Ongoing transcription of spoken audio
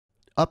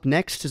Up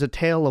next is a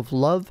tale of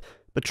love,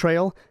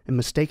 betrayal, and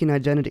mistaken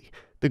identity.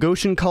 The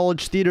Goshen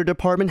College Theater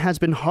Department has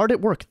been hard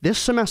at work this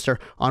semester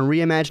on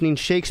reimagining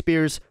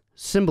Shakespeare's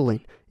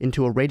Cymbeline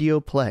into a radio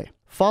play.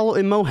 Follow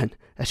Imogen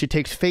as she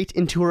takes fate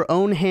into her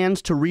own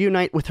hands to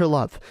reunite with her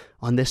love.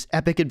 On this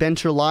epic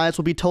adventure, lies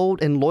will be told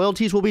and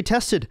loyalties will be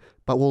tested,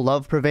 but will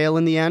love prevail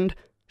in the end?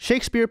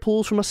 Shakespeare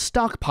pulls from a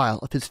stockpile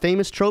of his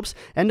famous tropes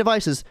and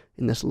devices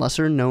in this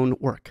lesser-known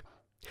work.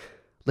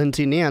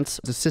 Lindsay Nance,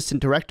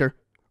 assistant director,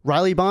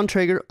 Riley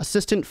Bontrager,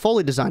 assistant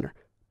Foley designer,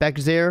 Beck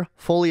Zare,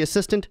 Foley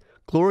assistant,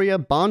 Gloria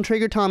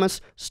Bontrager-Thomas,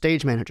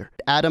 stage manager.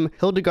 Adam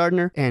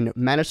Hildegardner and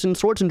Madison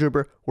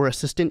Schwarzentrooper were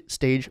assistant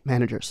stage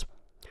managers.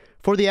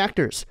 For the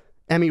actors,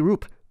 Emmy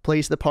Roop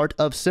plays the part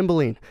of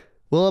Cymbeline,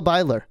 Willa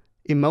Beidler,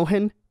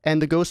 Imogen,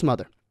 and the Ghost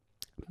Mother.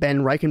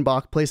 Ben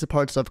Reichenbach plays the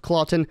parts of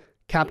Clawton,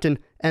 Captain,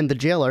 and the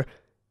Jailer.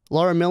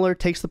 Laura Miller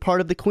takes the part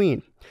of the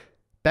Queen.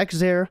 Beck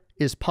Zare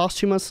is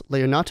Posthumus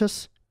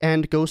Leonatus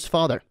and Ghost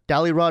Father.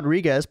 Dali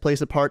Rodriguez plays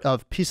the part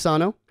of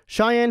Pisano.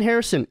 Cheyenne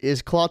Harrison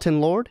is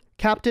Clawton Lord,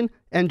 Captain,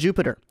 and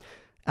Jupiter.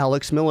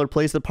 Alex Miller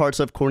plays the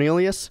parts of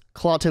Cornelius,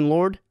 Clawton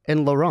Lord,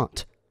 and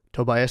Laurent.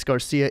 Tobias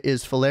Garcia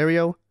is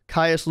Philario,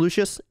 Caius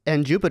Lucius,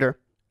 and Jupiter.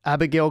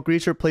 Abigail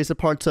Greaser plays the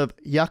parts of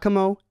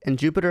Iachimo and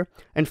Jupiter.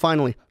 And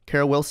finally,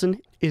 Kara Wilson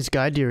is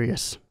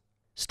Guiderius.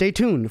 Stay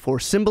tuned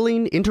for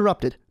Cymbeline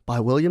Interrupted by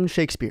William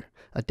Shakespeare,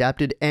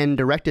 adapted and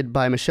directed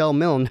by Michelle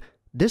Milne.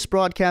 This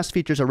broadcast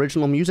features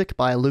original music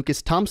by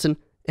Lucas Thompson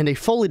and a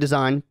Foley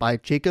design by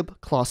Jacob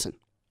Clausen.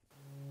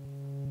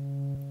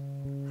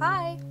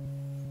 Hi.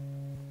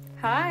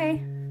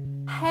 Hi.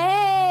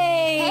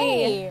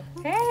 Hey.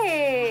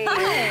 Hey.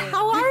 Hi.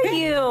 How are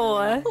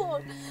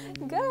you?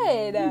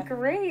 Good.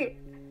 Great.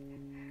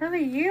 How are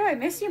you? I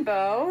miss you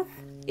both.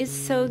 It's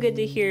so good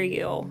to hear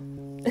you.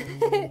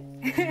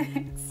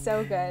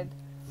 So good.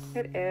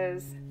 It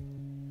is.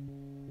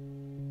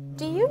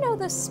 Do you know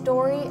the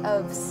story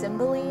of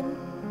Cymbeline?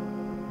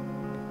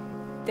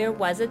 There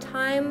was a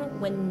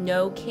time when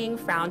no king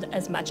frowned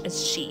as much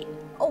as she.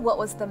 Oh, what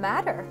was the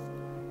matter?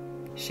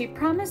 She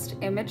promised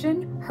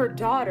Imogen, her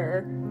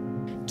daughter,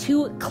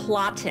 To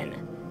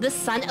Clawton, the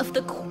son of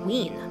the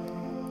queen.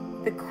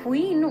 the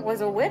queen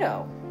was a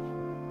widow,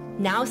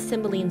 Now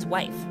Cymbeline's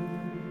wife.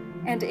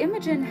 and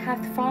Imogen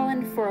hath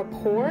fallen for a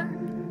poor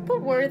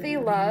but worthy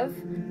love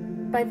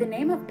by the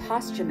name of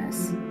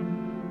Posthumus,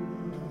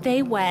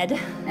 They wed.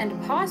 and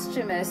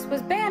Posthumus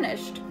was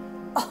banished.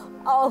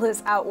 All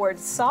this outward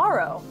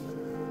sorrow.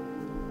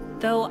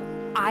 Though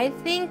I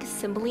think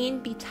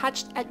Cymbeline be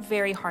touched at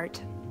very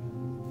heart.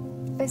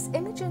 Is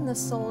Imogen the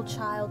sole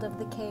child of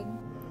the king?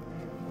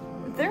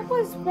 There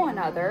was one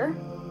other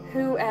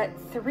who at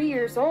 3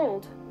 years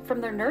old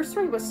from their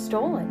nursery was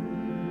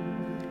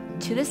stolen.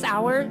 To this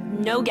hour,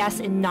 no guess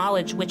in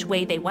knowledge which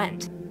way they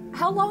went.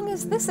 How long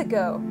is this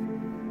ago?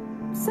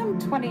 Some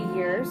 20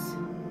 years.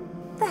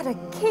 That a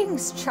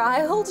king's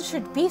child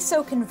should be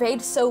so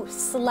conveyed, so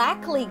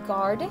slackly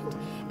guarded,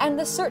 and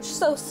the search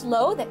so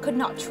slow that could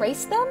not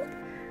trace them?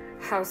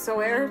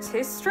 Howsoe'er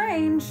 'tis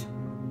strange.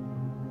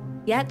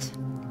 Yet,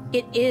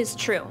 it is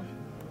true.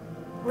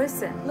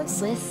 Listen.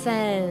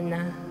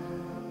 Listen.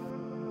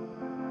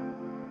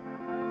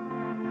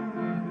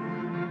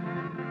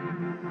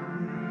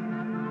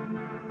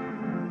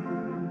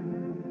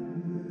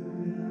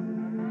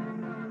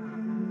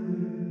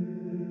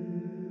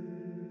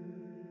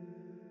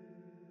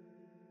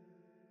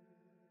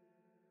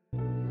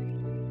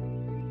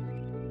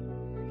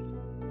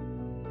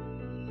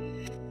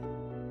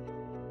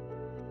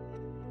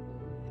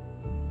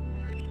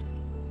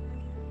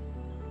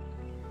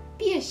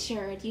 Be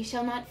assured you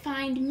shall not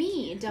find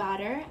me,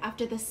 daughter,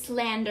 after the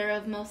slander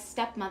of most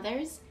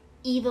stepmothers,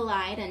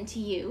 evil-eyed unto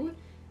you.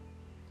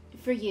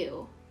 For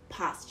you,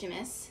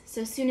 Posthumus,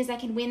 so soon as I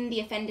can win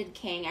the offended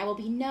king, I will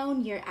be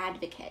known your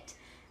advocate.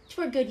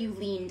 'Twere good you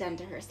leaned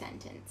unto her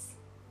sentence.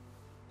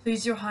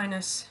 Please your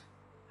highness,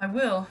 I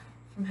will,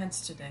 from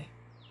hence today.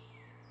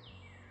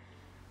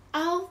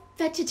 I'll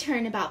fet to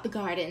turn about the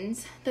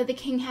gardens, though the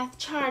king hath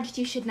charged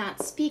you should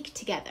not speak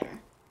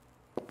together.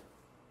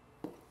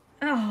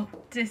 Oh,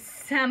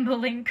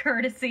 dissembling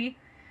courtesy!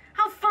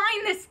 How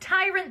fine this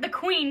tyrant the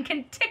queen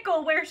can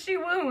tickle where she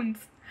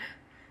wounds!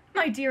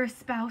 My dearest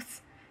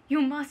spouse, you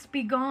must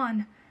be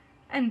gone,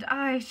 and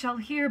I shall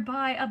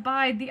hereby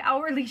abide the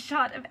hourly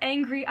shot of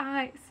angry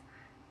eyes,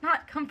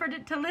 not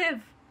comforted to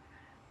live,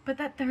 but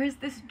that there is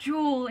this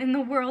jewel in the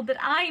world that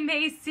I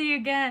may see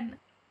again.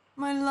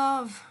 My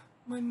love,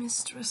 my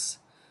mistress,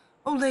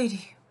 O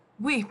lady,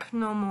 weep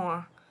no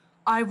more.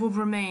 I will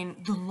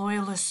remain the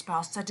loyalest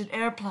spouse that did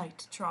e'er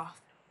plight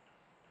troth.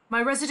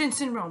 My residence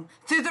in Rome,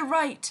 thither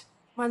right,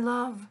 my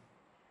love,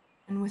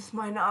 and with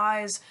mine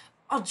eyes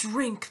I'll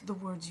drink the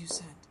words you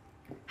said.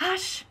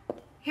 Hush!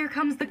 Here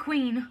comes the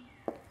queen.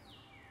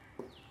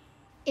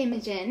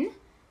 Imogen,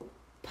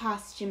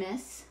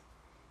 Posthumus,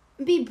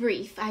 be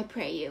brief, I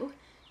pray you.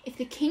 If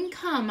the king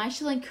come, I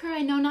shall incur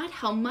I know not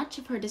how much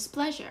of her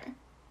displeasure.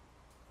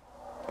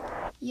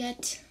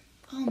 Yet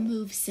I'll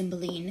move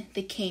Cymbeline,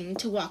 the king,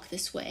 to walk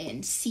this way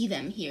and see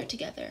them here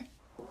together.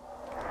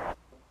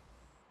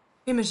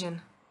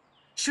 Imogen,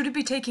 should it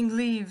be taking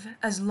leave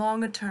as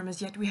long a term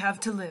as yet we have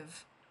to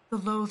live, the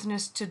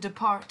loathness to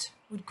depart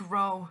would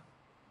grow.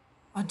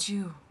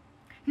 Adieu.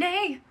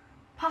 Nay,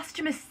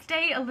 Posthumus,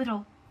 stay a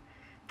little.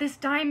 This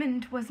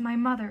diamond was my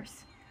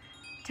mother's.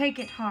 Take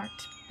it, heart,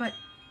 but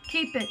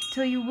keep it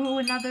till you woo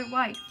another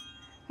wife,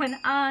 when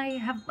I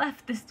have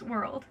left this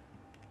world.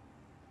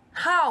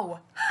 How?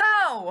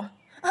 How?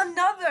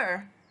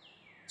 Another?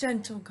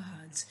 Gentle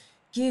gods,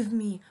 give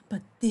me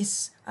but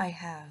this I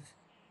have.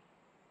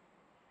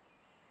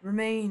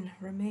 Remain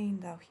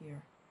thou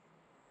here.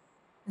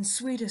 And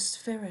sweetest,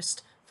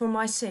 fairest, for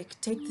my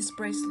sake, take this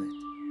bracelet.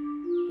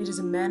 It is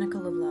a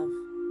manacle of love.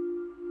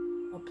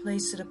 I'll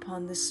place it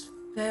upon this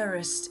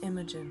fairest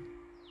Imogen.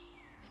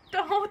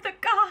 Oh, the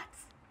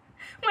gods!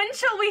 When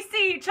shall we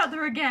see each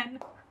other again?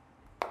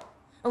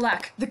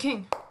 Alack, the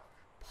king!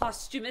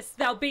 Posthumus,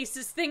 thou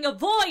basest thing,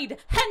 avoid!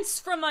 Hence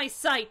from my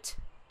sight!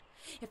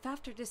 If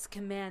after this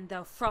command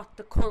thou fraught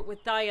the court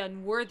with thy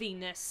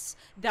unworthiness,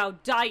 thou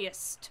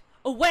diest.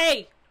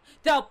 Away!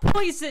 Thou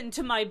poison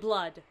to my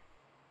blood!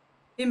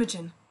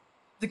 Imogen,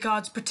 the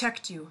gods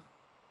protect you,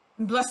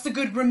 and bless the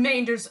good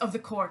remainders of the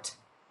court.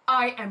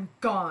 I am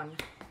gone.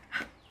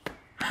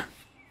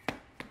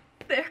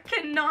 There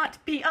cannot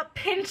be a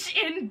pinch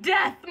in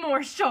death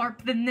more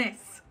sharp than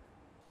this.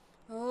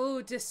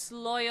 Oh,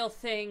 disloyal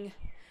thing,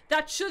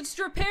 that shouldst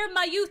repair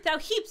my youth, thou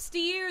heapst a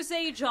year's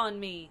age on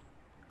me.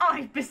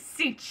 I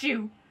beseech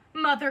you,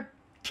 Mother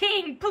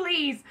King,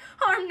 please,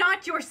 harm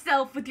not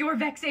yourself with your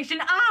vexation.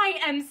 I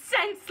am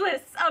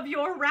senseless of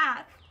your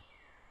wrath.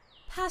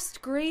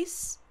 Past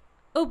grace?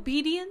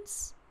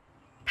 Obedience?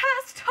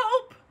 Past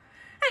hope,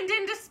 and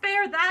in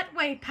despair that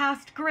way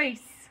past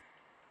grace.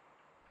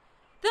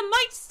 Thou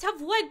mightst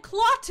have wed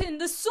Cloten,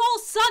 the sole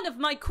son of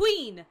my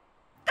queen.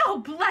 Oh,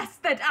 bless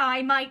that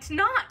I might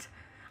not.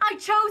 I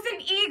chose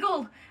an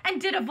eagle, and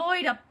did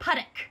avoid a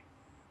puttock.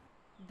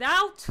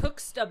 Thou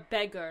tookst a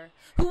beggar,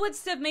 who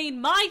wouldst have made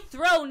my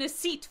throne a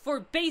seat for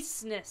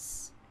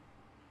baseness.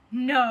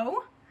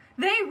 No,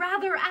 they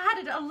rather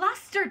added a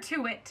luster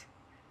to it.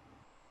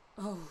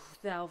 Oh,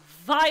 thou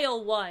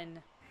vile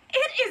one!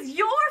 It is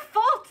your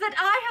fault that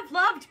I have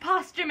loved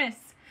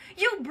Posthumus.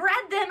 You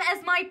bred them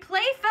as my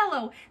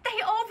playfellow.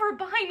 They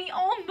overbuy me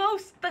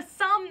almost the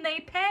sum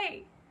they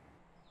pay.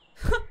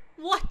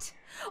 What?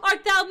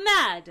 Art thou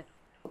mad?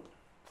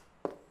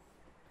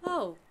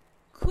 Oh,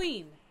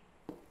 queen.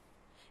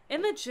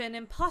 Imogen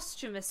and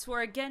Posthumus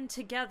were again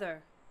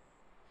together.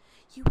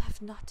 You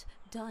have not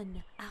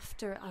done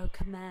after our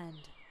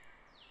command.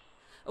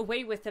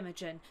 Away with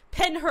Imogen.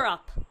 Pin her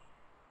up.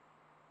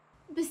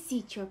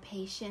 Beseech your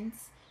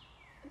patience.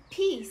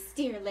 Peace,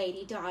 dear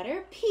lady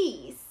daughter,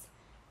 peace.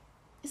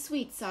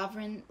 Sweet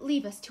sovereign,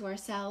 leave us to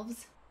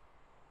ourselves.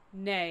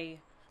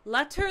 Nay,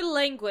 let her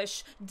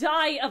languish,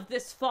 die of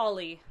this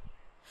folly.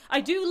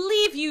 I do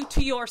leave you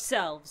to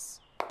yourselves.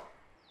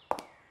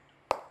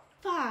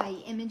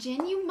 Fie,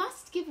 Imogen, you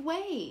must give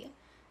way.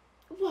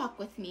 Walk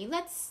with me,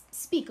 let's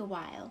speak a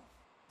while.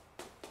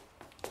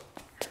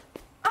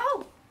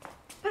 Oh,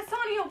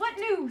 Bassanio, what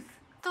news?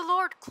 The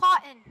Lord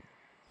Cloten.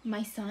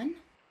 My son?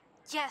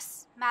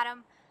 Yes,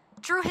 madam,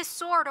 drew his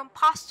sword on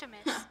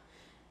Posthumus.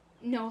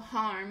 No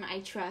harm, I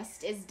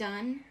trust, is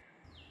done.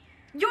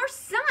 Your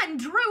son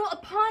drew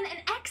upon an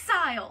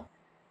exile.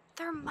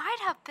 There might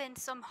have been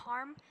some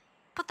harm,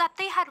 but that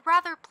they had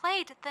rather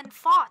played than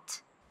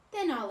fought.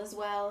 Then all is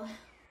well.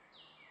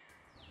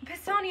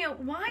 Bassanio,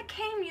 why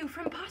came you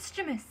from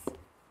Posthumus?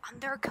 On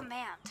their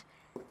command,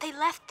 they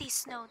left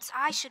these notes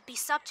I should be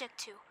subject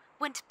to,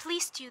 when 't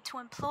pleased you to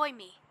employ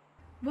me.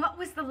 What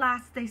was the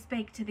last they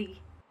spake to thee?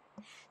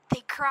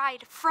 They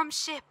cried from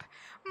ship,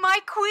 "My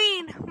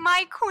queen,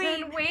 my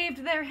queen!" Then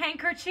waved their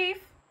handkerchief?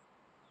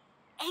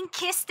 And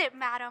kissed it,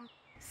 madam.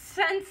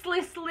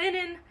 Senseless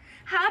linen,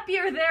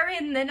 happier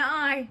therein than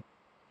I.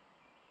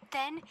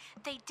 Then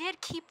they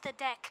did keep the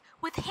deck,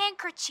 with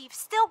handkerchiefs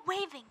still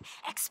waving,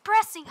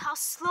 expressing how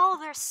slow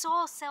their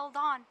soul sailed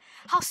on,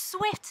 how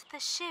swift the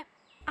ship.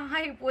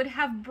 I would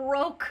have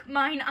broke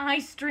mine eye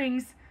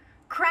strings,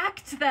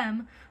 cracked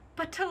them,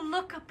 but to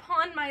look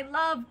upon my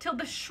love till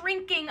the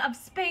shrinking of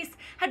space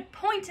had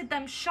pointed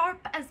them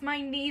sharp as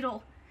my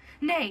needle.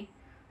 Nay,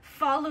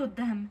 followed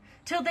them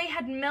till they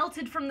had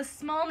melted from the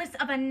smallness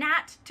of a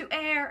gnat to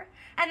air,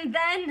 and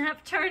then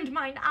have turned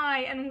mine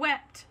eye and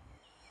wept.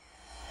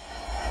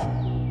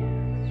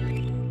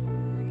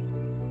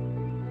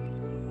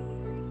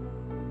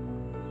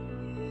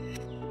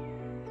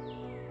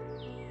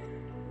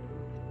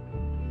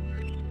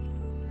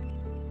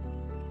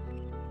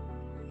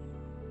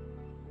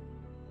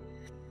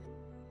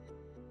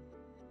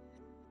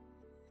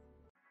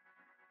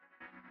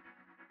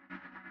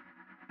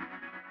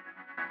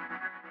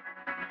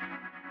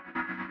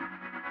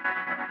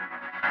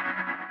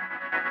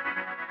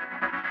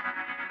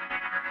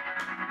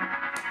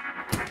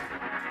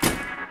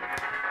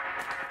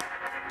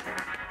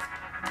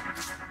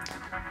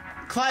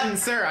 Cloten,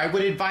 sir, I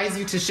would advise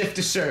you to shift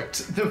a shirt.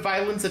 The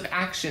violence of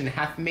action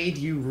hath made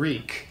you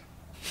reek.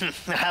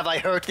 Have I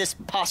heard this,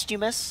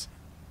 Posthumus?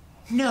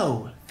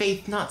 No,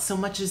 faith not so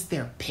much as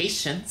their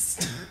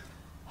patience.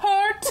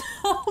 Hurt?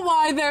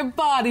 Why, their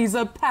body's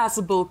a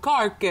passable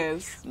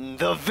carcass.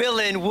 The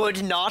villain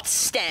would not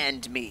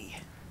stand me.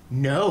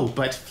 No,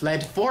 but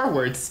fled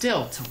forward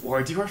still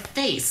toward your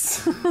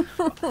face.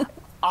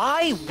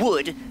 I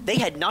would they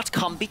had not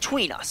come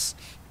between us,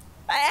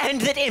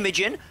 and that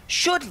Imogen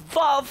should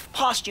love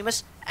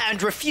Posthumus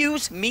and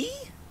refuse me?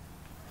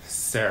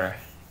 Sir,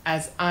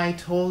 as I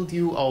told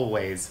you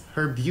always,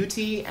 her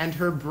beauty and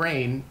her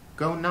brain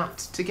go not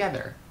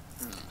together.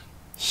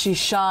 She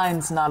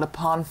shines not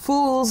upon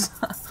fools,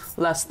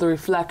 lest the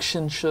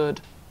reflection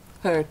should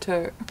hurt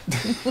her.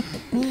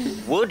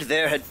 Would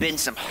there had been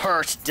some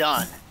hurt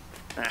done.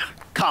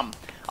 Come,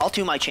 I'll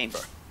to my chamber.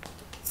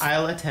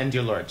 I'll attend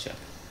your lordship.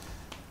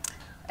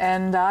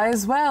 And I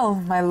as well,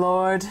 my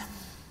lord.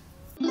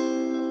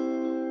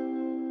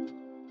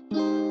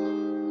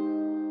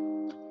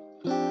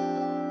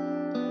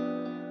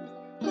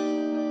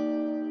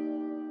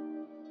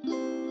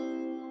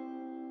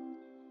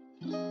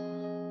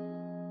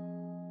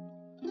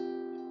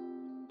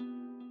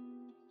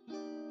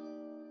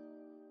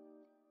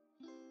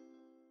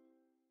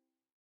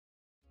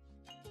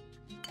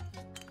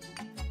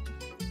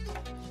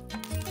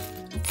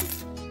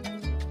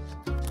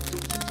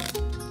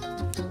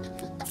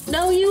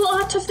 Know you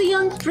aught of the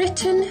young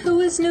Briton who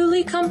is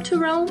newly come to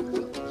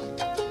Rome?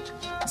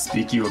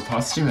 Speak you of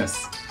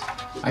Posthumus?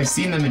 I've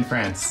seen them in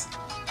France.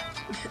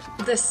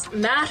 This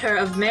matter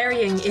of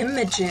marrying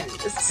Imogen,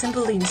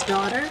 Cymbeline's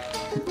daughter?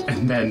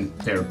 And then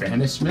their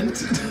banishment?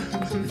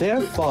 Their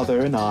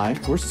father and I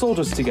were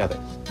soldiers together.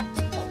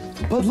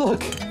 But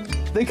look,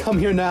 they come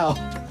here now.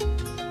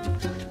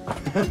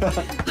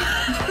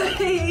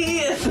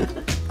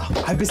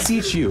 I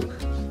beseech you,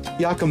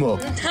 Giacomo.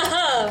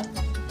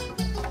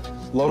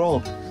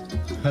 Laurent.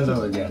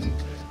 Hello again.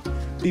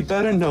 Be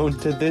better known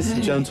to this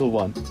gentle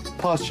one,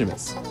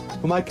 Posthumus,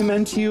 whom I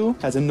commend to you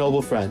as a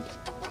noble friend.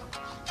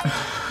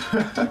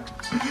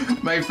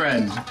 My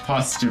friend,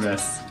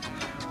 Posthumus.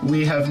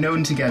 We have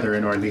known together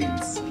in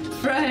Orleans.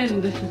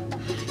 Friend,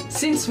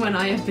 since when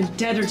I have been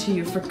debtor to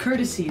you for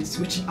courtesies,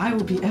 which I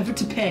will be ever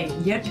to pay,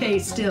 yet pay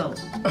still.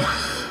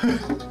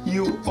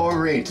 You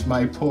orate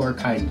my poor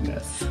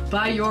kindness.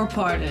 By your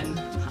pardon,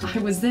 I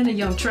was then a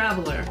young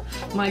traveler.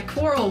 My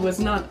quarrel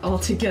was not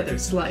altogether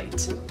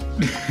slight.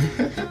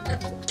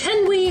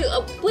 Can we,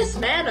 with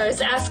manners,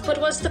 ask what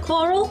was the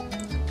quarrel?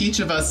 Each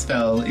of us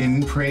fell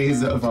in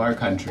praise of our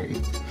country,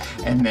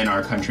 and then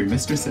our country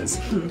mistresses.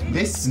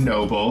 This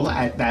noble,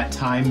 at that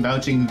time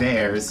vouching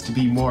theirs to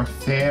be more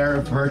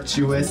fair,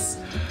 virtuous,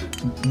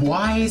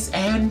 wise,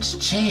 and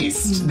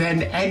chaste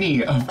than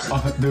any of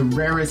the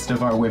rarest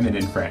of our women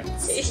in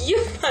France.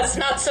 You must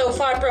not so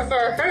far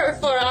prefer her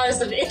for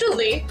ours of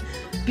Italy.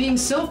 Being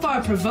so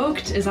far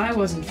provoked as I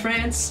was in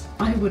France,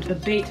 I would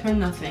abate her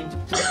nothing.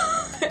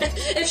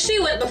 If she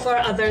went before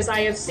others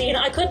I have seen,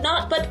 I could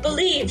not but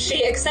believe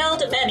she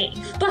excelled many.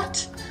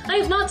 But I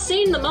have not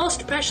seen the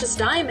most precious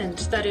diamond,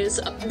 that is,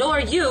 nor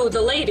you,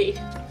 the lady.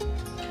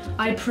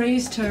 I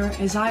praised her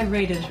as I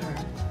rated her.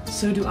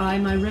 So do I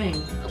my ring.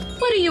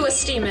 What do you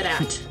esteem it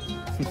at?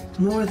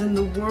 More than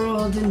the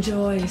world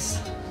enjoys.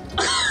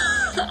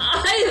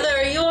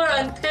 Either your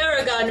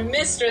unparagon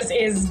mistress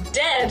is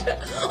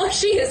dead, or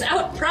she is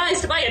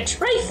outprized by a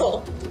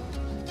trifle.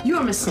 You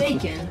are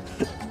mistaken.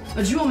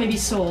 A jewel may be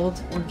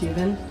sold or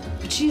given,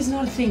 but she is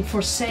not a thing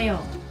for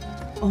sale.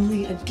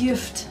 Only a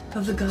gift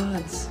of the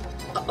gods.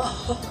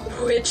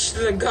 Which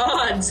the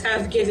gods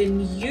have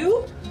given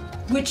you?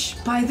 Which,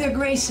 by their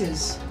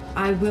graces,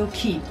 I will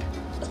keep.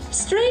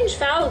 Strange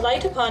foul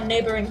light upon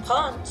neighboring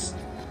ponds.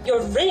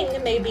 Your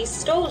ring may be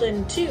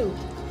stolen, too.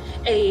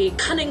 A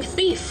cunning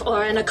thief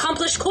or an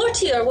accomplished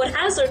courtier would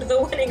hazard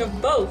the winning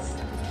of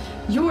both.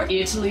 Your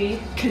Italy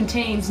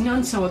contains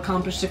none so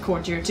accomplished a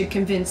courtier to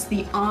convince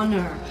the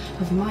honor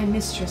of my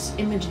mistress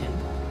Imogen.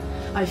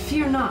 I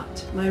fear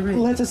not my ring.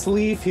 Let us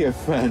leave here,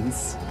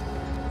 friends.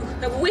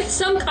 With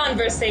some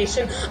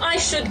conversation, I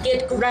should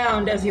get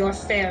ground of your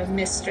fair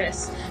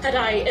mistress, had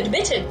I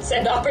admittance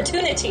and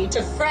opportunity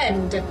to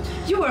friend.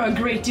 You are a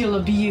great deal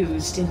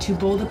abused into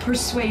bold a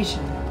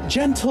persuasion.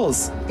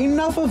 Gentles,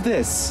 enough of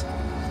this.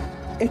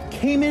 It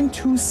came in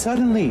too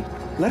suddenly.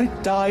 Let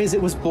it die as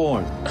it was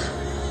born.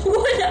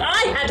 Would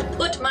I had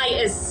put my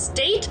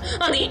estate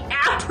on the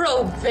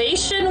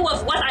approbation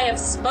of what I have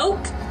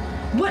spoke?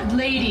 What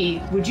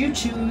lady would you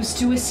choose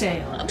to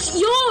assail?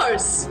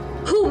 Yours,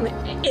 whom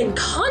in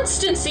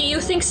constancy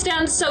you think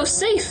stands so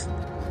safe.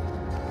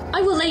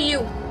 I will lay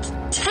you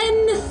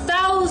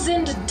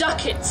 10,000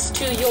 ducats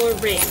to your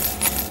ring.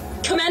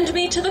 Commend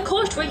me to the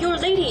court where your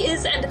lady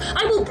is, and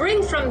I will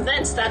bring from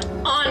thence that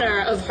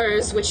honor of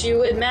hers which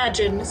you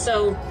imagine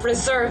so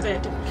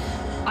reserved.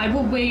 I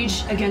will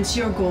wage against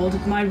your gold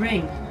my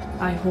ring.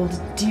 I hold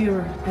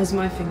dear as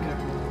my finger.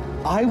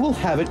 I will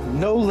have it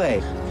no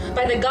lay.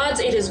 By the gods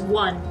it is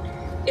one.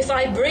 If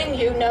I bring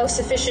you no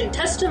sufficient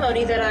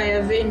testimony that I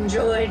have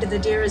enjoyed the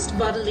dearest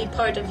bodily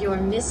part of your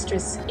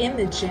mistress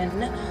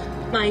Imogen,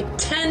 my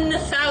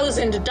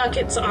 10,000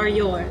 ducats are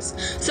yours.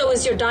 So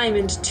is your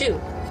diamond too.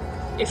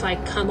 if I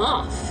come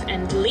off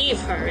and leave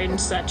her in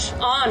such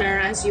honor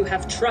as you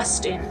have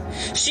trust in.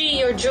 She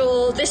your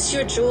jewel, this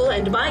your jewel,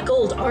 and my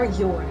gold are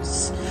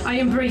yours. I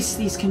embrace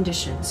these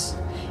conditions.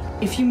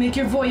 If you make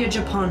your voyage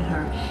upon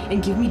her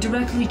and give me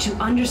directly to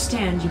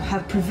understand you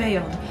have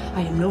prevailed,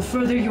 I am no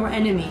further your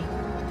enemy.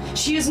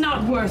 She is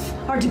not worth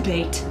our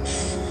debate.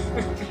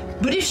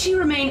 But if she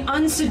remain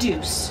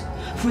unseduced,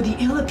 for the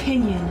ill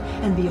opinion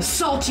and the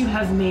assault you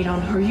have made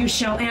on her, you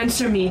shall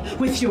answer me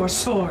with your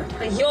sword.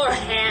 Your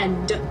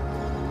hand.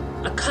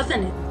 A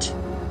covenant.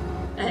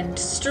 And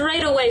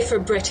straight away for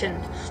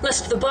Britain,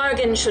 lest the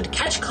bargain should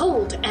catch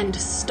cold and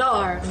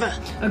starve.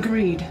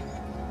 Agreed.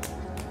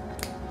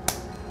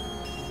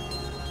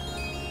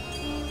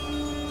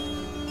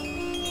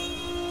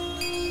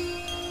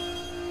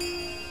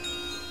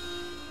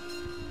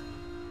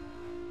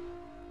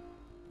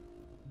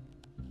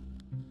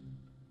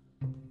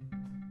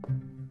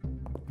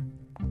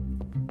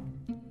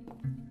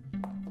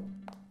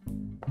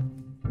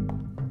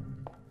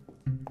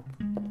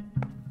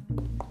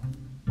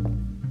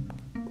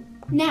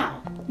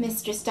 Now,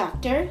 Mistress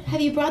Doctor,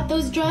 have you brought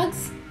those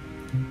drugs?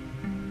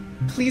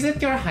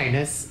 Pleaseth your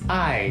highness,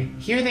 aye.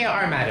 Here they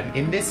are, madam,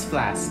 in this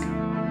flask.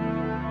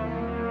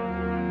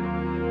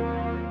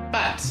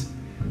 But,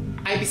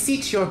 I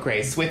beseech your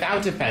grace,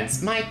 without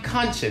offense, my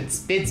conscience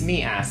bids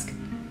me ask,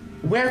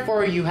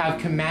 wherefore you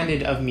have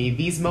commanded of me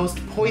these most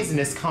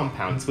poisonous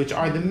compounds, which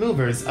are the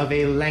movers of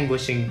a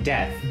languishing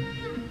death?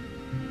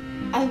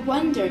 I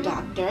wonder,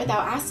 Doctor,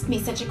 thou ask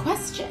me such a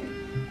question,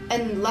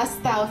 unless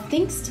thou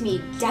think'st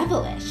me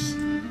devilish.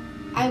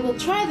 I will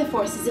try the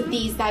forces of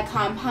these thy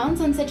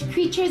compounds on such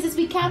creatures as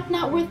we count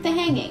not worth the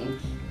hanging,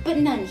 but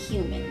none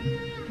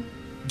human.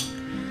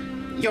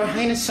 Your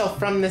highness shall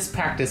from this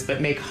practice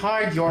but make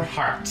hard your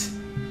heart.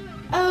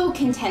 Oh,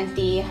 content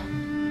thee.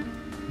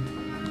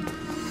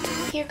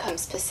 Here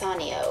comes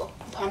Pisanio,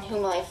 upon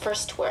whom will I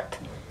first work,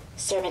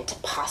 servant to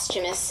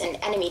Posthumus and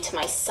enemy to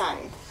my son.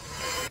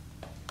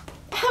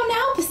 How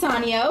now,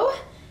 Pisanio?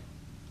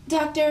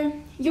 Doctor,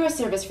 your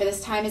service for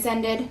this time is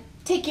ended.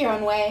 Take your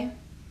own way.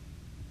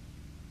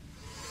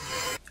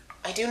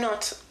 I do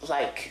not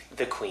like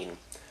the queen.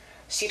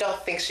 She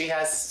doth think she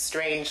has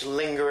strange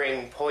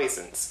lingering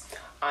poisons.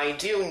 I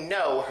do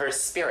know her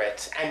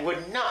spirit, and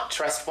would not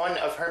trust one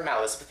of her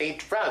malice with a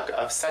drug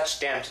of such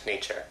damned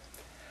nature.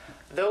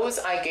 Those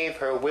I gave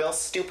her will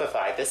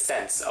stupefy the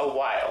sense a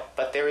while,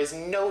 but there is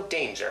no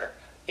danger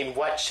in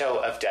what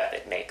show of death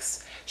it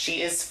makes.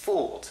 She is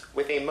fooled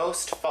with a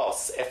most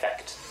false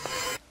effect.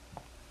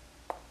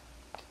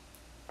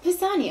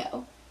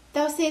 Pisanio,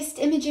 thou sayest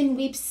Imogen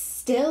weeps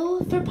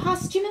still for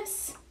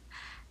Posthumus?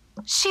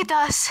 She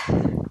does.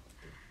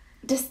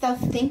 Dost thou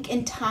think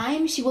in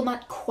time she will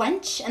not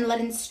quench and let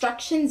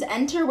instructions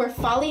enter where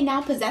folly now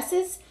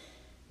possesses?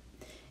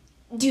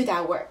 Do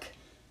thou work.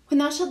 When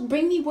thou shalt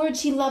bring me word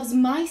she loves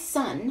my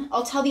son,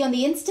 I'll tell thee on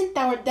the instant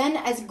thou art then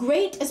as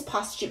great as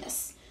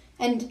Posthumus,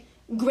 and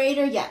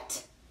greater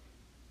yet.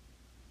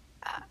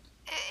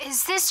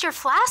 Is this your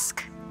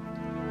flask?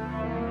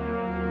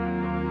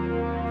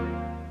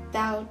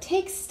 Thou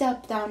takest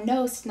up thou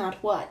know'st not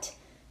what,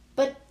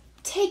 but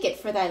take it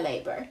for thy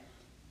labor.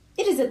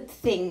 It is a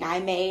thing I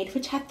made,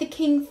 which hath the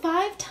king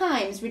 5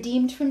 times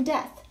redeemed from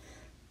death.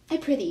 I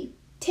prithee,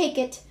 take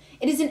it.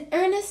 It is an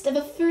earnest of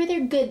a further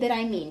good that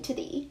I mean to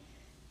thee.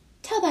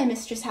 Tell thy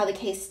mistress how the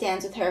case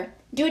stands with her.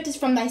 Do it as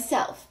from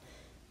thyself.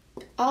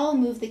 I'll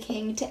move the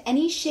king to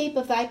any shape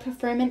of thy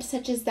preferment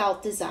such as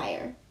thou'lt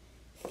desire.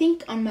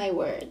 Think on my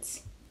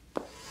words.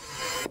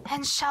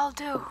 And shall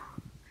do.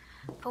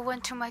 But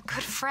when to my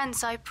good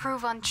friends I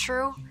prove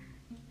untrue,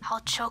 I'll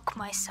choke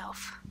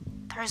myself.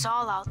 There's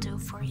all I'll do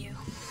for you.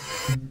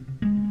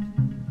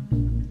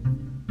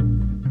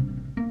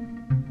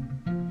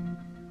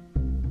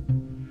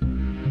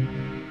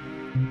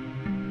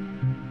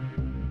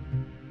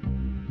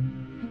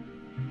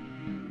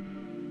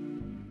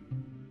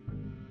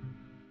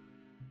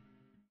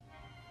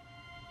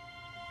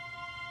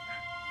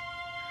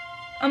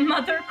 A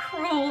mother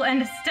cruel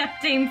and a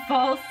stepdame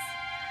false,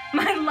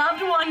 my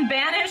loved one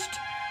banished.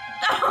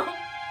 Oh,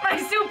 my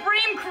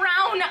supreme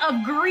crown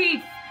of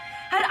grief.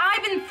 Had I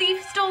been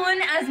thief stolen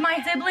as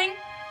my sibling?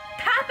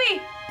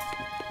 Pappy!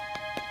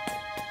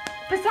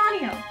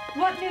 Pisanio,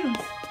 what news?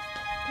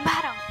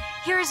 Madam,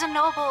 here is a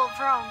noble of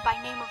Rome by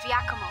name of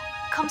Iachimo.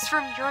 Comes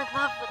from your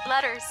love with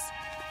letters.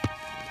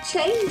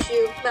 Change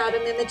you,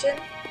 Madam Imogen.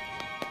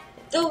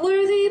 The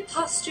worthy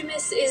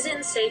Posthumus is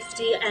in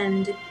safety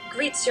and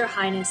greets your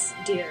highness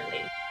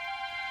dearly.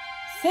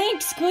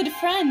 Thanks, good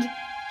friend.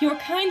 You're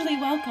kindly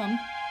welcome.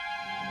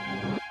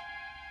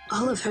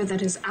 All of her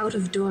that is out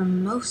of door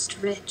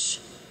most rich.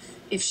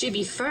 If she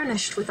be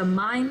furnished with a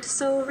mind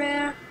so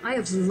rare, I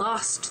have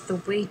lost the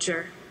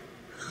wager.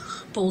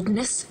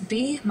 Boldness,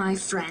 be my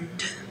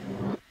friend.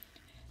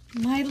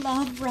 My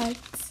love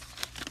writes,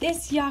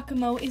 this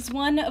Iachimo is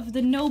one of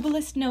the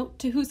noblest note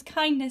to whose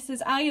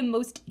kindnesses I am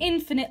most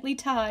infinitely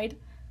tied.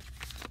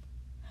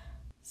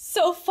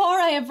 So far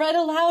I have read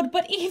aloud,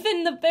 but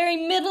even the very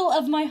middle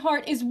of my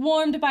heart is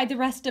warmed by the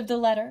rest of the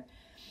letter.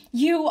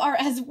 You are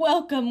as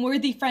welcome,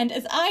 worthy friend,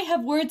 as I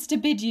have words to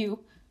bid you.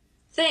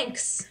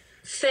 Thanks,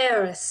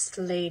 fairest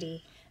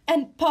lady.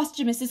 And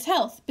Posthumus's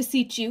health,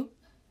 beseech you.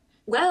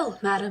 Well,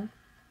 madam.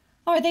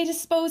 Are they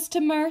disposed to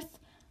mirth?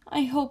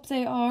 I hope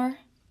they are.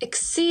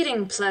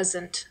 Exceeding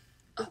pleasant.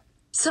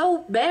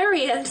 So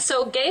merry and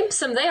so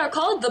gamesome, they are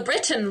called the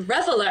Briton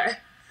reveller.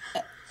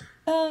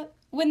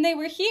 When they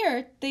were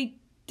here, they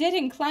did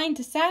incline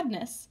to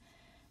sadness,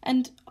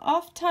 and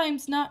oft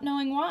times not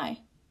knowing why.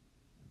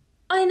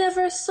 I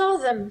never saw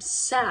them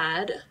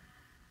sad.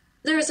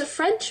 There is a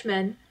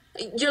Frenchman,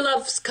 your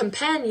love's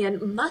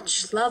companion,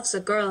 much loves a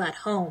girl at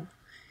home.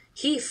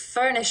 He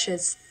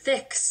furnishes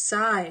thick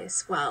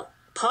sighs, while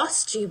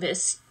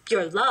Posthumus,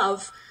 your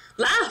love,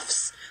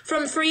 laughs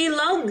from free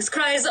lungs,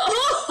 cries,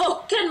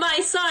 "Oh, can my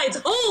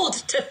sides hold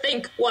to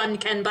think one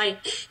can by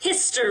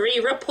history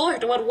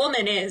report what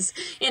woman is,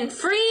 in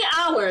free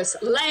hours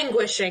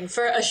languishing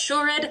for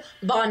assured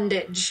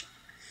bondage?"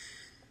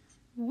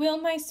 Will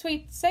my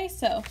sweet say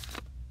so?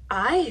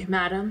 Aye,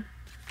 madam,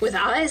 with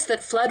eyes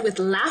that flood with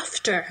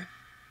laughter.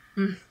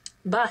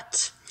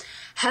 But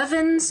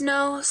heavens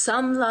know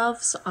some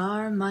loves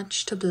are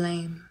much to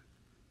blame.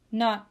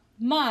 Not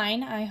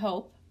mine, I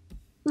hope.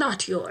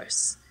 Not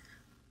yours.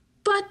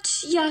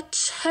 But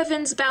yet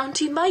heaven's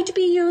bounty might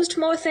be used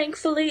more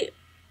thankfully.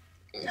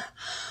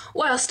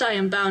 Whilst I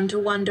am bound to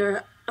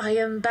wonder, I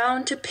am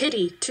bound to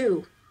pity,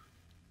 too.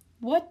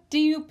 What do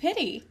you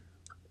pity?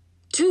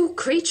 Two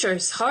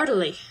creatures,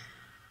 heartily.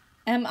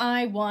 Am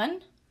I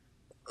one?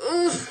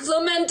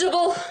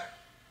 Lamentable.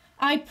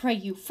 I pray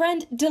you,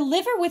 friend,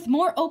 deliver with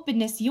more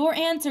openness your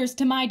answers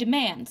to my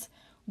demands.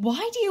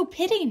 Why do you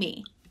pity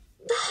me?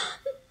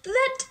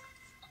 That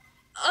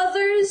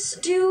others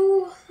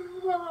do...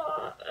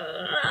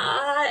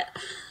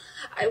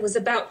 I was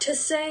about to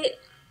say...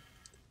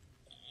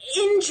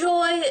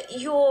 enjoy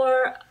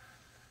your...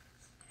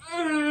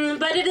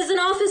 but it is an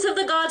office of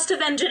the gods to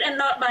venge it and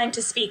not mine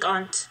to speak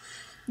on't.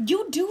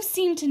 You do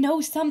seem to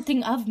know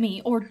something of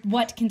me, or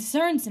what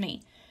concerns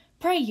me.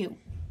 Pray you,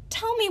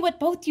 tell me what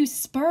both you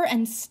spur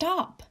and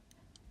stop.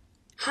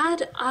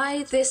 Had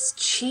I this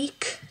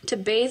cheek to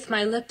bathe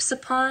my lips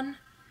upon,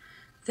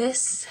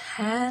 this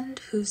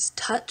hand whose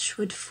touch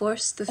would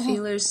force the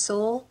feeler's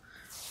soul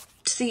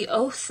to the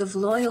oath of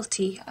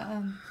loyalty,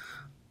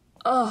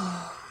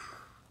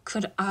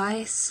 could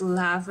I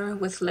slaver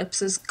with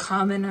lips as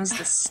common as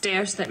the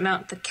stairs that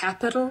mount the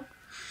Capitol?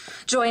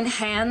 Join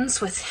hands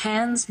with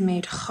hands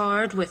made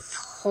hard with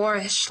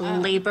whorish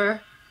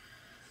labor?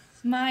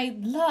 My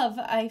love,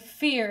 I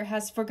fear,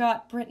 has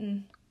forgot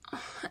Britain.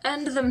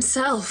 And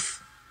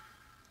themself.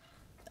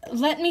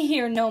 Let me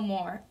hear no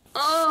more.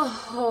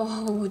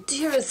 Oh,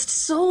 dearest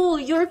soul,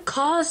 your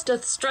cause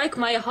doth strike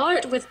my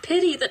heart with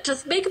pity that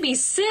doth make me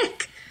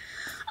sick.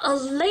 A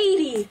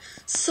lady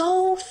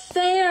so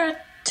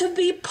fair to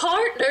be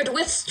partnered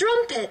with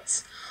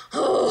strumpets.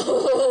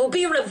 Oh,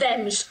 be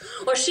revenged,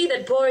 or she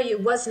that bore you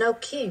was no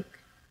king.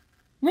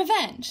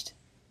 Revenged?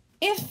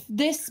 If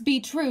this be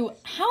true,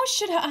 how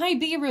should I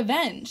be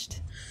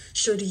revenged?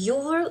 Should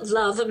your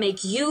love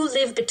make you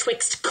live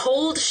betwixt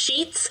cold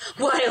sheets,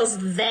 whiles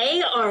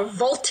they are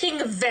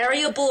vaulting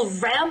variable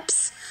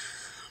ramps?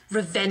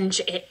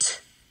 Revenge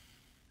it.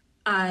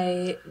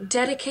 I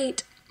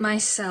dedicate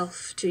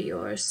myself to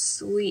your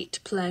sweet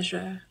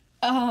pleasure.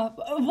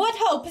 What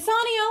hope,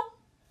 Pisanio?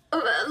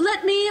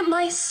 Let me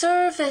my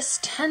service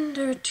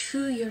tender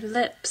to your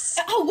lips.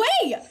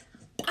 Away!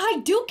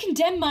 I do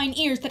condemn mine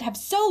ears that have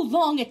so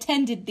long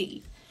attended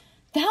thee.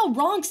 Thou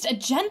wrong'st a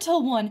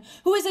gentle one,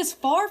 who is as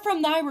far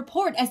from thy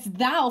report as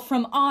thou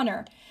from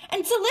honor,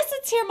 and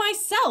solicits here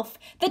myself,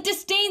 that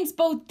disdains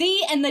both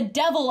thee and the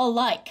devil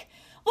alike.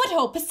 What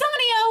hope,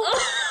 Pisanio?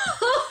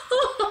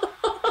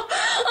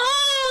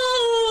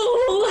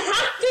 Oh,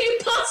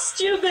 happy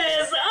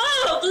Posthumus!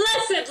 Oh,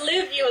 blessed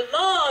live you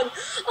long!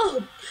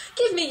 Oh,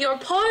 give me your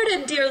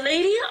pardon, dear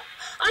lady.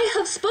 I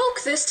have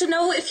spoke this to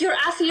know if your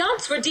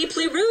affiance were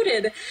deeply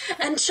rooted,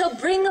 and shall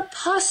bring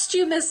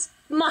Posthumus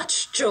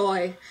much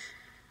joy.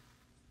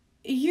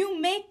 You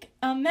make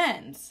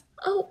amends.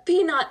 Oh,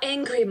 be not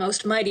angry,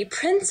 most mighty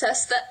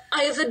princess, that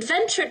I have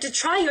adventured to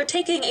try your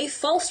taking a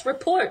false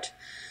report.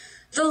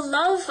 The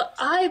love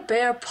I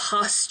bear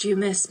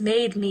Posthumus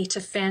made me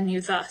to fan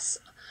you thus.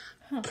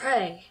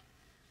 Pray,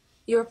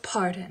 your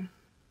pardon.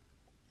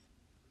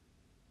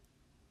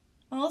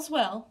 All's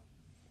well,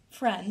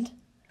 friend.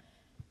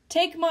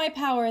 Take my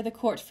power of the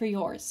court for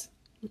yours.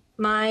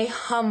 My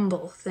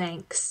humble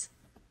thanks.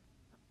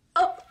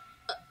 Oh,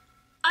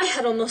 I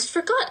had almost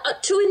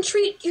forgot to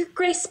entreat your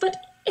grace,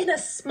 but in a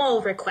small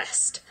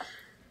request.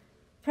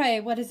 Pray,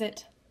 what is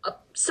it?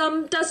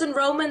 Some dozen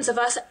Romans of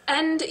us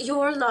and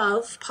your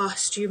love,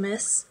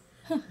 Posthumus,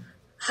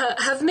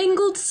 have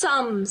mingled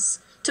sums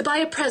to buy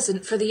a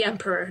present for the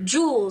emperor,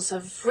 jewels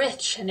of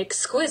rich and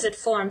exquisite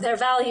form, their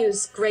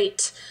values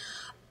great.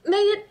 May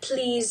it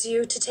please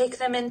you to take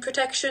them in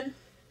protection?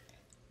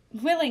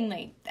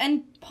 Willingly,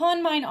 and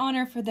pawn mine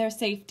honor for their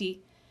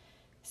safety.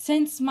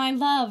 Since my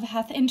love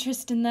hath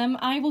interest in them,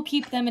 I will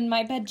keep them in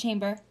my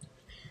bedchamber.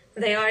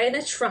 They are in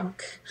a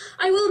trunk.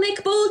 I will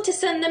make bold to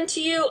send them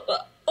to you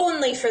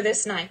only for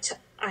this night.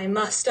 I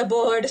must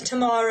aboard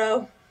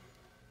tomorrow.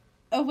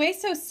 Away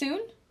so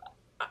soon?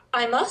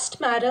 I must,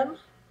 madam.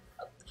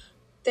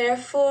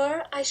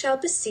 Therefore, I shall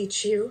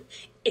beseech you,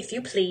 if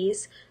you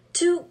please,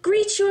 to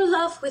greet your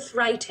love with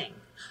writing.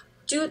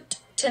 Do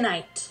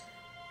tonight.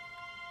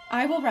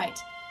 I will write.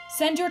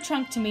 Send your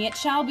trunk to me. It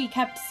shall be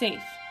kept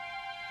safe.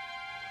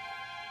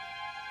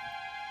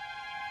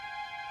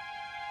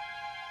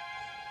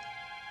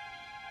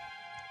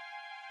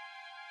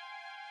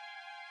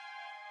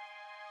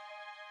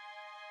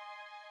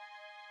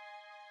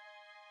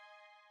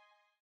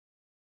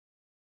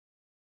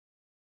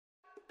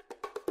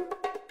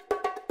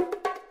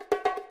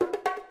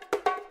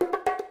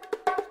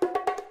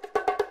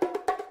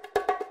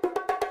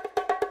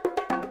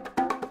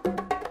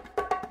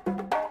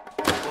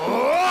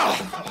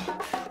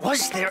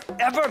 Was there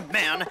ever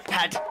man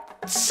had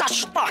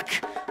such luck?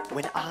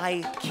 When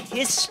I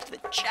kissed the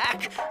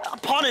jack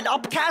upon an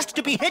upcast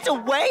to be hit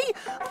away,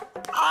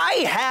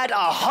 I had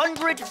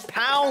 100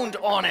 pound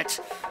on it.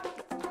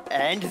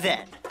 And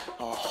then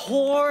a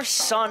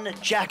whore-son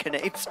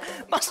jackanapes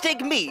must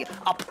take me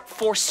up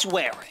for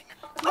swearing.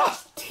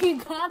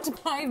 Do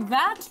not by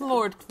that,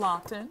 Lord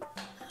Cloten.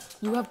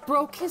 You have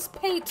broke his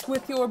pate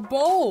with your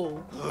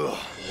bowl.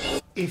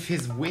 If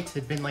his wit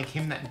had been like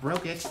him that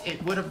broke it,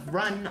 it would have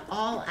run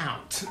all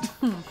out.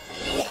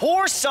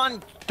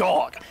 Whoreson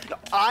dog!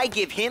 I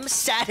give him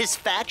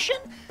satisfaction?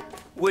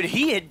 Would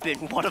he had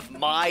been one of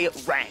my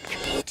rank?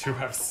 To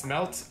have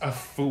smelt a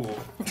fool.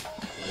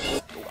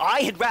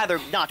 I had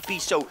rather not be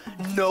so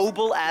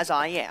noble as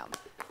I am.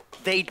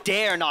 They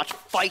dare not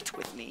fight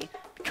with me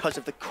because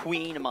of the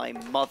queen my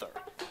mother.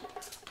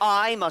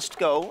 I must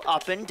go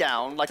up and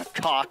down like a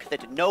cock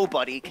that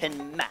nobody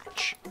can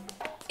match.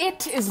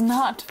 It is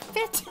not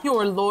fit,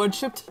 your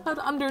lordship,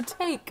 to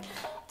undertake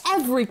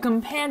every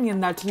companion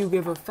that you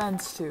give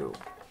offense to.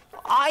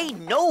 I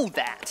know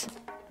that,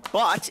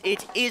 but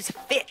it is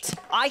fit.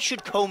 I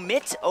should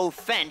commit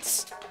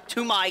offense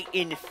to my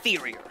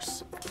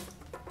inferiors.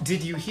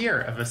 Did you hear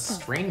of a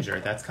stranger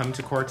that's come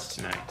to court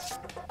tonight?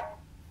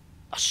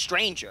 A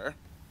stranger?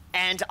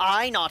 And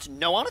I not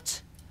know on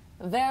it?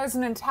 There's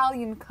an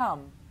Italian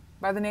come,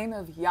 by the name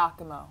of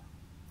Giacomo.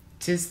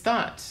 'Tis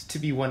thought to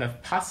be one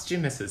of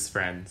Posthumus's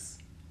friends.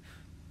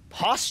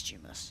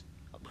 Posthumus?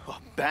 A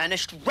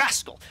banished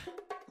rascal!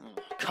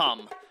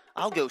 Come,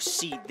 I'll go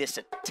see this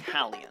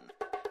Italian.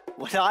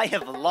 What I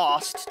have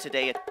lost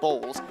today at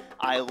bowls,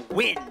 I'll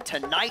win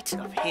tonight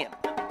of him.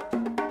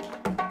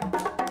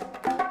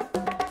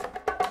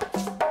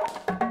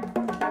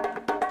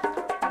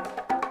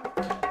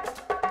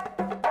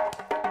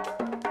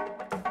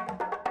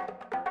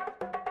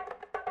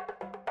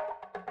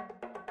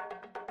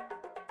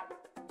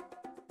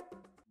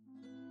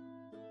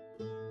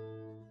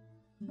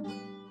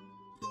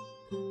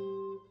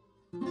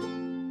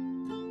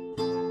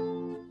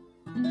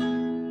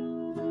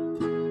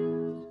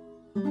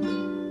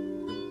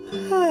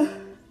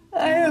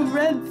 I have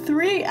read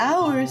 3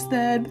 hours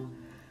then.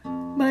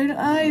 Mine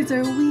eyes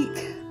are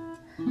weak.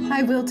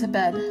 I will to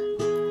bed.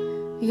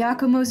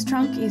 Giacomo's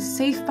trunk is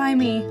safe by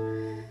me.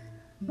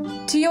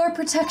 To your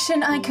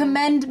protection I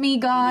commend me,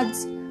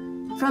 gods,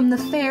 from the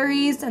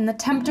fairies and the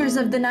tempters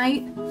of the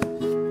night.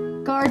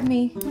 Guard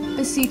me,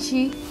 beseech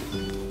ye.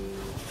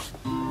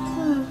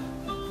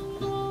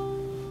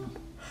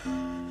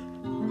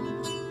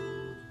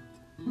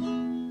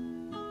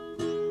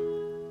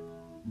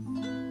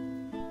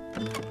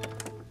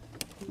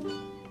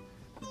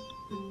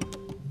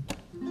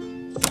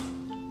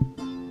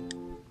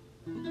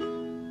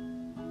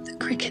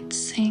 Crickets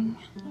sing,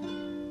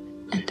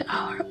 and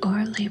our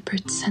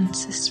o'erlabored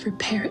senses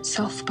repair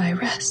itself by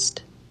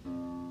rest.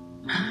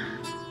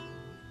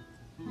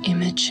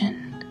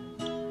 Imogen,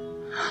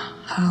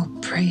 how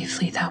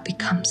bravely thou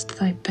becomest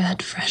thy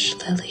bed, fresh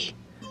lily,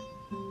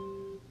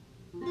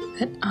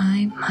 that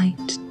I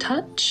might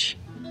touch,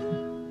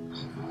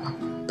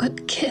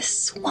 but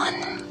kiss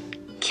one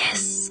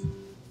kiss.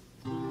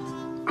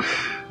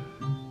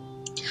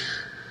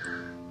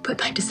 But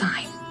my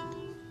design,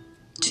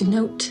 to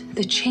note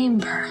the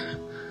chamber,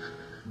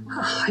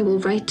 I will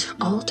write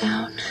all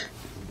down.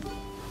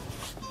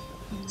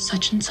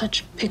 Such and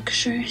such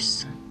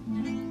pictures,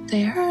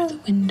 there the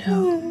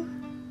window,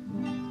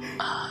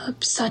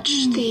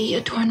 such the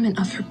adornment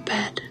of her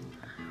bed,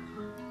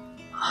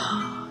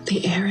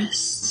 the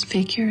heiress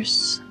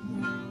figures.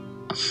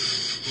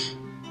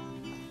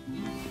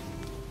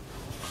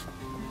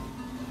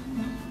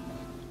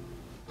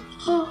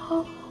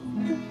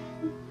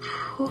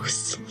 Oh,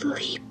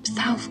 sleep,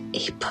 thou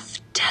ape of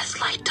death,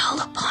 lie dull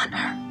upon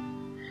her,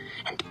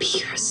 and be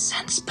her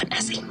sense but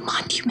as a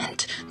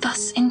monument,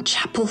 thus in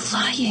chapel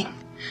lying.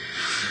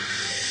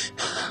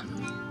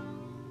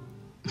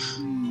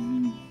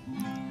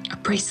 A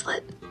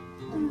bracelet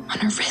on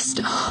her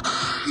wrist. Oh.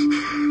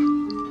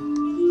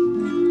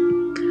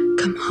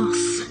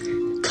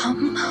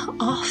 Come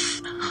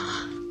off.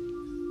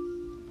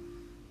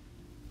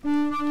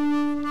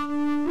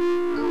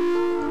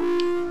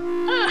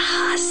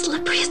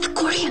 Slippery as the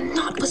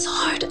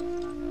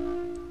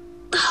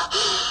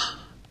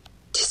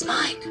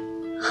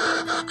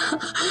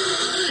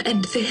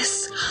And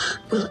this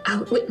will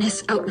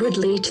outwitness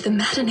outwardly to the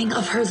maddening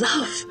of her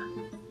love.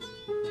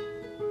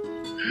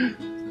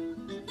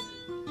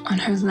 On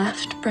her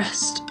left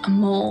breast, a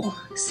mole,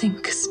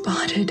 sink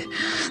spotted.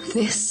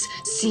 This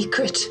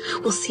secret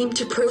will seem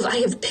to prove I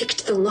have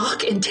picked the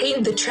lock and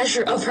tamed the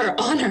treasure of her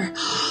honor.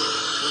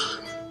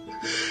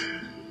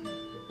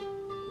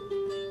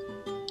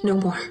 No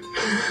more.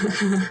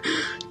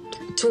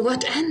 To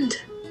what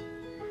end?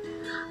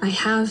 I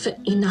have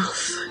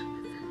enough.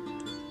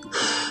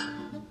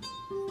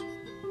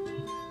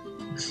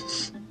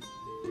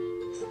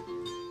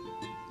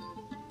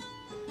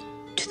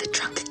 To the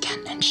trunk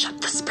again and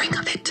shut the spring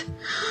of it.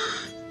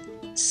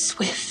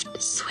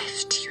 Swift,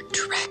 swift, you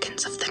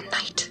dragons of the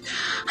night.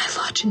 I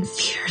lodge in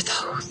fear,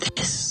 though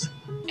this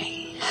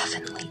a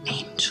heavenly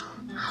angel.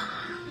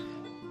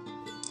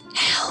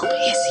 Hell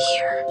is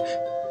here.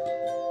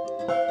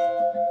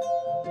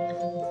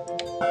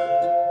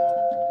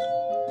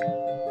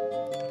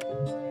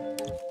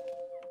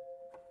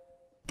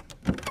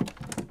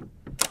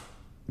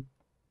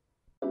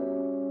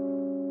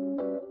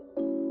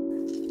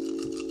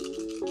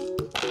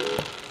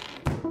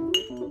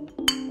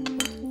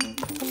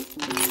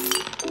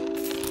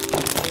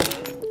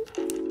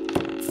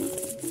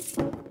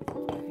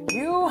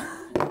 You,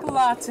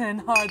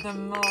 Glutton, are the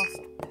most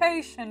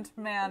patient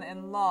man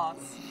in loss.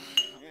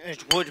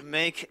 It would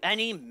make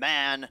any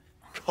man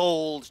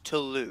cold to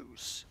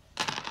lose.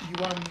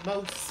 You are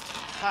most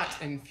hot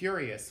and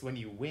furious when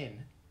you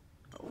win.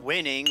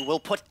 Winning will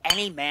put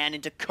any man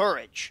into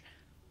courage.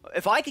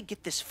 If I could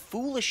get this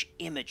foolish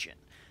Imogen,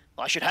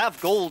 I should have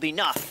gold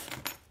enough.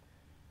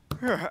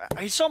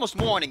 It's almost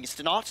morning, is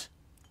it not?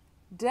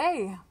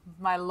 Day,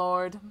 my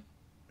lord.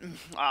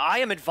 I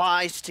am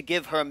advised to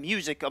give her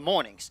music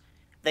mornings.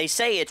 They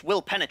say it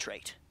will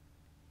penetrate.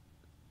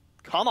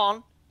 Come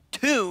on,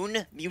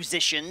 tune,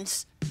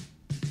 musicians.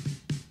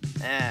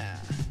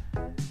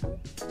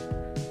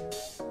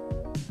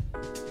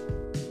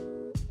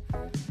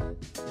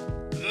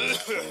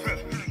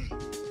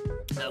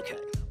 Okay.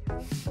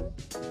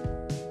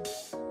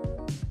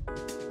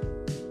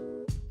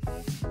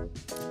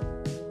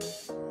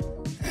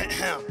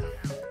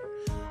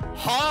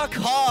 Hark,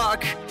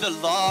 hark, the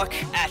lark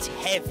at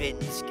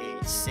heaven's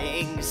gate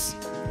sings,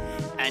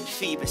 and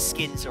Phoebus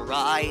skins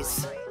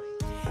arise,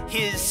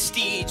 his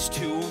steeds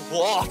to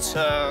water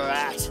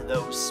at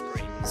those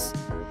springs,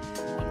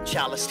 on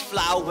chaliced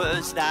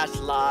flowers that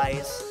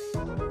lies,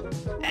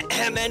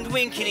 and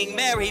winking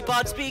merry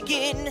buds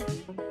begin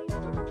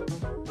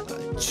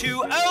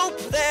to ope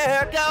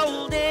their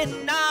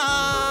golden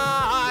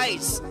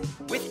eyes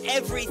with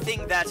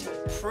everything that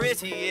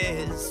pretty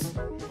is.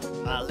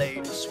 My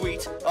lady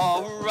sweet,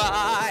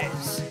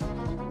 arise,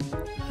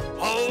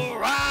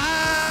 arise,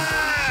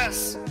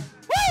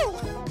 woo,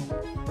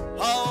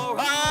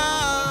 arise,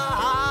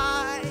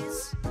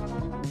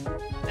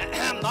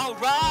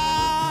 arise,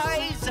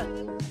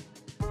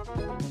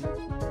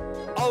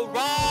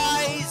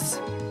 arise,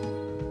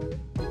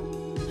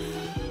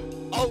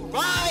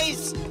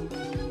 arise,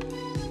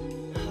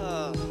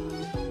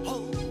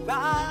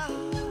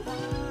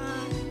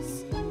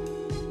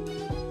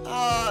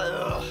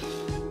 arise.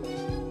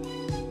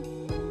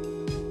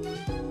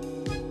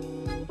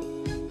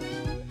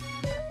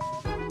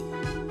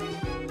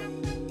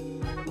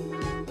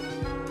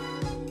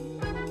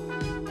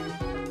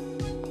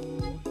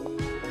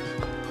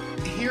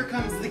 Here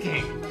comes the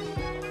king.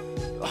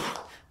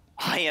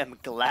 I am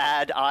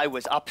glad I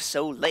was up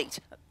so late,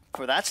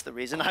 for that's the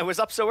reason I was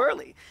up so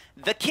early.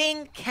 The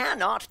king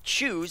cannot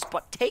choose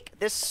but take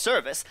this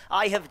service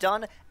I have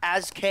done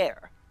as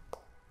care.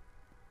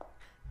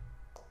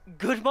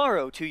 Good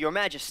morrow to your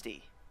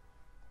majesty.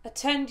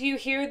 Attend you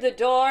here the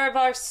door of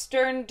our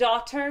stern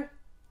daughter?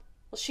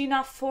 Will she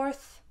not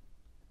forth?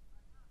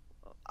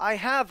 I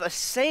have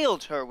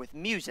assailed her with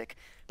music,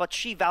 but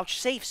she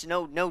vouchsafes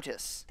no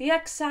notice. The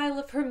exile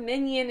of her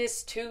minion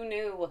is too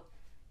new.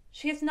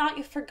 She hath not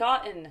yet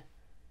forgotten.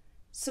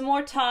 Some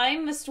more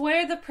time must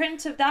wear the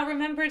print of that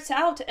remembrance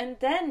out, and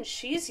then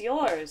she's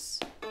yours.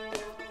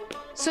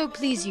 So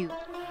please you,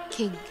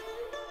 king.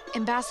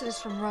 Ambassadors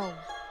from Rome.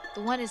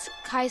 The one is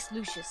Caius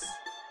Lucius.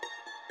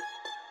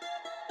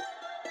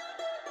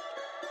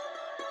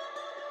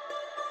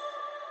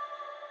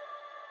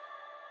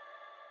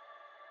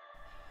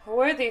 A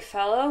worthy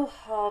fellow,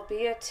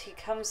 albeit he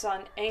comes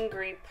on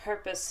angry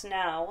purpose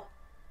now.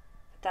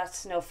 But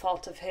that's no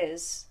fault of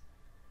his.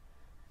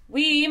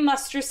 We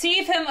must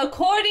receive him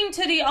according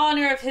to the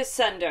honor of his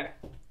sender.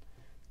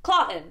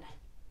 Cloten,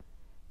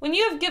 when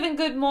you have given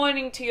good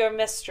morning to your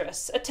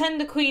mistress, attend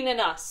the queen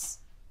and us.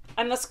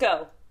 I must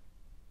go.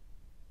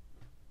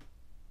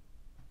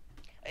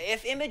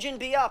 If Imogen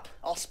be up,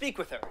 I'll speak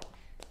with her.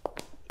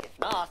 If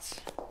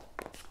not,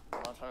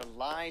 let her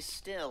lie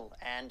still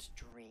and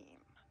dream.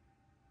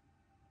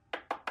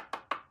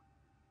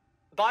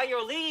 By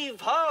your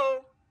leave,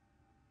 ho!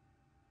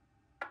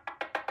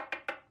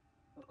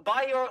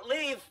 By your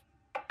leave,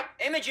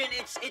 Imogen,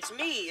 it's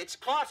me, it's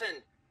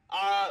Cloten.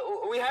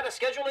 We had a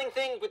scheduling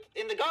thing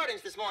in the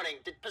gardens this morning.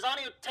 Did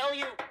Pisanio tell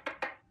you?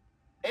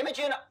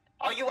 Imogen,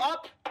 are you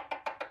up?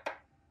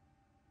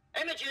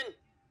 Imogen!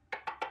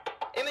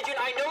 Imogen,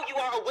 I know you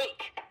are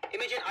awake.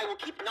 Imogen, I will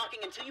keep knocking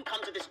until you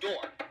come to this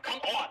door.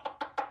 Come on.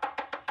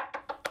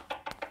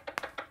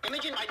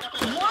 Imogen, my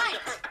knuckles are starting to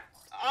hurt.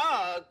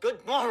 Ah,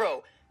 good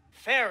morrow,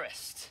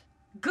 fairest.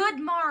 Good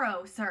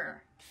morrow,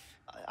 sir.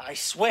 I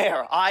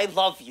swear, I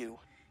love you.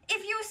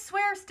 If you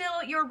swear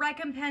still, your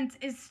recompense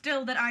is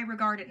still that I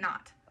regard it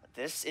not.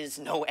 This is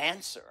no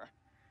answer.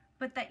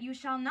 But that you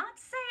shall not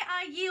say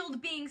I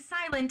yield being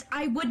silent,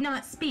 I would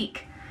not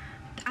speak.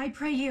 I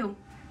pray you,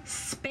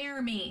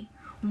 spare me.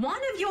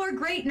 One of your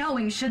great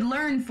knowing should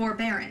learn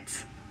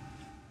forbearance.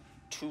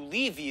 To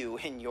leave you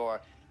in your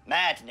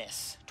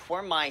madness,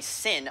 'twere my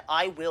sin,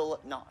 I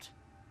will not.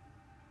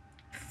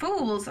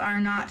 Fools are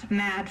not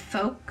mad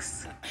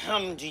folks.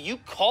 Do you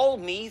call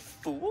me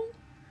fool?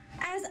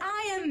 As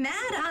I am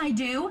mad, I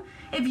do.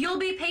 If you'll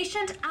be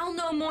patient, I'll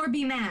no more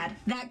be mad.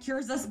 That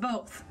cures us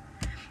both.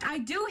 I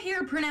do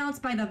here pronounce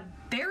by the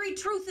very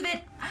truth of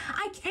it,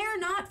 I care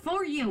not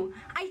for you.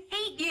 I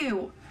hate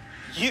you.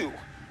 You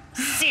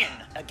sin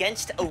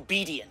against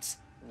obedience,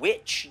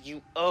 which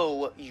you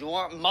owe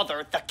your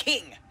mother, the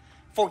king.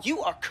 For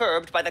you are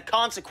curbed by the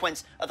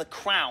consequence of the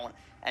crown,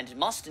 and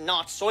must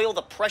not soil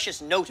the precious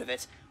note of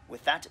it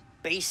with that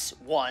base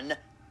one,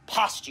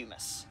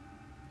 Posthumus.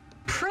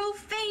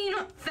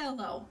 Profane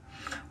fellow!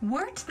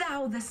 Wert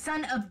thou the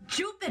son of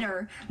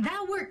Jupiter,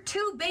 thou wert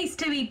too base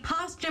to be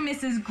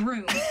Posthumus's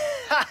groom.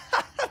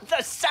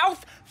 The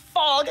south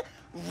fog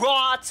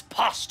rots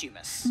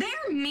Posthumus.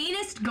 Their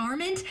meanest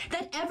garment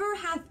that ever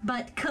hath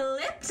but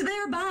clipped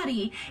their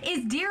body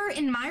is dearer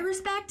in my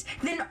respect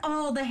than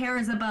all the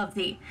hairs above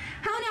thee.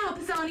 How now,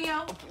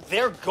 Pisanio?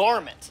 Their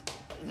garment,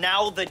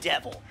 now the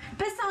devil.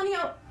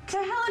 Pisanio, to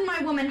hell and my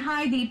woman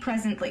hide thee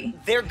presently.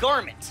 Their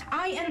garment.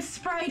 I am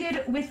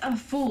sprited with a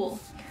fool.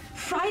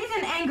 Frighted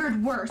and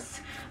angered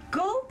worse.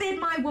 Go bid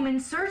my woman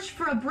search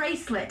for a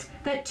bracelet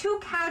that too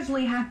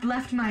casually hath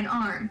left mine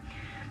arm.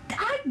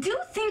 I do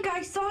think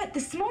I saw it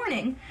this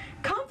morning.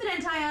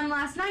 Confident I am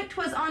last night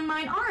 'twas on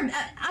mine arm.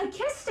 I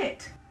kissed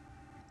it.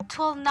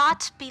 'Twill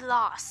not be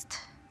lost.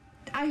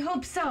 I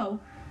hope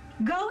so.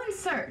 Go and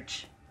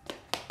search.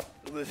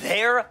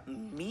 Their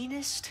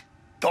meanest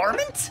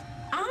garment?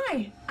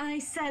 I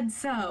said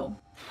so.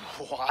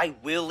 I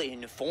will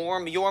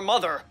inform your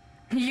mother.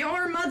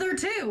 Your mother,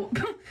 too.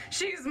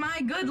 She's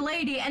my good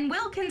lady, and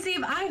will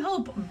conceive, I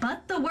hope,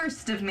 but the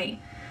worst of me.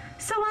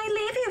 So I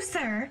leave you,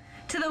 sir,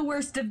 to the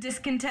worst of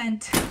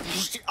discontent.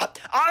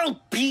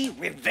 I'll be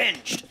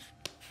revenged.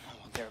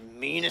 Their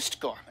meanest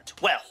garment.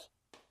 Well.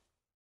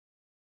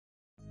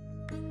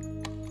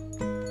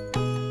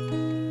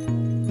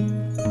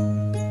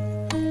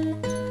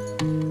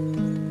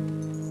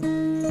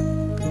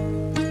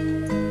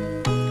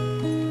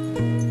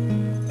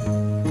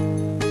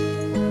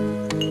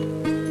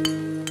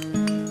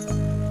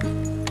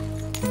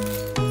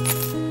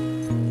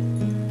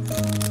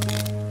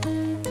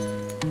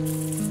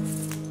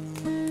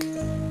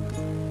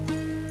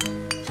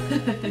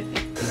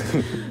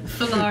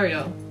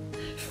 Philario,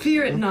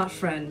 fear it not,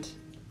 friend.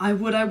 I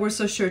would I were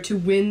so sure to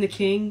win the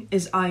king,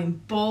 as I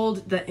am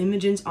bold that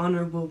Imogen's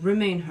honor will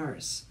remain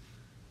hers.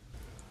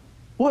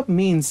 What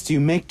means do you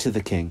make to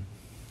the king?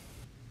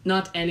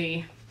 Not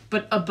any,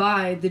 but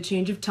abide the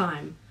change of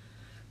time.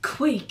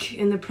 Quake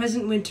in the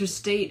present winter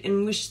state,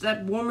 and wish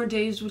that warmer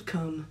days would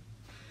come.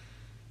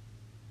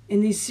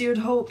 In these seared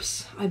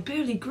hopes, I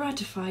barely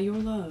gratify your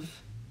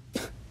love.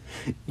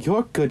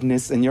 Your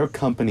goodness and your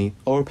company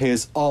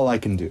overpays all I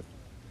can do.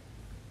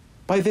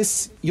 By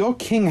this, your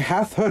king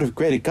hath heard of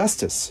great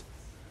Augustus.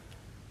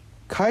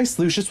 Caius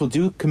Lucius will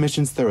do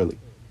commissions thoroughly,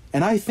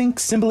 and I think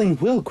Cymbeline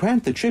will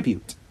grant the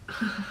tribute.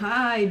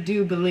 I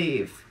do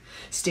believe,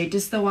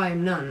 statist though I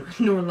am none,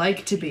 nor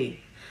like to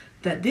be,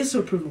 that this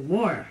will prove a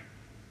war.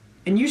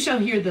 And you shall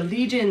hear the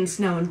legions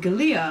now in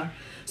Gallia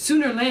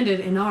sooner landed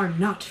in our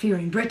not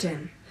fearing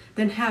Britain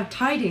than have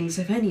tidings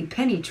of any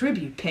penny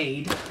tribute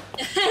paid.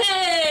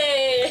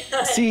 Hey!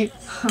 See,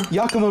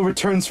 Iachimo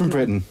returns from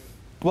Britain.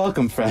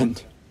 Welcome,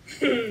 friend.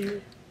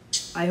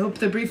 I hope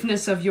the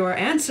briefness of your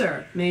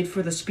answer made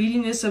for the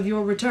speediness of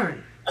your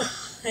return.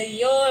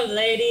 Your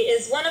lady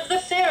is one of the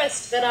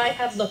fairest that I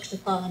have looked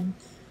upon.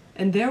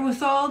 And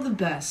therewithal the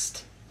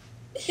best.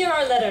 Here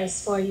are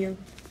letters for you.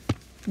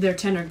 Their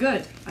tenor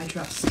good, I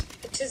trust.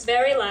 'Tis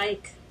very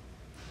like.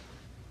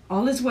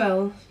 All is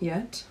well,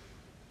 yet.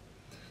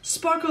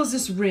 Sparkles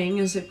this ring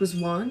as it was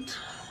wont,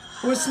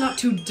 or it's not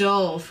too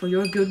dull for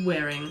your good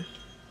wearing?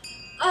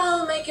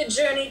 I'll make a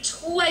journey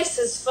twice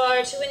as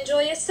far to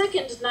enjoy a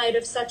second night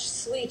of such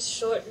sweet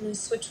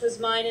shortness which was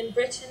mine in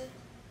Britain.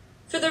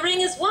 For the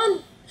ring is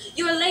won,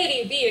 your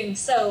lady being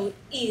so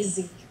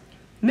easy.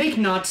 Make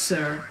not,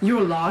 sir,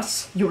 your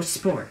loss your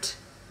sport.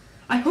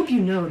 I hope you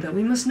know that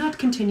we must not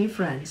continue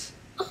friends.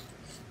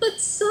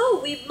 But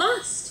so we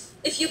must,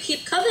 if you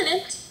keep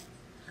covenant.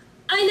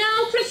 I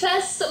now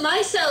profess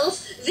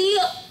myself the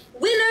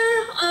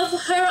winner of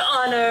her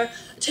honor,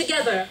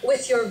 together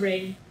with your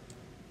ring.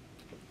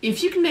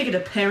 If you can make it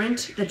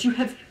apparent that you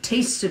have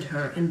tasted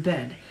her in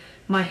bed,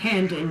 my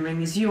hand in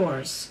ring is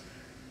yours.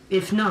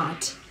 If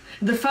not,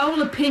 the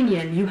foul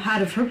opinion you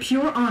had of her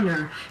pure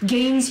honor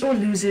gains or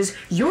loses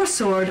your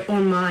sword or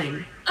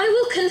mine. I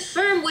will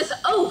confirm with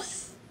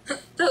oath,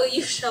 though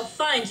you shall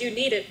find you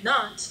need it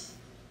not.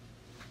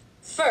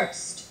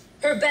 First,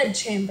 her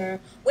bedchamber,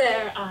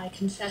 where I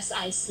confess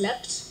I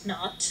slept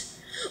not,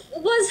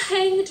 was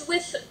hanged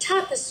with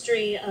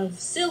tapestry of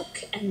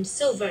silk and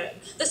silver,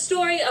 the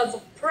story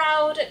of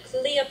proud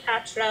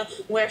Cleopatra,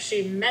 where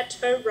she met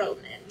her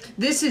Roman.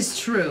 This is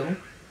true,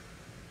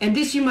 and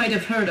this you might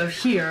have heard of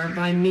here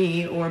by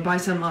me or by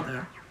some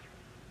other.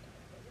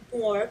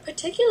 More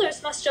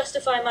particulars must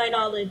justify my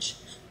knowledge.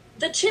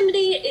 The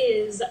chimney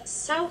is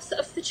south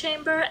of the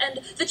chamber,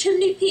 and the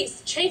chimney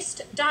piece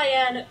chased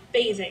Diane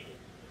bathing.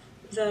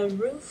 The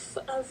roof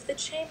of the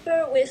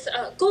chamber with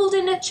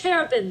golden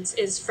cherubims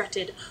is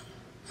fretted.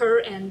 Her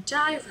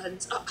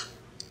endirons,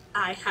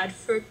 I had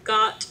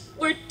forgot,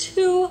 were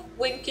 2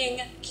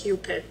 winking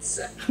cupids.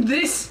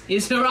 This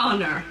is her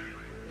honor.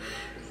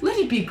 Let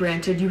it be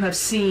granted you have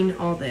seen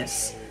all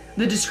this.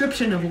 The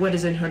description of what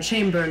is in her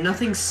chamber,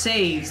 nothing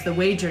saves the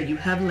wager you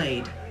have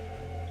laid.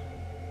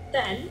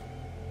 Then,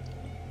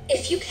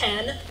 if you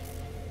can,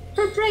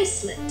 her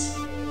bracelet.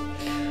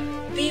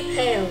 Be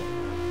pale.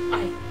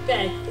 I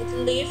beg with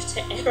leave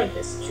to air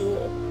this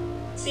jewel.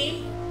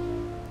 See?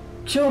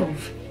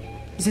 Jove,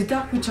 is it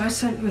that which I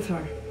sent with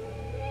her?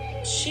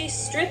 She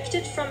stripped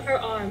it from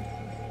her arm.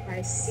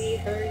 I see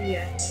her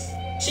yet.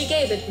 She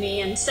gave it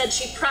me and said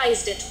she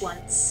prized it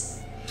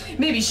once.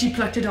 Maybe she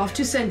plucked it off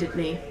to send it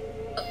me.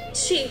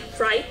 She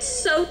writes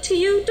so to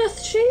you,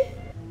 doth she?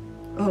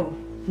 Oh,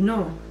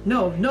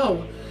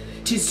 no.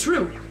 'Tis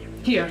true.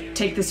 Here,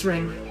 take this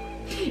ring.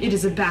 It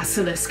is a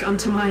basilisk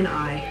unto mine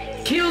eye.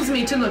 Kills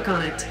me to look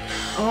on it.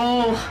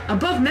 Oh,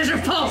 above measure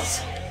false!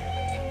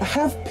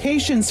 Have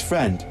patience,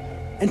 friend,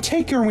 and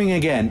take your ring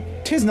again.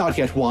 'Tis not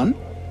yet won.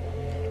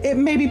 It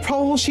may be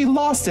probable she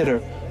lost it, or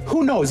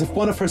who knows if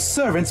one of her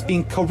servants,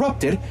 being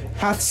corrupted,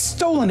 hath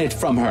stolen it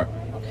from her.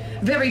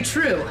 Very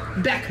true.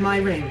 Back my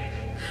ring.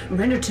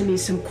 Render to me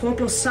some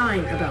corporal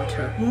sign about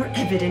her, more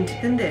evident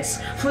than this,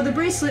 for the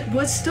bracelet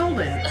was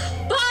stolen.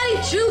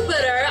 By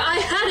Jupiter, I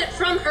had it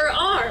from her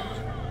arm.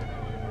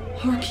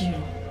 Hark you,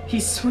 he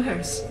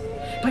swears.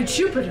 By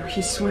Jupiter,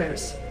 he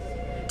swears.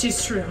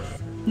 'Tis true.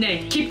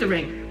 Nay, keep the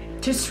ring.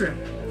 'Tis true.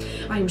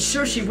 I am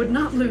sure she would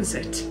not lose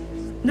it.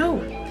 No,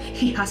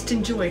 he hast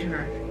enjoyed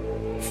her.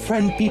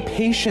 Friend, be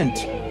patient.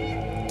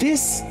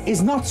 This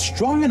is not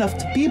strong enough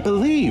to be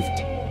believed.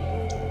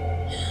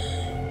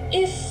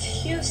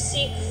 If you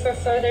seek for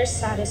further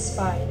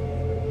satisfying,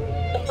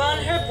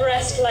 upon her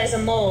breast lies a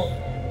mole.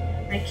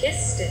 I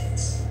kissed it.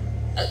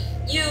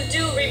 You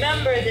do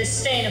remember this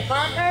stain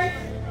upon her?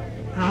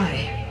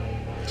 Aye,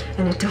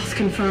 and it doth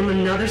confirm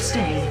another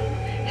stain,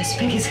 as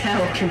big as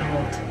hell can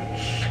hold.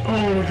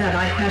 Oh, that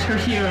I had her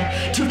here,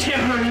 to tear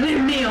her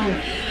limb meal!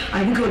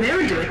 I will go there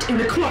and do it, in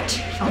the court.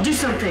 I'll do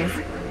something.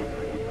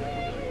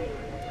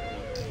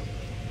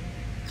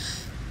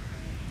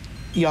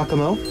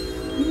 Giacomo,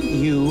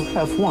 you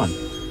have won.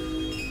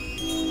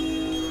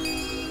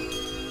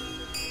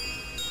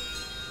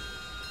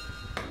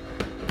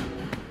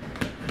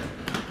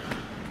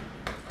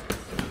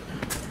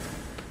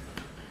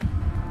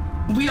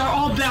 We are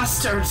all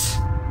bastards.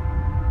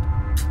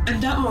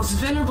 And that most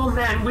venerable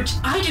man, which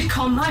I did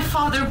call my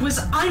father, was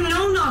I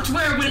know not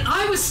where when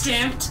I was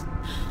stamped.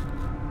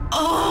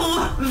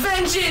 Oh,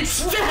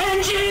 vengeance,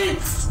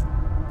 vengeance!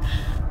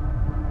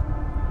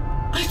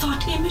 I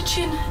thought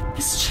Imogen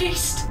is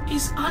chaste,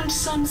 is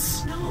unsun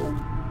snow.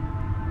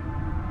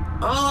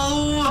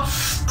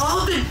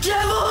 Oh, the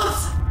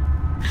devils!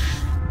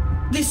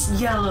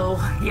 This yellow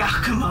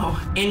Giacomo,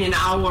 in an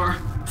hour,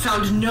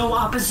 found no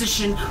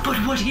opposition but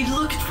what he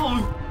looked for.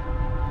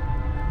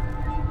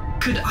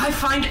 Could I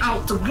find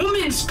out the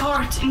woman's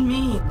part in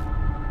me?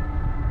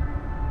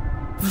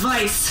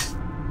 Vice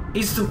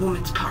is the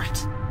woman's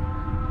part.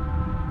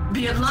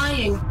 Be it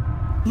lying,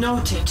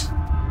 note it,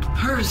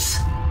 hers.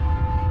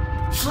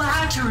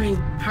 Flattering,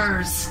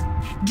 hers.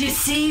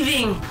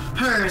 Deceiving,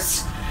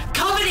 hers.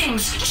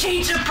 Covetings,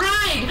 change of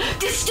pride,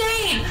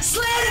 disdain,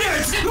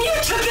 slanders,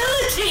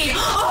 mutability,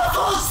 all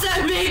faults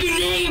that may be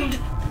named.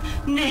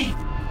 Nay,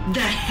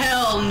 the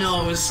hell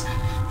knows.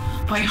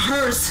 By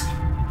hers,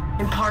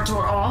 in part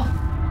or all,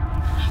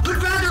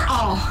 but rather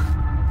all.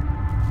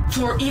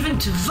 For even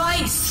to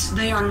vice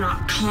they are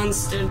not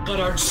constant, but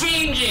are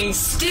changing.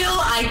 Still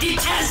I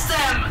detest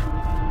them,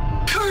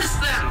 curse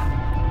them.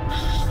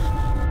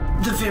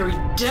 The very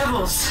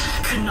devils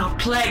could not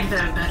plague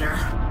them better.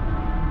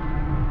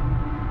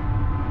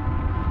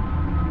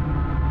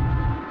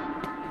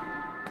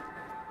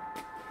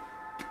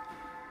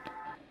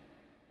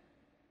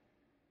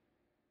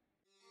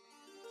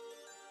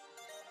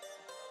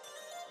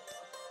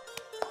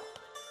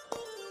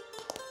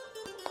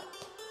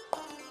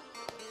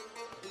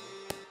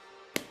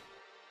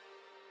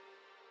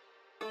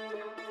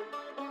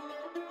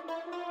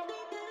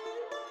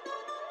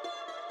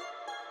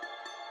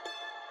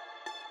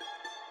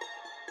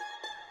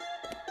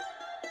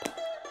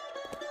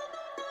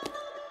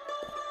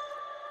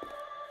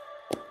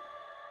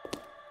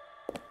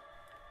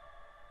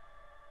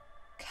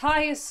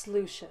 Caius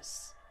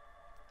Lucius,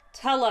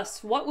 tell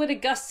us, what would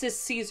Augustus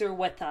Caesar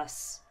with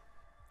us?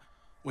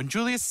 When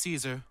Julius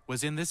Caesar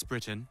was in this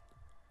Britain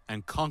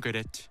and conquered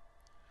it,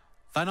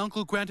 thine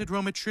uncle granted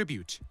Rome a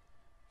tribute,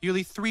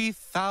 yearly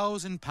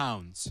 3,000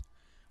 pounds,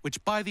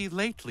 which by thee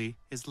lately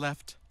is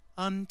left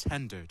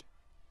untendered.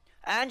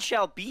 And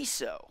shall be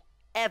so,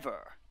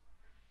 ever.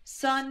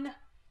 Son,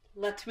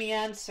 let me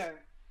answer.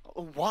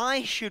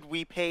 Why should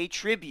we pay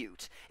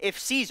tribute if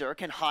Caesar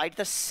can hide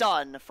the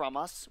sun from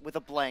us with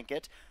a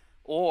blanket,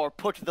 or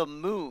put the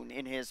moon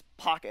in his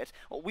pocket?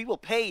 We will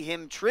pay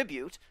him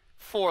tribute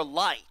for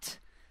light.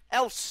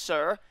 Else,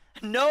 sir,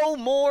 no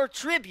more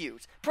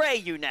tribute, pray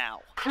you now.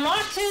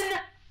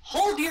 Clotton,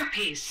 hold your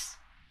peace.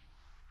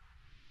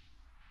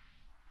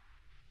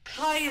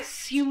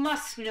 Caius, you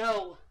must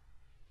know,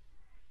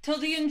 till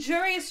the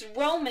injurious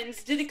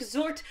Romans did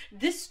extort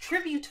this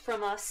tribute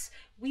from us,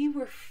 we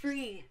were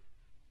free.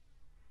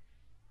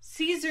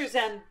 Caesar's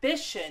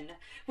ambition,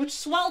 which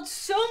swelled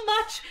so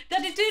much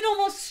that it did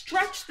almost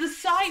stretch the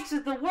sides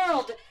of the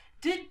world,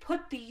 did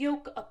put the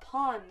yoke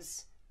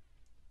upon's,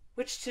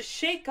 which to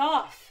shake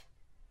off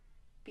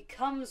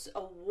becomes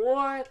a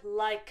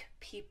warlike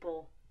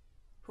people,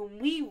 whom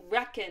we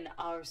reckon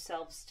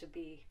ourselves to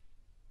be.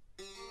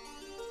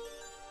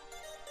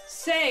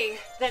 Say,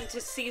 then,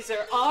 to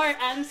Caesar, our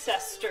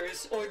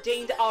ancestors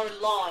ordained our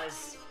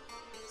laws.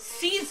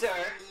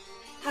 Caesar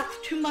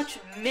hath too much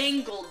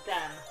mangled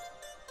them.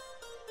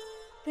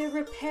 Their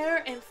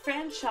repair and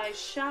franchise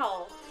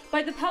shall,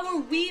 by the power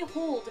we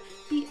hold,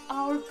 be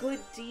our good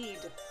deed.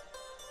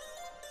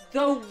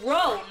 Though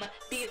Rome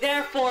be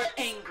therefore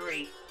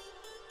angry.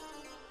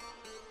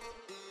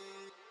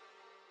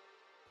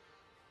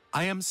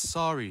 I am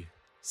sorry,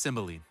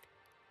 Cymbeline,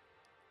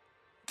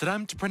 that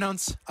I'm to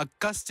pronounce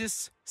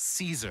Augustus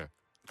Caesar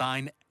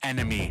thine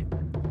enemy.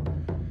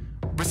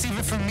 Receive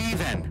it from me,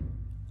 then,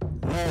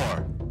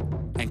 war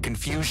and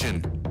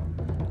confusion.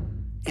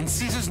 In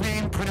Caesar's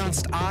name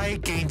pronounced I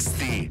gainst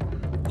thee.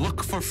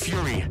 Look for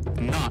fury,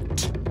 not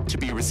to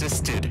be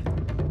resisted.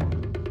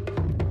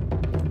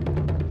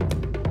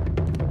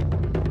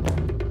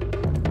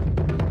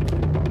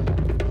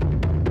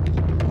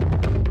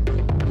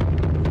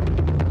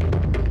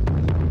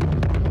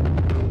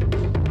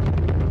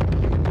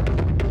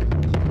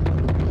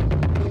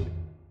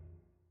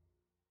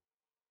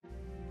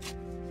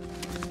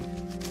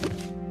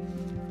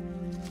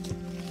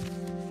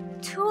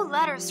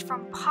 Letters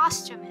from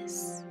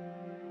Posthumus.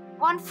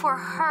 One for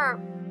her,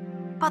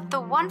 but the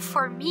one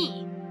for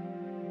me.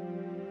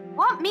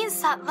 What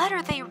means that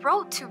letter they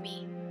wrote to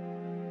me?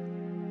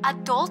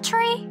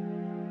 Adultery?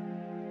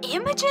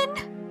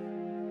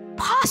 Imogen?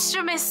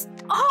 Posthumus!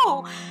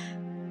 Oh!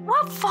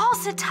 What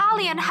false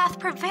Italian hath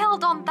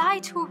prevailed on thy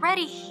too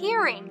ready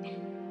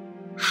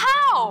hearing?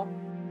 How?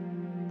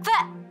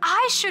 That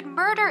I should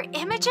murder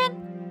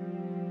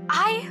Imogen?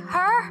 I,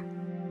 her?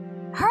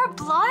 Her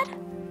blood?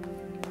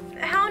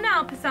 How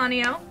now,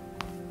 Pisanio?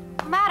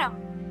 Madam,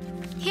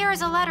 here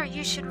is a letter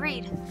you should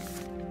read.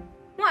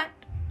 What?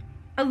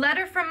 A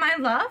letter from my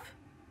love?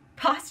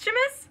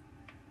 Posthumus?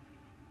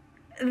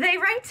 They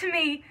write to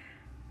me,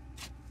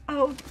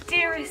 "Oh,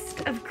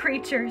 dearest of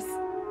creatures,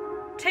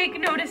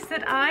 take notice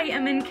that I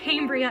am in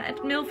Cambria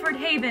at Milford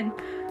Haven.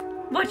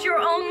 What your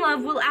own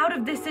love will out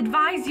of this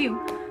advise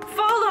you.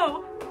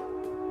 Follow!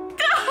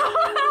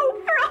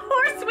 Oh, for a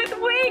horse with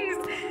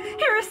wings!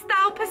 Hearest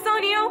thou,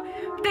 Pisanio?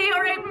 They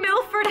are at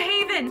Milford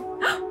Haven.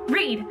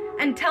 Read,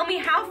 and tell me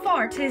how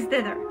far 'tis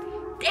thither.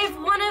 If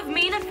one of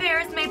mean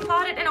affairs may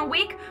plot it in a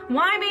week,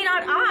 why may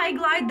not I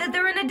glide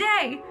thither in a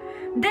day?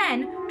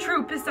 Then,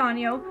 true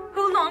Pisanio,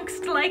 who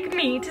longst like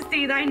me to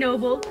see thy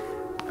noble,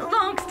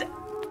 longst,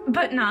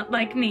 but not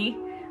like me,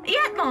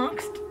 yet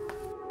longst,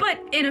 but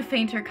in a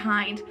fainter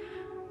kind.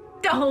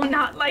 Oh,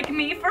 not like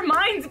me, for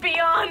mine's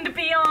beyond,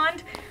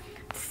 beyond.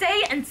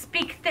 Say and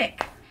speak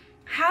thick,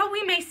 how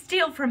we may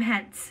steal from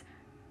hence.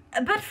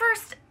 But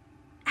first,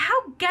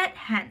 how get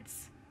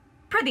hence?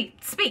 Prithee,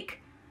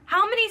 speak.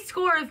 How many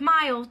score of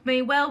miles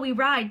may well we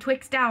ride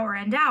twixt hour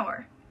and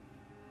hour?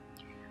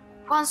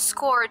 1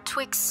 score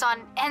twixt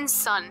sun and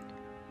sun.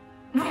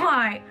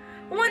 Why,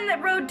 one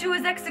that rode to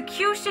his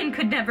execution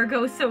could never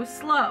go so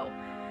slow.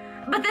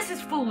 But this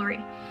is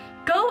foolery.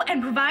 Go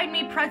and provide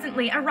me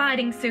presently a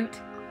riding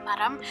suit.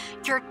 Madam,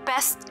 your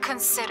best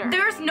consider.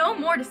 There's no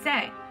more to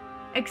say.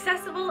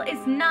 Accessible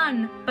is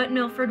none but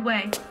Milford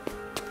way.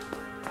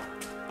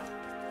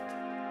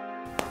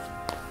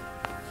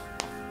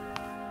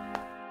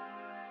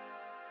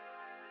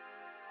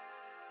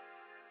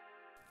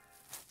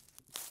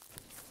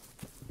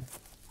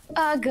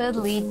 A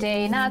goodly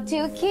day not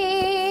to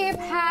keep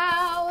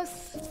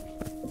house.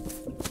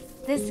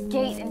 This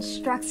gate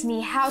instructs me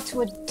how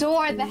to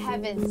adore the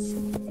heavens.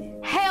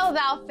 Hail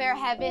thou, fair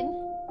heaven!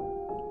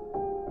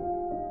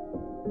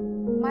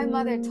 My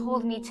mother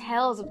told me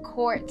tales of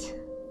court,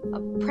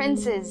 of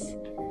princes,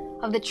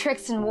 of the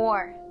tricks in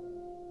war.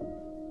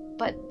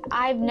 But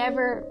I've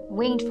never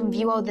winged from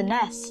view o' the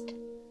nest.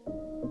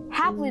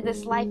 Haply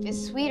this life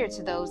is sweeter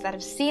to those that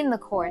have seen the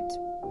court,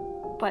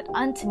 but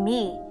unto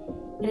me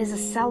It is a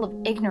cell of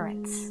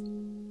ignorance.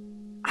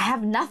 I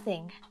have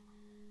nothing.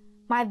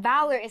 My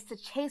valor is to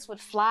chase what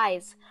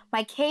flies.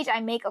 My cage I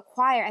make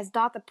acquire as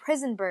doth the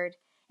prison bird,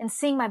 and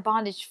sing my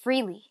bondage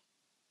freely.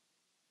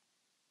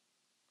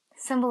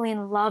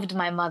 Cymbeline loved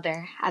my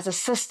mother as a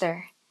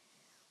sister,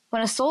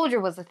 when a soldier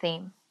was the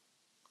theme.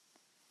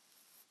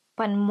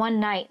 But in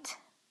one night,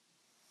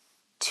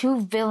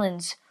 two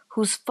villains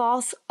whose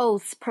false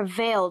oaths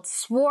prevailed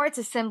swore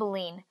to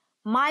Cymbeline,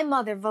 my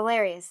mother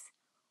Valerius,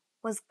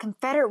 was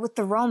confederate with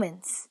the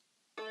Romans,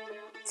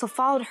 so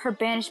followed her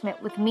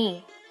banishment with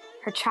me,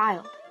 her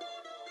child.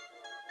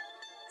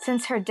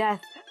 Since her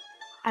death,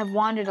 I've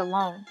wandered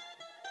alone.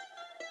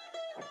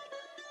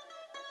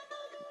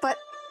 But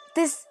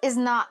this is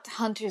not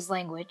hunter's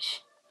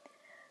language.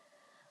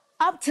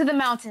 Up to the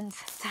mountains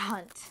to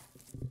hunt.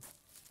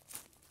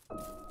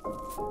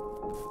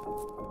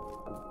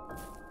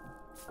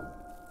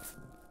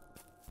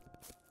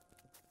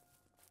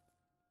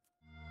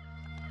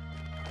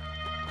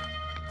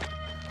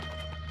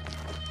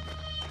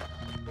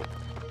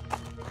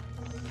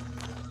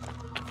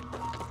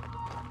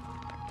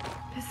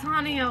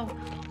 Pisanio,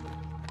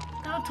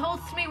 thou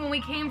toldst me when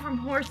we came from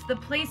horse the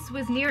place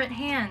was near at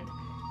hand.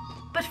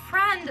 But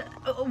friend,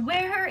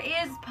 where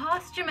is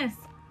Posthumus?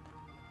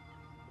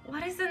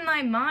 What is in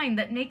thy mind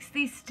that makes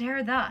thee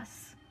stare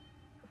thus?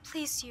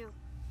 Please you,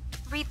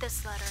 read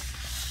this letter.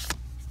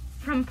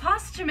 From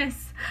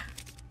Posthumus.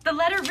 The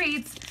letter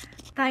reads,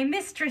 Thy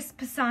mistress,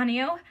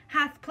 Pisanio,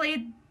 hath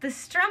played the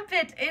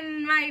strumpet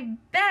in my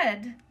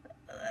bed.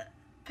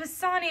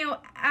 Pisanio,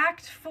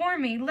 act for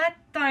me. Let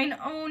thine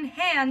own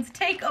hands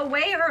take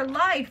away her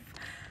life.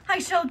 I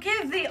shall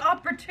give thee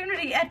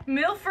opportunity at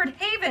Milford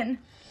Haven.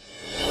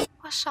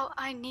 What shall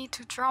I need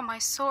to draw my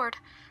sword?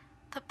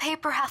 The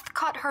paper hath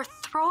cut her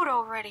throat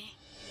already.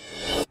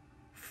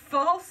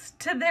 False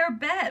to their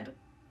bed.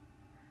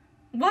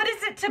 What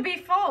is it to be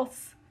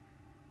false?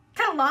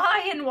 To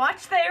lie and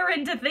watch there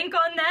and to think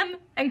on them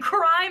and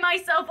cry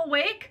myself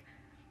awake?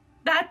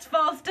 That's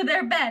false to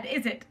their bed,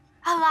 is it?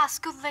 Alas,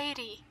 good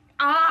lady.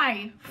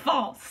 I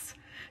false.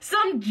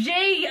 Some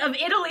jay of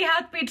Italy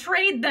hath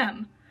betrayed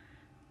them.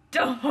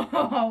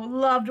 Oh,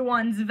 loved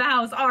one's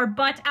vows are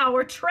but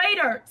our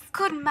traitors.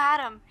 Good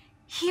madam,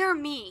 hear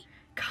me.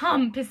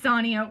 Come,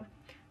 Pisanio,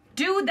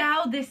 do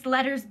thou this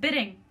letter's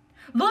bidding.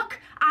 Look,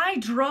 I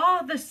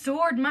draw the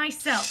sword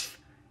myself.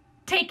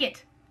 Take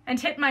it and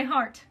hit my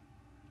heart.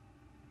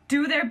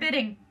 Do their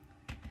bidding.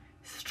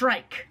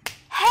 Strike.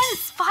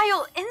 Hence,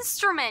 vile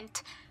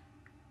instrument!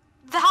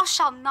 Thou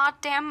shalt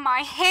not damn my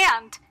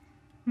hand.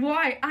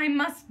 Why, I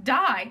must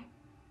die.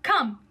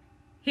 Come,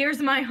 here's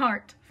my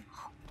heart.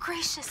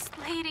 Gracious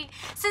lady,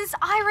 since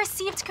I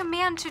received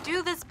command to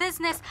do this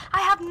business,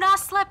 I have not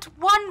slept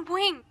one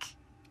wink.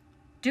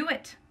 Do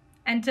it,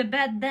 and to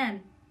bed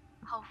then.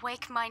 I'll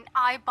wake mine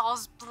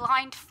eyeballs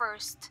blind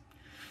first.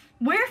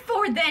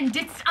 Wherefore then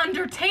didst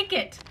undertake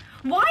it?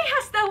 Why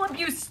hast thou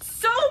abused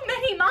so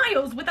many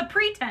miles with a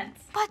pretense?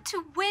 But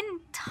to win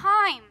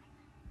time.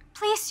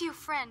 Please you,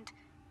 friend,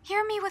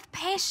 hear me with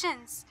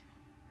patience.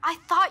 I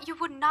thought you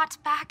would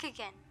not back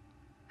again.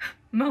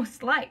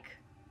 Most like.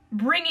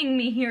 Bringing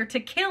me here to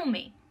kill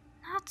me.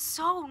 Not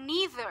so,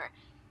 neither.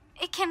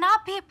 It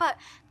cannot be but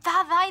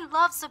that thy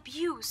love's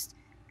abused.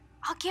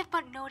 I'll give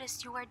but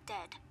notice you are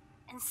dead,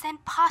 and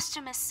send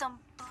Posthumus some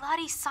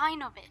bloody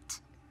sign of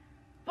it.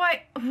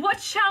 Why, what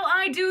shall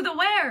I do the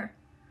where?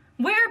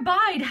 Where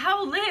bide,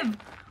 how live?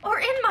 Or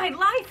in my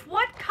life,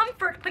 what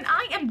comfort when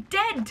I am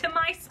dead to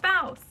my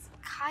spouse?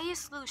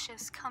 Caius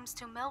Lucius comes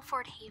to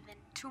Milford Haven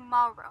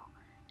tomorrow.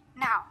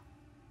 Now,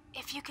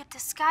 if you could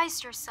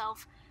disguise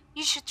yourself,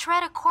 you should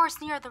tread a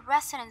course near the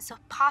residence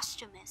of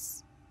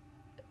Posthumus.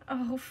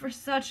 Oh, for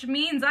such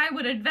means I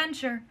would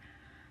adventure.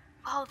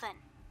 Well then,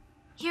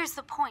 here's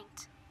the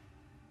point.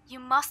 You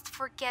must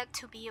forget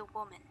to be a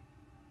woman.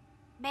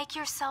 Make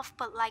yourself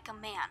but like a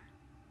man.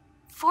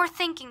 For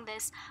thinking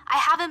this, I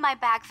have in my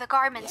bag the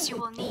garments you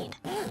will need.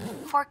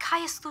 For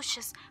Caius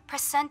Lucius,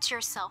 present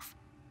yourself.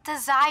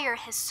 Desire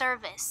his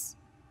service.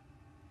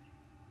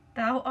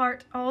 Thou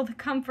art all the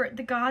comfort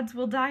the gods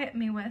will diet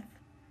me with.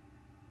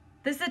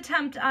 This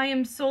attempt I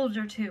am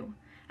soldier to,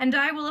 and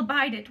I will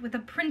abide it with a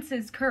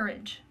prince's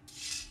courage.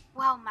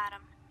 Well,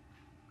 madam,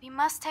 we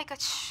must take a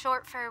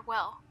short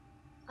farewell,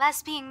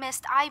 lest being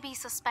missed I be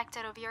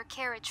suspected of your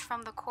carriage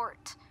from the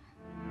court.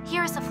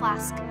 Here is a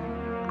flask.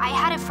 I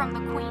had it from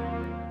the queen.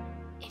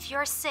 If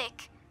you're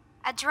sick,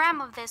 a dram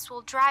of this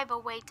will drive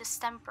away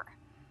distemper.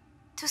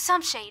 To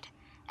some shade,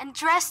 and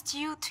dress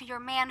you to your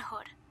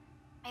manhood.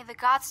 May the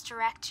gods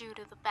direct you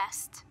to the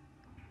best.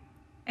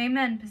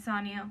 Amen,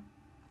 Pisanio.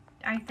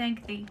 I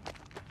thank thee.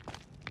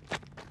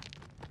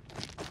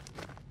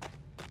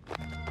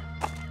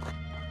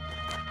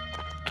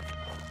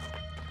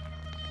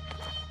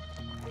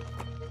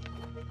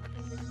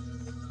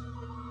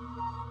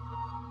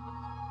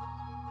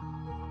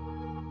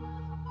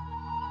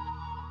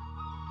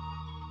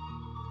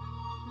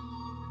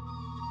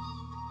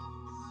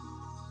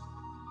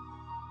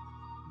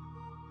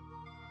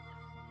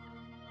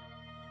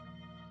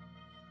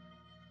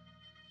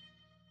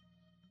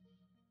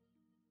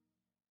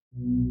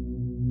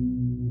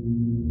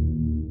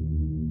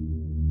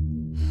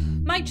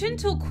 My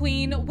gentle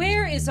queen,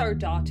 where is our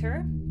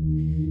daughter?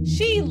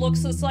 She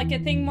looks us like a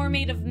thing more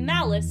made of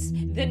malice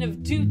than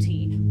of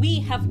duty.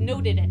 We have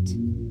noted it.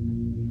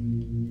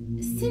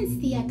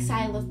 Since the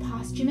exile of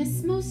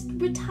Posthumus, most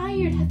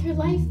retired hath her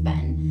life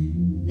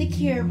been. The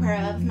cure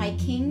whereof, my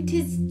king,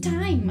 'tis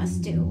time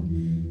must do.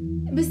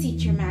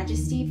 Beseech your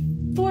majesty,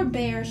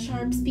 forbear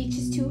sharp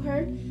speeches to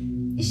her.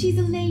 She's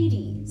a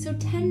lady, so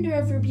tender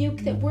of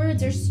rebuke that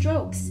words are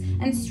strokes,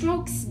 and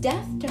strokes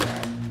death to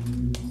her.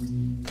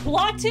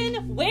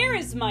 Plottin, where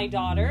is my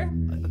daughter?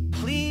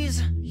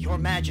 Please, your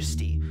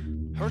majesty,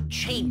 her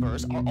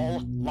chambers are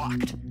all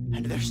locked,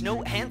 and there's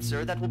no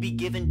answer that will be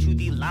given to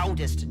the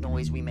loudest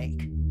noise we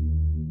make.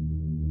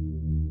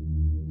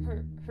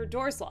 Her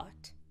door's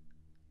locked.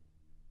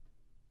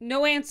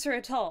 No answer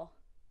at all.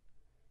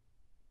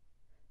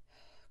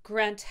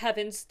 Grant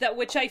heavens that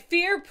which I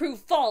fear prove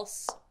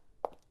false.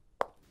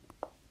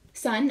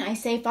 Son, I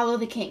say follow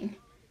the king.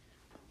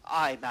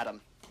 Aye,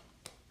 madam.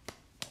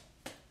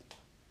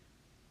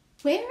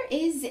 Where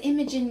is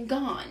Imogen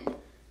gone?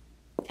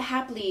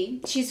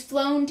 Haply she's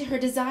flown to her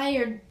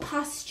desired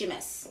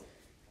Posthumus.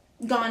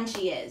 Gone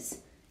she is,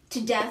 to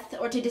death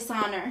or to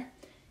dishonor,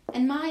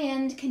 and my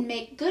end can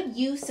make good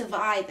use of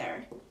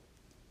either.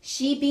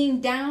 She being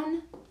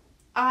down,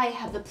 I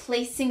have the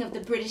placing of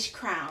the British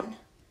crown.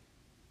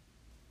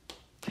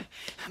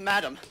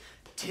 Madam,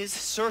 'tis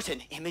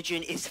certain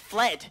Imogen is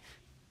fled.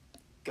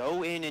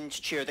 Go in and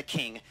cheer the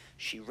king.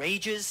 She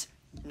rages,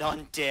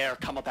 none dare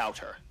come about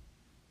her.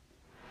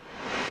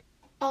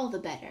 All the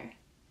better.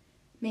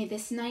 May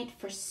this night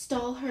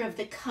forestall her of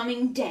the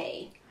coming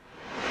day.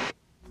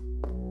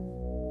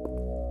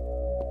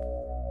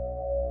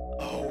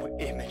 Oh,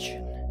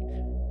 Imogen,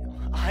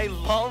 I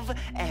love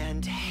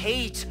and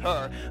hate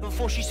her,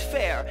 for she's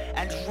fair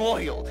and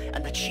royal,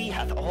 and that she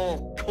hath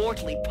all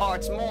courtly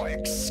parts more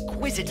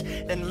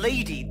exquisite than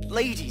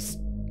lady's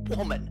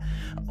woman.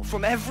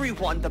 From every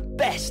one the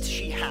best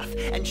she hath,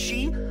 and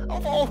she,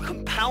 of all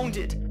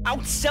compounded,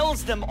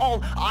 outsells them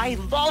all. I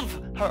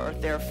love her,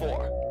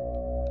 therefore.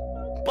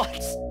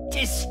 But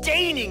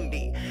disdaining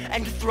me,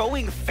 and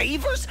throwing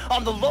favors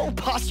on the low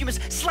Posthumus,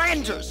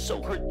 slanders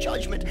so her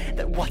judgment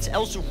that what's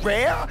else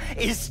rare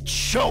is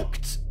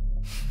choked.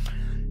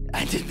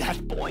 And in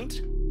that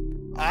point,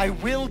 I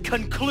will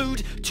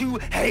conclude to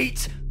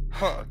hate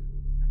her.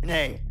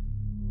 Nay,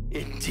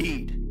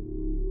 indeed,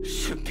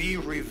 to be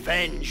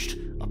revenged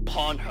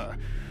upon her.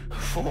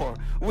 For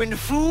when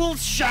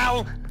fools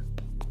shall...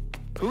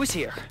 Who is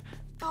here?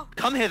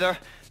 Come hither.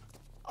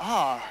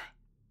 Ah,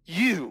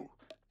 you,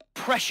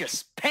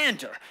 precious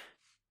pander.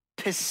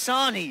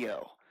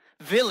 Pisanio,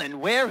 villain,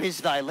 where is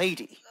thy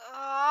lady?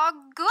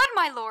 Good,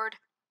 my lord.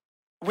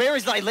 Where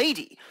is thy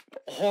lady?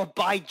 Or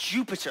by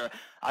Jupiter,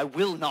 I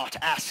will not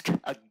ask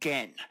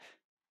again.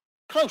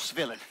 Close,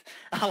 villain.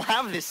 I'll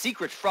have this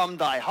secret from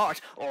thy heart,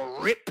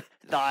 or rip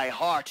thy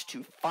heart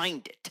to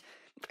find it.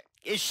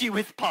 Is she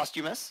with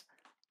Posthumus?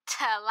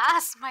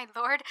 Alas, my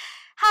lord,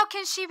 how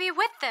can she be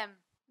with them?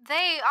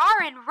 They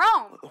are in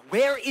Rome.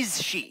 Where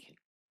is she?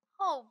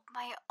 Oh,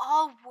 my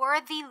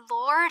all-worthy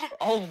lord.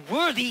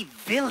 All-worthy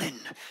villain!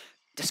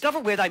 Discover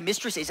where thy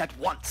mistress is at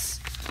once.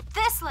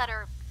 This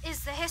letter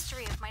is the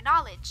history of my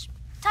knowledge,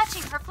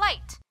 touching her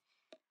flight.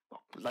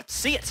 Let's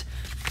see it.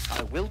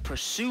 I will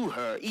pursue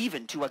her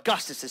even to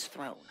Augustus's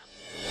throne.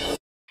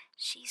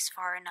 She's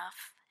far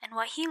enough, and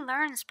what he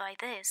learns by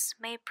this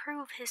may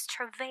prove his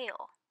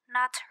travail,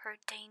 not her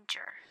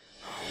danger.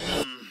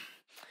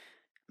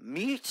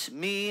 Meet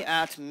me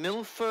at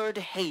Milford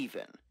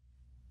Haven.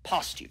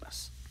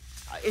 Posthumus.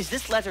 Is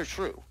this letter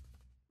true?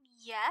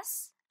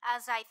 Yes,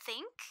 as I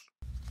think.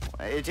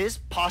 It is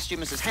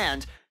Posthumus's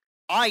hand.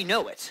 I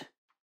know it.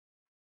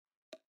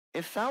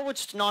 If thou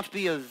wouldst not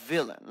be a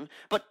villain,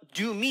 but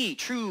do me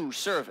true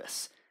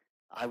service,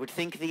 I would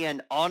think thee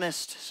an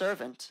honest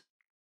servant.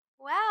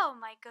 Well,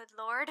 my good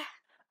lord.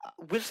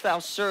 Wilt thou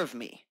serve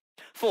me?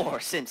 For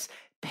since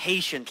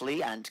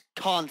patiently and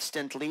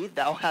constantly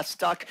thou hast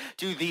stuck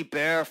to the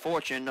bare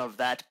fortune of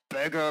that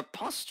beggar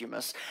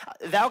Posthumus,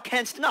 thou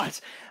canst not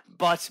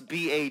but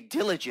be a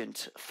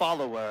diligent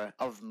follower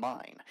of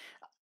mine.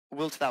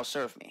 Wilt thou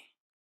serve me?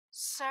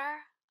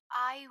 Sir,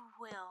 I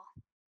will.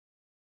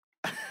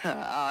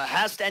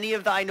 Hast any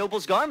of thy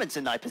noble's garments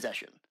in thy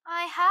possession?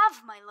 I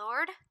have, my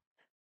lord.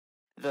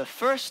 The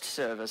first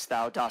service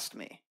thou dost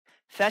me,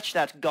 fetch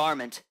that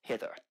garment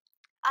hither.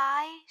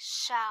 I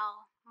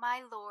shall,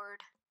 my lord.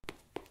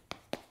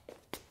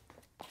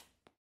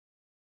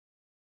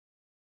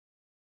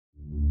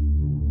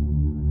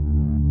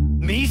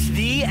 Meet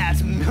thee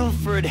at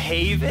Milford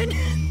Haven?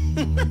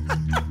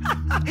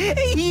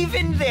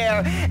 Even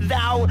there,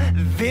 thou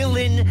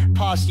villain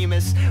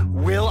Posthumus,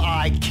 will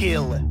I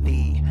kill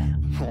thee.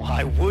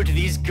 Why would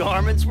these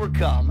garments were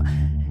come?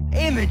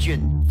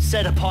 Imogen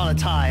said upon a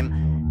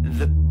time,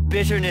 the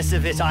bitterness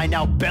of it I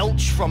now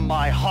belch from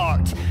my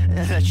heart,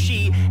 that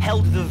she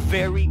held the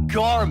very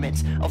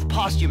garment of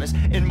Posthumus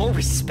in more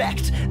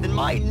respect than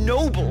my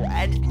noble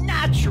and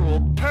natural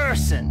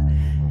person.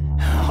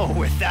 Oh,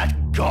 with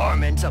that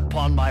garment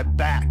upon my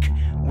back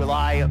will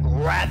I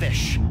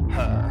ravish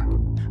her.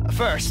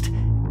 First,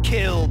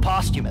 kill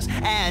Posthumus,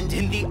 and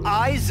in the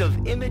eyes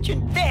of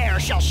Imogen, there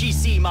shall she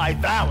see my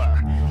valor.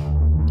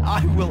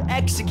 I will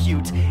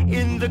execute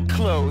in the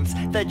clothes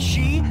that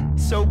she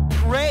so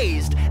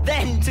praised.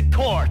 Then to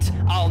court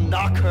I'll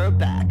knock her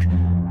back,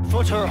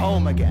 foot her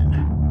home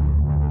again.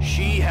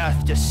 She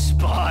hath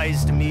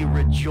despised me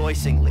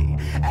rejoicingly,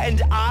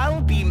 and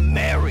I'll be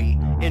merry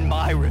in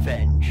my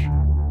revenge.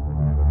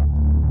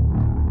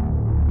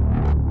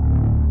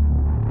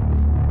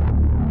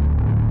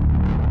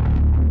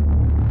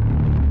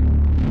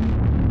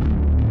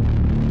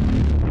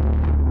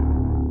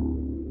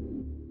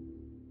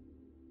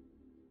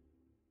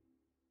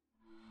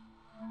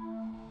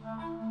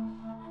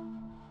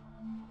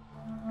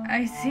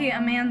 I see a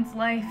man's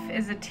life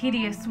is a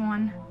tedious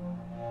one.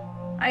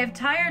 I have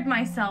tired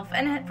myself,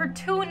 and for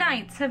 2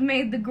 nights have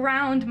made the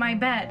ground my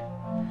bed.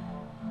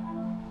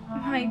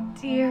 My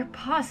dear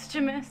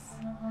Posthumus,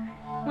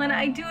 when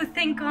I do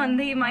think on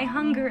thee, my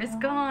hunger is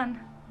gone.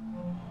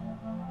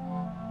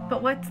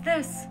 But what's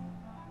this?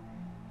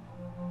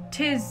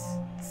 'Tis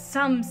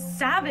some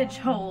savage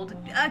hold,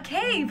 a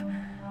cave.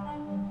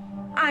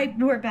 I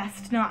were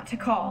best not to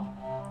call.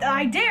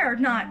 I dare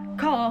not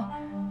call.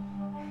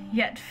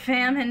 Yet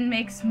famine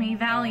makes me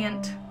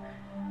valiant.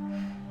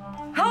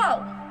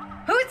 Ho!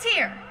 Who's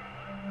here?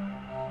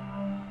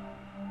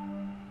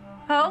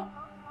 Ho?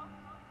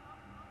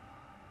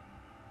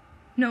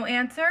 No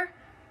answer?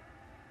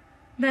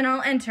 Then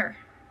I'll enter.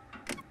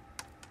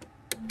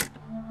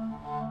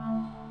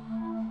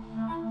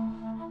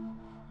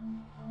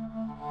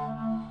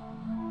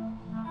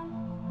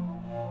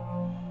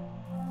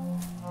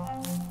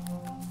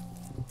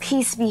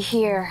 Peace be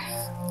here,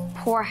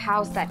 poor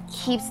house that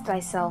keeps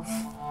thyself.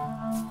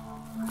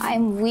 I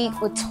am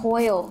weak with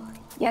toil,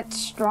 yet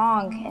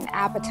strong in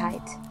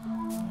appetite.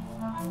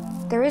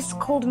 There is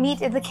cold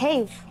meat in the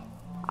cave.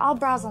 I'll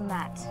browse on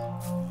that.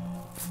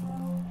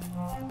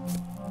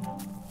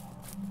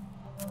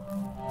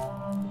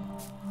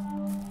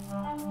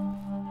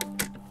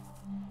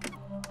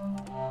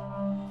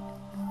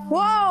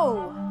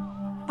 Whoa!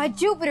 By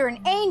Jupiter,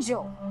 an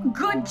angel!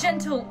 Good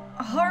gentle,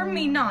 harm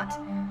me not.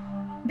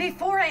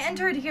 Before I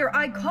entered here,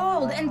 I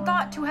called and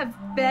thought to have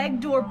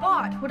begged or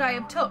bought what I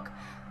have took.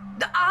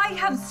 I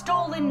have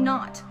stolen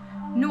not,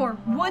 nor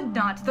would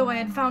not, though I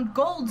had found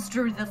gold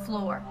strew the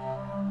floor.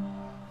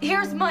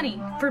 Here's money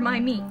for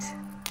my meat.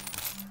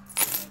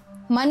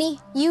 Money,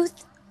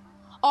 youth?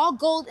 All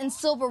gold and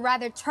silver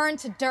rather turn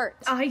to dirt.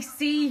 I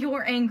see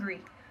you're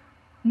angry.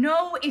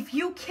 No, if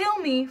you kill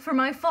me for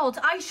my fault,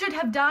 I should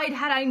have died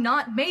had I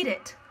not made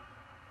it.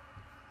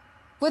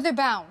 Whither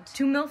bound?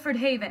 To Milford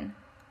Haven.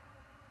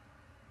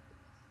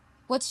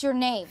 What's your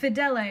name?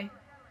 Fidele.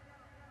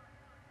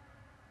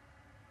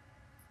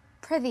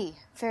 Prithee,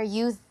 fair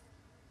youth,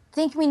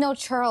 think me no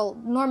churl,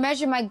 nor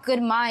measure my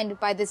good mind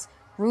by this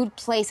rude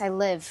place I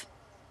live.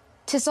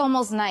 'Tis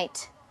almost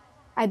night.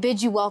 I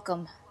bid you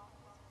welcome.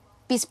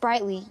 Be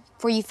sprightly,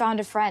 for you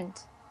found a friend.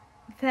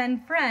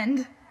 Then,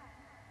 friend,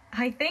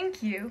 I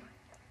thank you.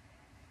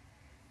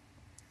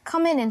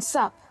 Come in and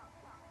sup.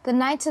 The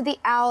night to the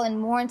owl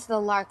and morn to the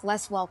lark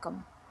less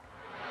welcome.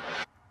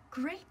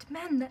 Great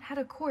men that had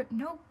a court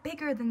no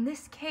bigger than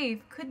this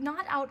cave could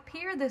not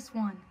outpeer this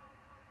one.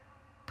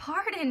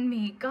 Pardon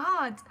me,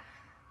 gods.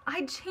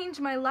 I'd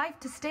change my life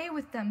to stay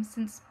with them,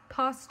 since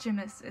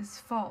Posthumus is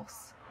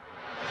false.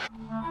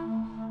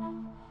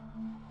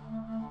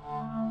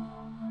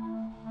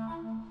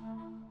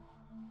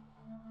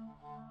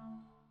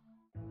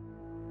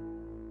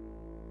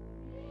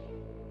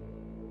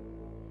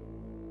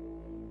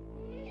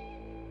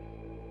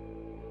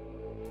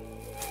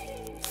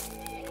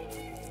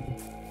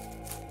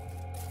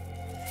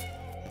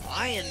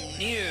 I am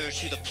near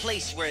to the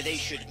place where they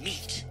should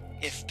meet,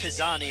 if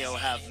Pisanio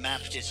have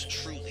mapped it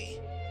truly.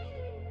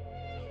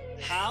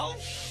 How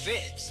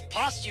fit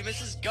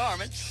Posthumus's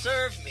garments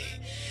serve me!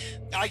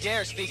 I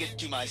dare speak it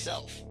to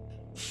myself.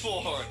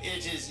 For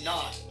it is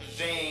not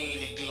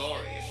vain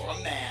glory for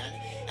a man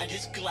and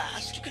his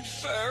glass to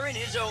confer in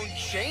his own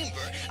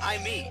chamber. I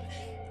mean,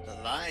 the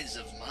lines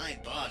of my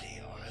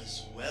body are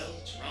as well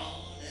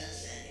drawn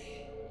as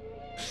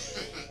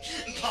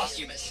any.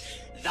 Posthumus,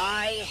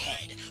 thy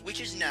head, which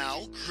is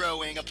now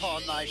growing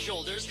upon thy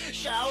shoulders,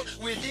 shall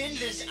within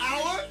this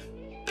hour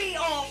be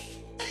off.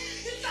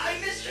 Thy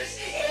mistress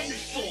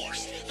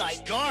enforced, thy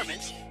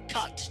garments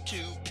cut to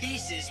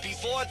pieces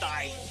before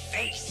thy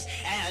face,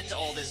 and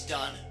all this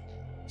done,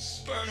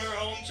 spurn her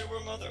home to her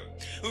mother,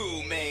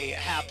 who may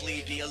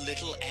haply be a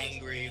little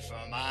angry for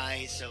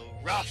my so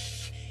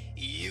rough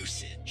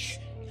usage.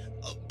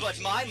 But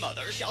my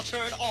mother shall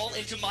turn all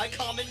into my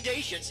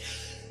commendations.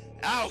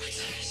 Out,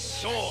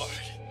 sword,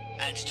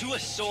 and to a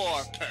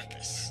sore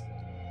purpose.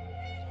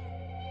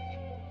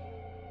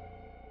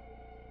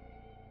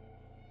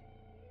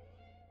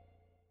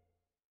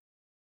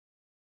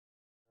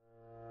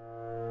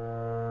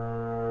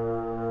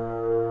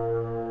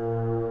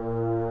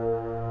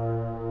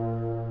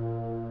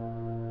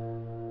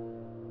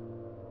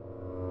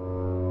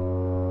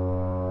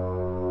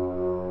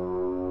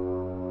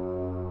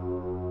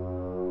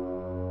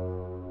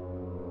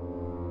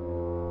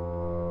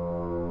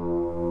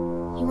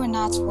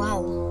 That's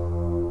well.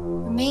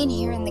 Remain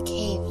here in the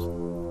cave.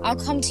 I'll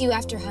come to you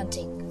after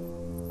hunting.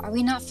 Are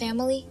we not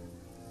family?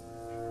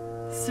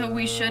 So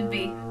we should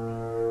be.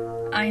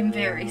 I am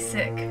very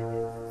sick.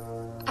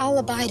 I'll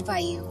abide by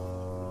you.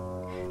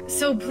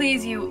 So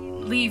please you,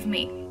 leave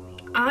me.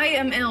 I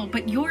am ill,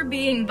 but your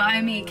being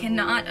by me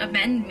cannot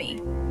amend me.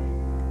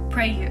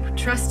 Pray you,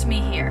 trust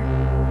me here.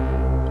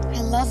 I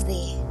love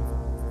thee.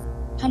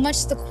 How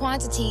much the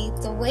quantity,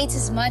 the weight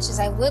as much as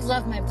I would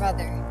love my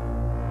brother.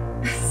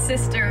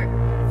 Sister,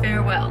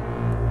 farewell.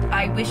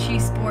 I wish ye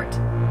sport.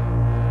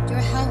 Your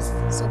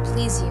health so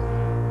please you.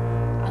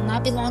 I'll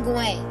not be long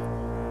away.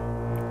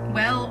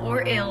 Well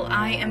or ill,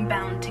 I am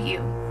bound to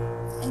you.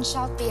 And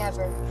shalt be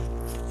ever.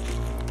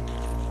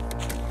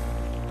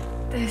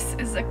 This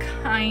is a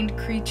kind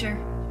creature,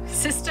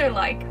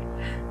 sister-like.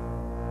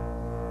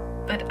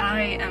 But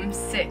I am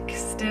sick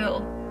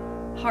still,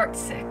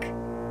 heart-sick.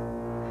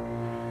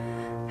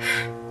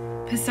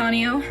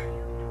 Pisanio,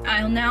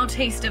 I'll now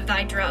taste of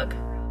thy drug.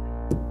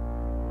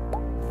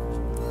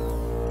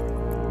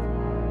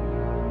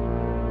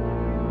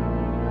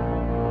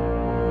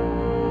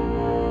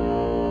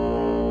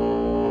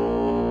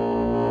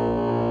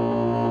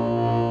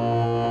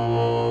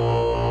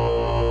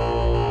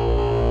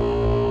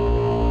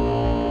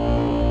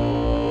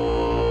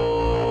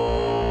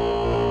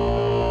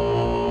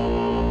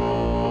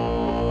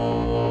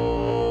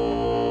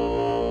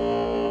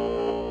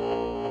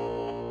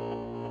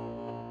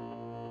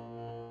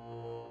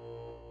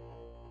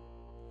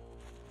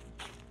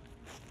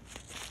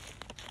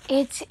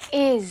 It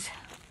is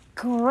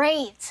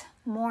great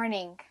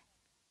morning.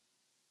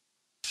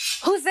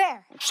 Who's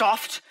there?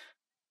 Soft.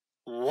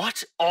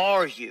 What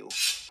are you?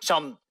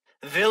 Some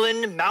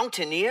villain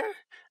mountaineer?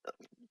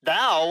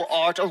 Thou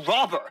art a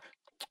robber,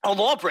 a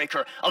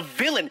lawbreaker, a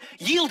villain.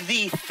 Yield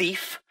thee,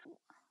 thief.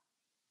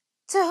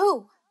 To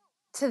who?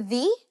 To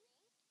thee?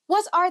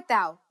 What art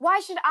thou? Why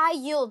should I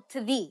yield to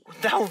thee?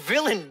 Thou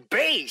villain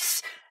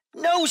base!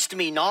 Know'st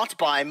me not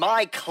by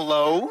my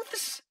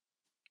clothes?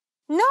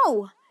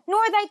 No,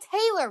 nor thy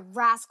tailor,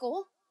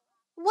 rascal.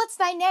 What's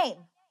thy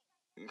name?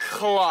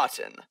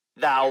 Cloten,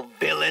 thou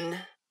villain.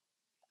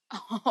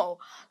 Oh,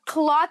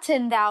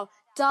 Cloten, thou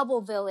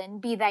double villain,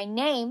 be thy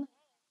name.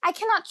 I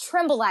cannot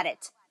tremble at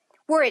it.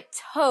 Were it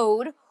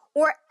toad,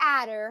 or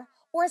adder,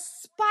 or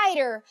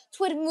spider,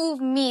 'twould move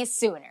me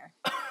sooner.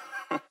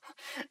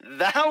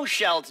 Thou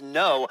shalt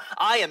know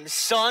I am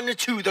son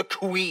to the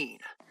queen.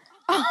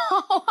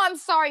 Oh, I'm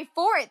sorry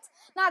for it,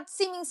 not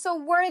seeming so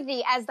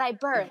worthy as thy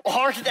birth.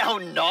 Art thou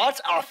not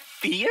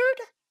afeard?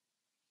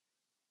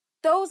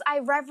 Those I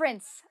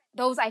reverence,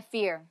 those I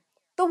fear.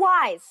 The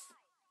wise.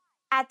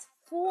 At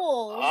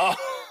fools,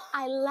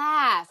 I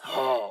laugh,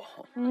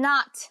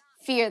 not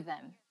fear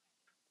them.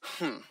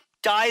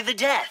 Die the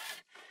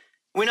death.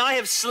 When I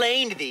have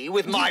slain thee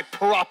with my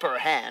proper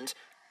hand,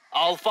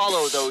 I'll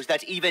follow those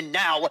that even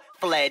now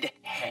fled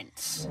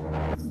hence.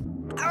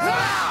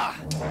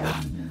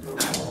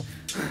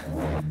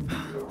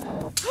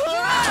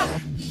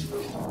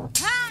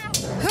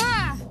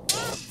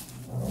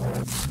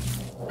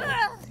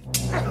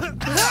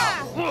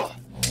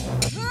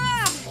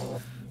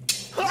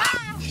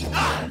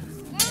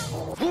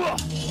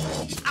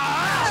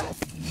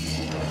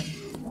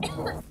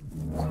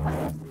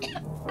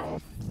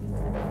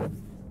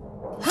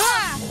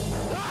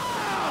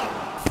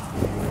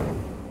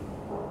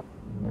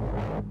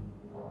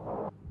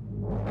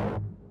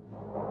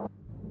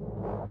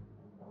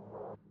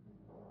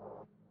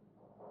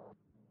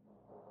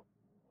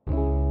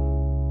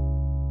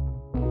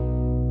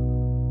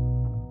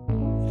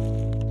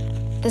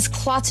 This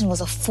Cloten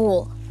was a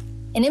fool,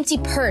 an empty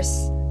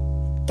purse.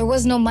 There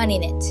was no money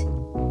in it.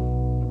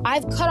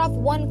 I've cut off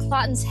one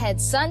Cloten's head,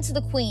 son to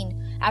the queen,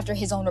 after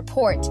his own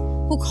report,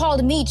 who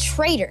called me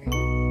traitor.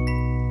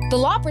 The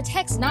law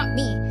protects not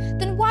me,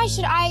 then why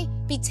should I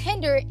be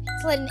tender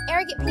to let an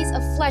arrogant piece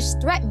of flesh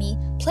threaten me,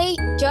 play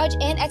judge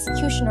and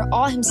executioner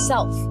all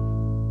himself?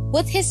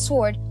 With his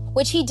sword,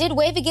 which he did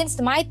wave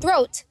against my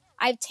throat,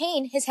 I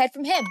obtain his head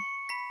from him.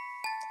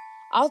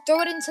 I'll throw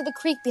it into the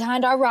creek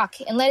behind our rock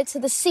and let it to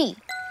the sea,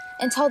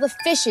 and tell the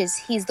fishes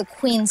he's the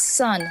queen's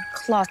son,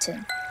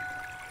 Cloten.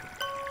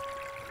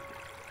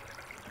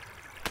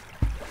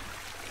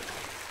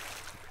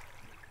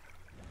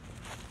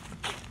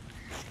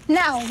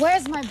 Now,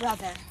 where's my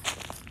brother?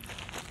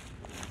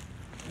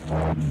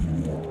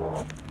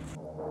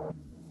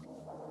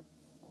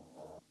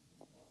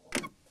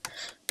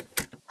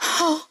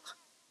 Oh,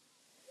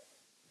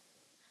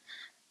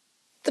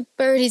 the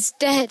bird is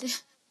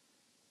dead.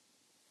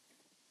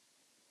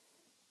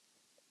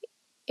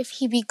 If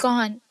he be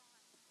gone,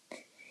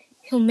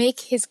 he'll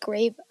make his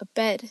grave a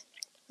bed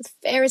with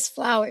fairest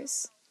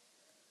flowers,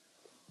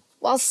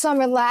 while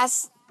summer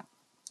lasts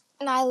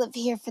and I live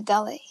here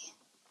fidelity.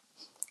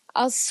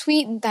 I'll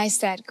sweeten thy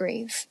sad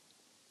grave.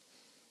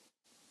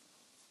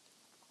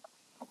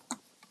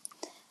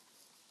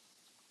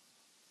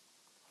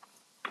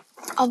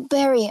 I'll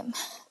bury him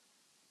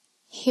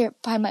here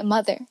by my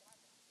mother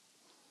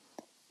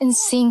and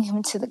sing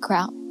him to the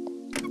ground.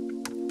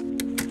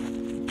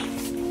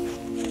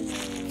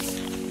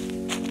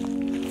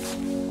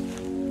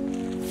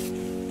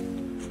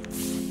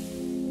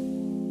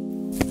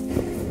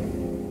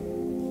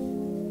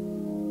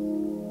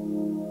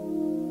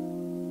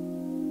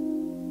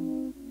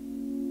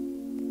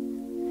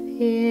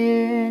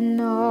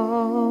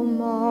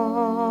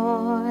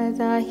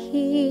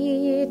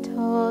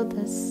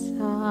 the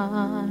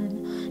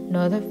sun,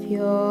 nor the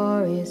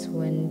furious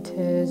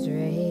winter's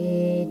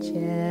rages.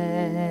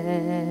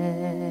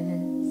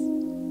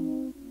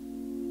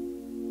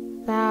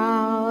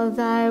 Thou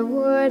thy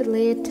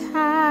worldly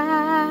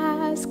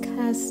task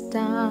hast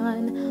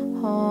done,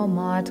 home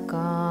art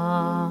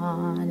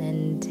gone,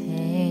 and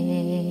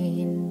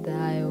ta'en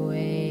thy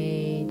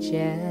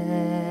wages.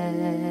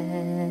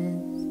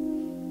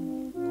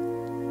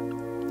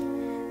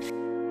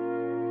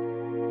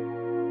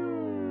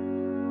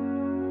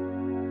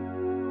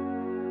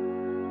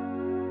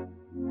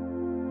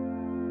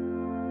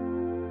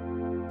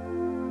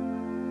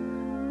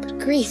 But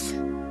grief,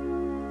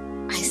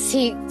 I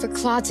seek for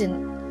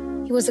Cloten.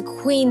 He was a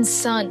queen's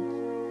son.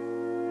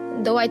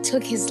 And though I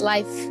took his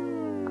life,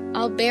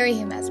 I'll bury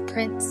him as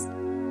prince.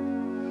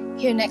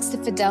 Here next to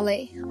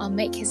Fidele, I'll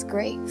make his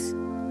grave.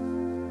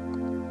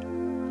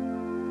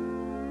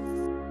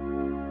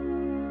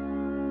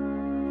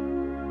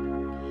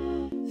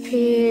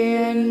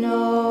 Fear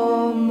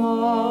no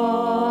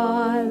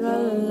more the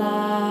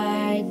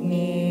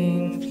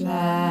lightning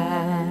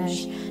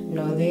flash,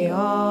 nor the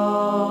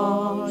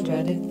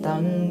all-dreaded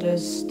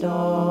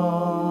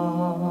thunderstorm.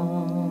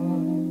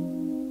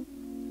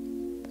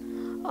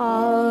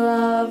 All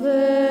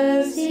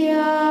lovers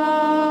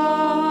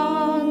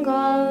young,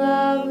 all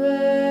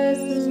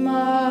lovers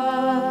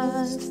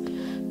must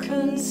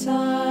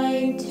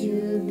consign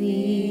to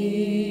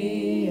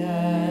thee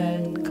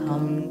and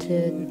come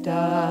to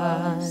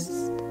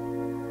dust.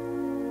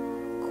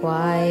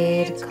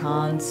 Quiet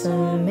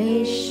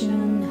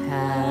consummation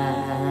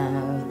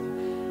have,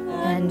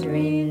 and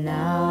renowned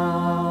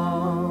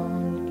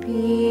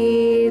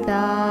be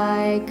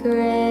thy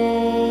grave.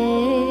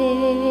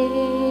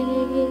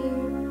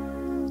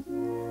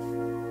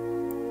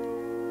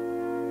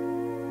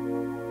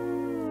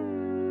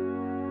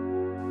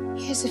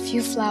 Here's a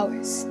few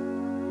flowers.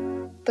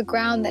 The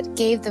ground that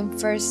gave them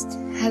first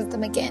has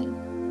them again.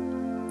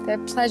 Their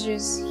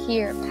pleasures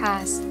here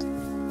past,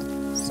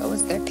 so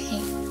is their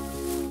pain.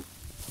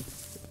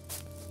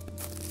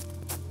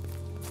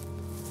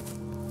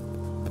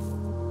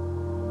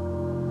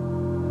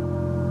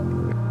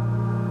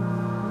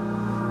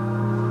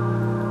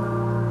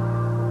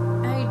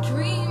 I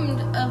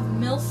dreamed of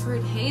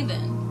Milford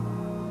Haven.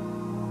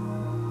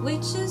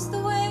 Which is the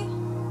way?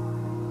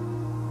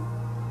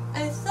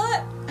 I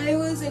thought I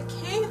was a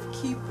cave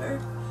keeper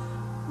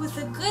with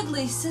a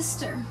goodly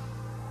sister.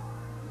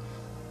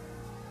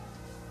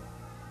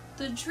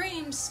 The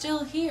dream's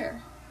still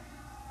here.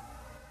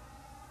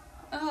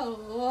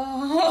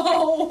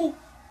 Oh,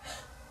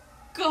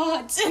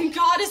 gods and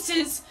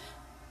goddesses!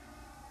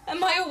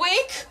 Am I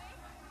awake?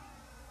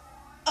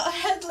 A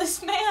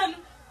headless man,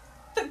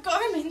 the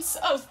garments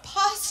of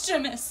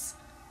Posthumus.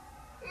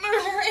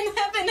 Murder in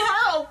heaven,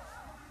 how?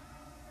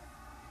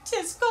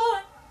 'Tis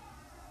gone.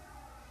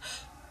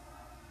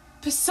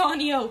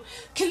 Pisanio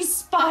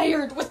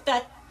conspired with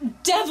that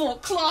devil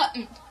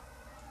Cloten.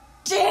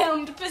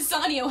 Damned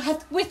Pisanio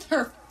hath with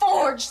her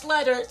forged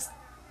letters.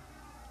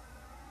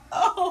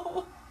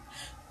 Oh,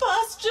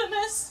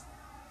 Posthumus,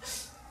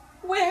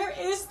 where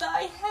is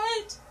thy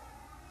head?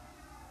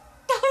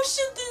 How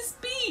should this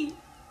be?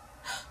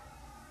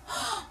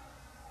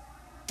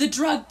 The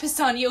drug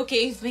Pisanio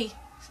gave me,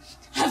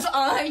 have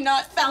I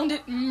not found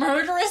it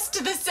murderous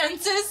to the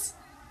senses?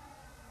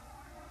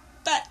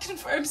 That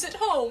confirms it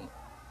home.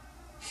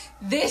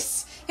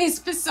 This is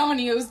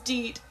Pisanio's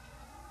deed,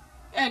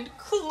 and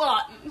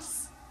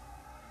Cloten's.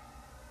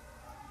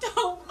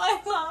 Oh, my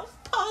love,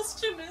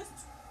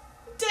 Posthumus,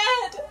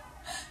 dead.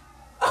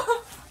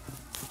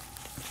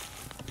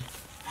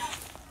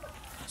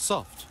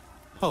 Soft.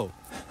 Ho.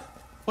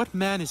 What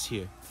man is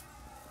here?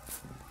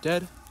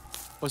 Dead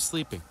or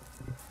sleeping?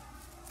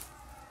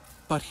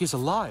 But he's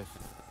alive.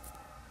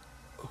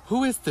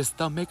 Who is this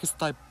thou makest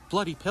thy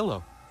bloody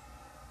pillow?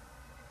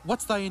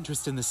 What's thy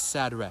interest in this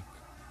sad wreck?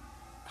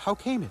 How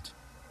came it?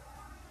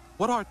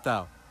 What art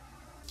thou?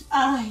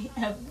 I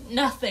am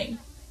nothing.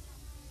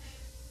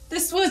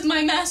 This was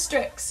my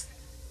Maastricht's.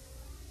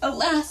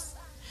 Alas,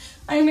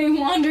 I may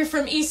wander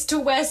from east to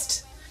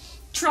west,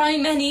 try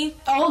many,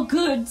 all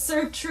good,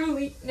 sir,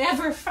 truly,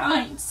 never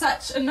find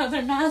such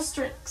another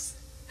Maastricht's.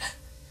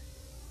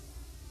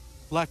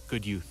 Lack,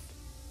 good youth.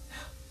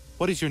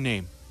 What is your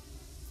name?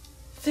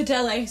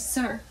 Fidele,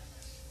 sir.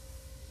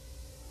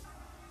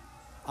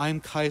 I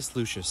am Caius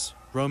Lucius,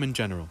 Roman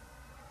general.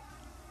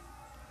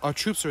 Our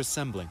troops are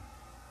assembling.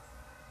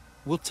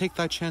 Wilt take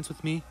thy chance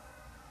with me?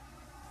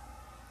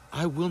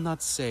 I will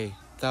not say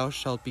thou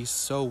shalt be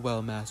so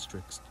well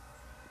Maastricht'd,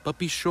 but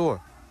be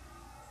sure,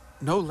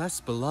 no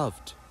less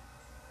beloved.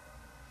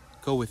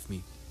 Go with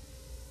me.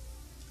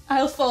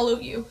 I'll follow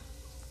you.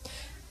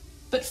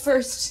 But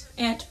first,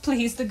 an't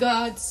please the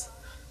gods,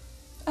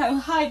 I'll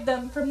hide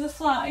them from the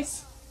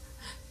flies.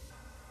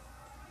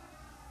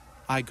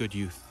 Ay, good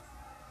youth.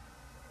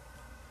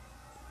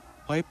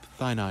 Wipe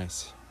thine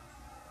eyes.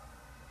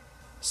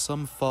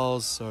 Some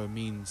falls are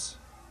means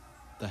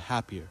the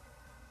happier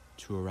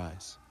to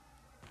arise.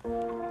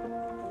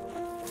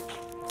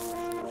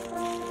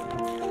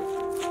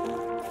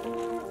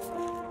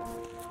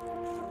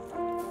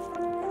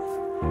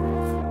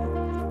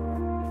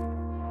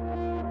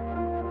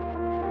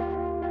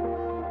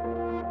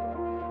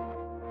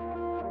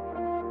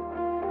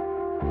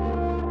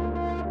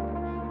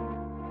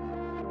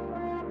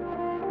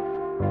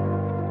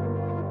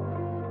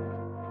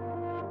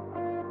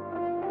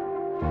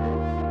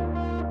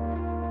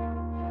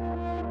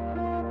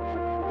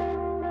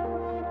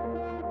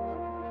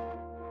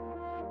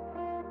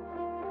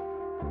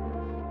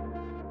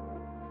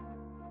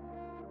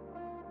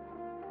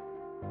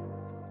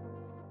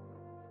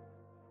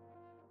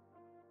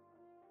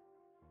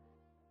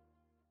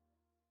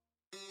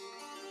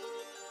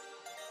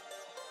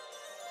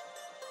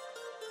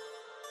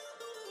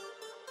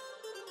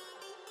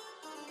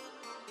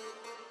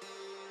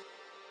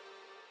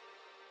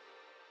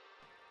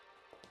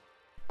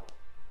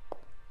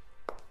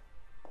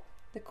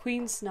 The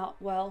queen's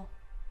not well.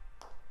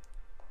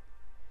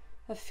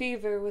 A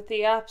fever with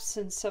the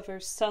absence of her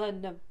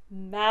son, a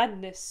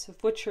madness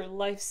of which her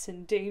life's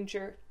in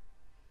danger.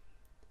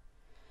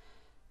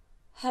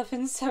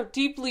 Heavens, how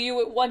deeply you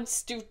at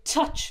once do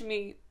touch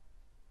me.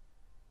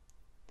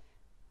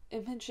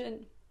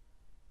 Imogen,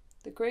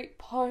 the great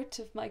part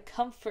of my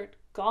comfort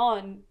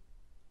gone.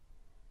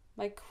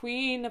 My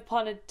queen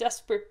upon a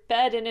desperate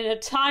bed, and in a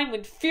time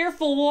when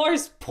fearful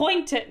wars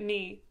point at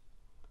me.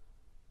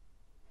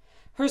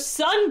 Her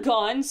son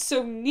gone,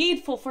 so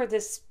needful for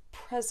this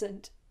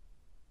present.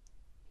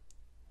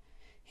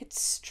 It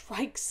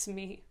strikes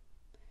me,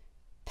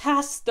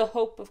 past the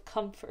hope of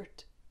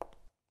comfort.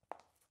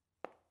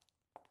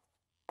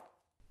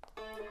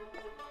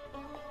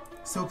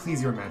 So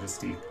please your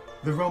majesty,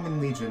 the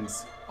Roman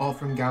legions, all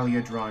from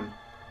Gallia drawn,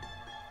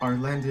 are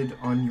landed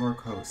on your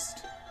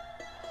coast.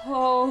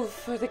 Oh,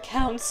 for the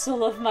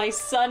counsel of my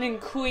son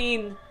and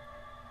queen!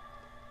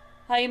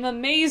 I am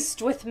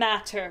amazed with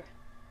matter.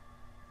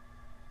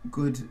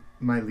 Good,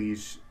 my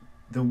liege,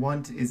 the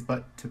want is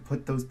but to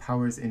put those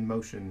powers in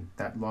motion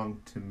that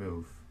long to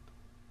move.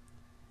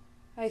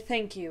 I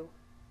thank you.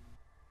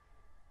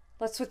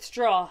 Let's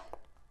withdraw,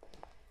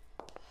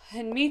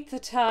 and meet the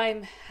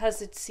time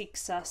as it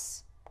seeks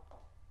us.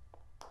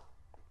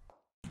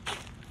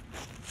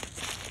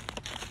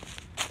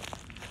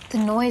 The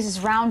noise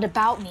is round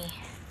about me.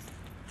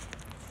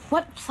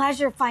 What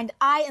pleasure find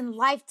I in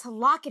life to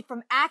lock it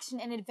from action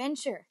and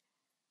adventure?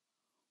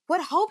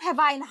 What hope have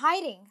I in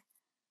hiding?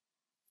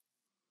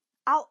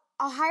 I'll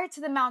hire to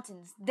the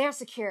mountains. They're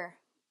secure.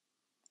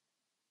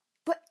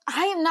 But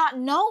I am not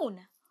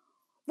known.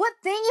 What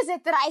thing is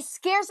it that I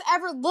scarce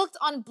ever looked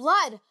on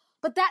blood,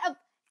 but that of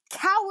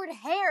coward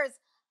hares,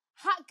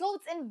 hot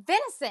goats, and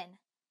venison?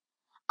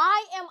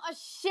 I am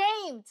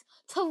ashamed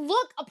to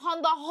look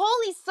upon the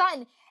holy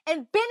sun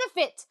and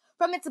benefit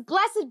from its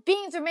blessed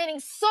beings remaining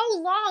so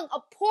long a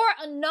poor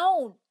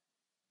unknown.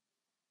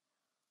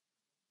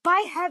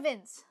 By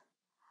heavens,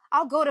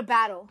 I'll go to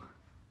battle.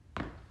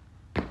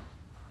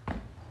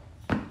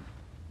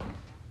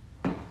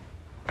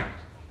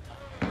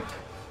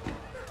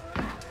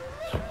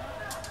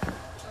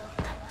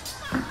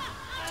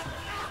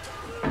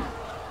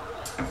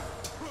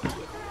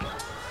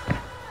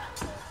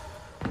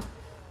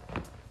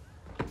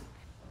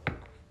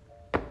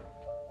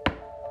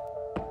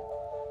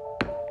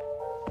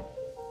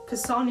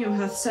 Cassandra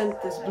hath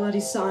sent this bloody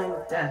sign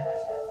of death,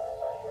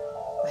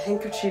 a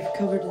handkerchief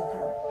covered in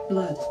her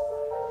blood.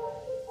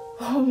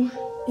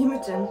 Oh,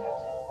 Imogen.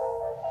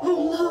 Oh,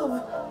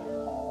 love.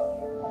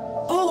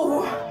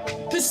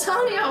 Oh,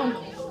 Cassandra.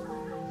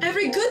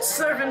 Every good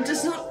servant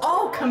does not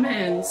all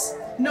commands.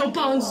 No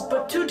bonds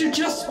but to do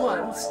just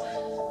ones.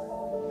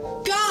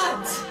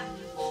 Gods!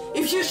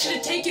 If you should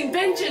have taken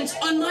vengeance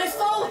on my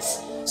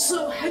faults,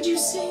 so had you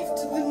saved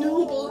the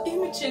noble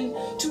Imogen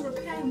to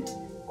repent.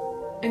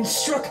 And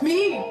struck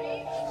me,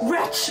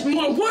 wretch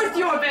more worth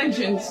your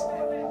vengeance.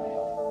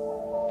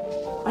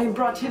 I am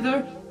brought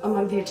hither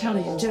among the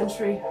Italian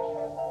gentry,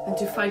 and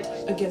to fight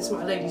against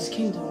my lady's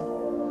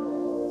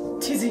kingdom.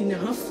 'Tis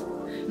enough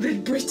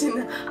that,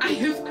 Britain, I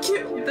have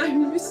killed thy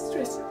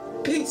mistress.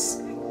 Peace.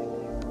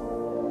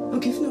 I'll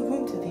give no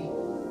wound to thee.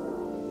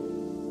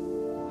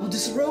 I'll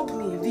disrobe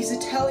me of these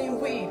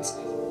Italian weeds,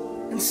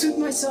 and suit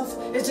myself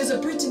as a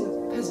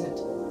Briton peasant.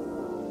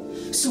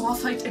 So I'll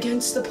fight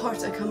against the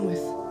part I come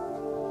with.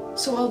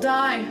 So I'll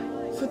die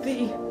for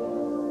thee,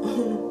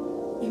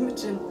 oh,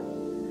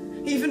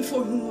 Imogen, even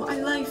for whom my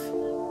life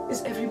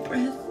is every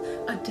breath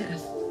a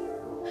death,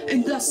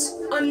 and thus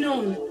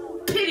unknown,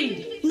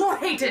 pitied, nor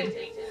hated,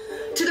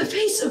 to the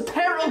face of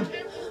peril,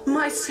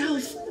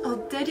 myself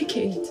I'll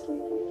dedicate.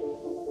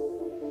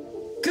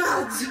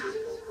 Gods,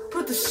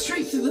 put the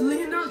strength of the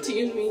Leonati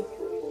in me.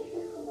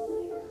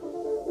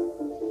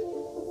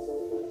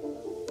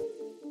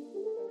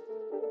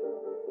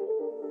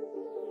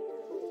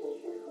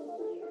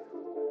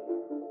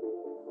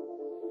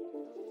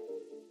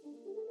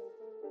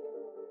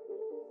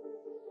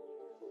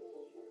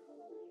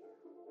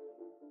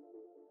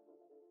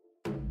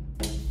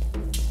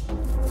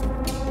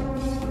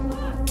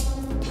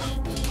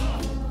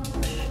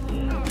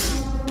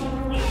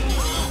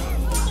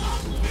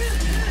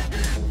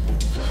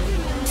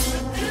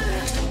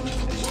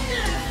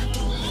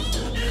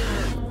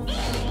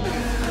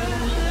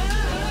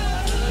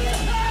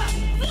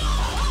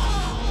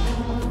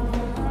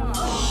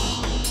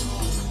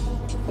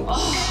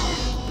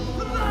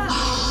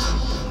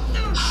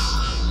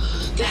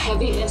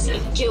 Heaviness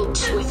and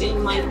guilt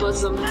within my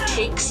bosom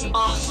takes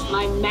off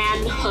my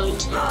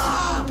manhood.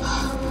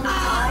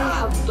 I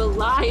have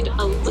belied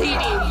a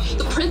lady,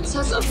 the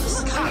princess of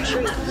this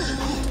country,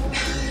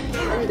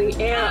 and the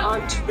heir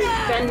aunt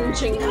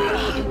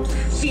revengingly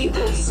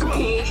enfeebles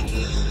me.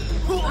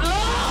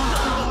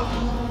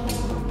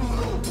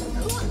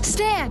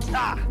 Stand!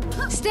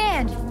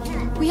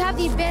 Stand! We have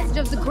the advantage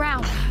of the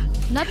ground.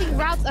 Nothing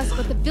routs us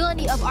but the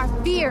villainy of our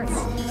fears.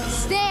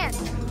 Stand!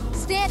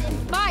 Stand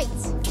and fight!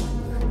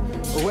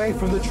 away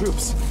from the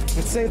troops,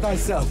 and save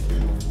thyself.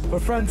 For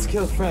friends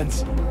kill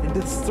friends, and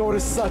this sword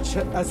is such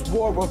as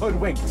war were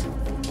hoodwinked.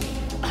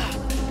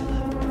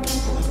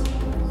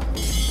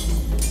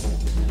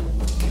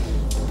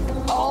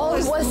 All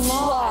was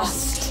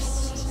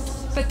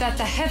lost. But that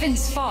the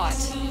heavens fought.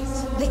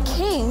 The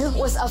king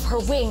was of her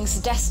wings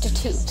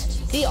destitute.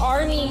 The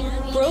army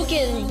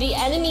broken, the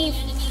enemy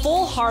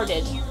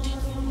full-hearted.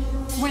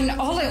 When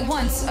all at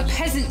once a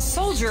peasant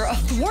soldier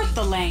athwart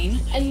the lane,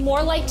 and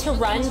more like to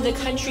run the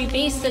country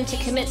base than to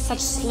commit such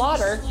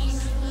slaughter,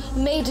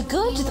 made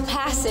good the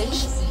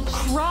passage,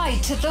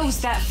 cried to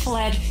those that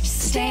fled,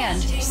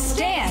 stand,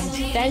 stand.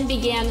 Then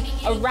began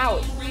a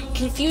rout,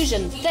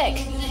 confusion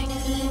thick.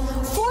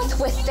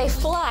 Forthwith they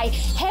fly,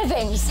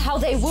 heavens, how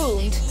they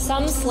wound.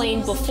 Some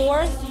slain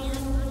before,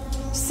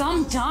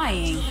 some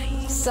dying,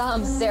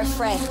 some their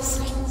friends.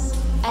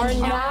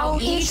 And now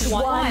each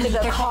one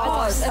the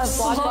cause of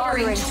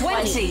slaughtering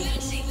 20.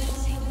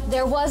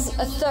 There was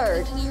a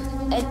third,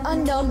 an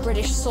unknown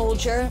British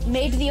soldier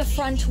made the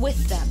affront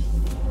with them.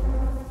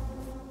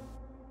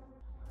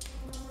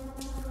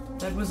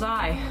 That was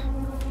I,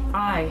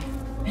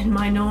 and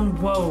mine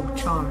own woe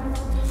charmed.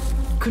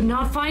 Could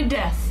not find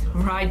death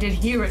where I did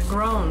hear it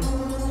groan,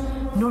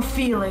 nor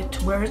feel it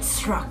where it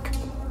struck.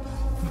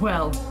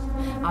 Well,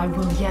 I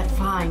will yet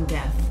find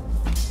death,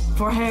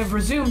 for I have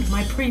resumed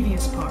my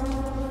previous part.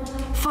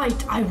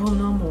 Fight I will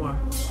no more.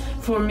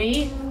 For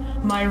me,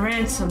 my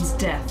ransom's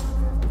death.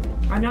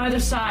 On either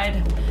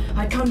side,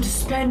 I come to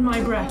spend my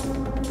breath,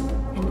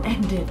 and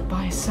end it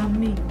by some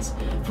means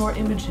for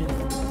Imogen.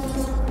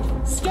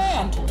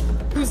 Stand!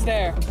 Who's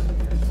there?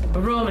 A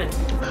Roman.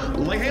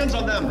 Lay hands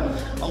on them!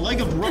 A leg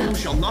of Rome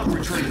shall not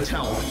return to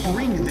tell.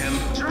 Bring them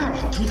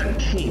to the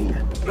king.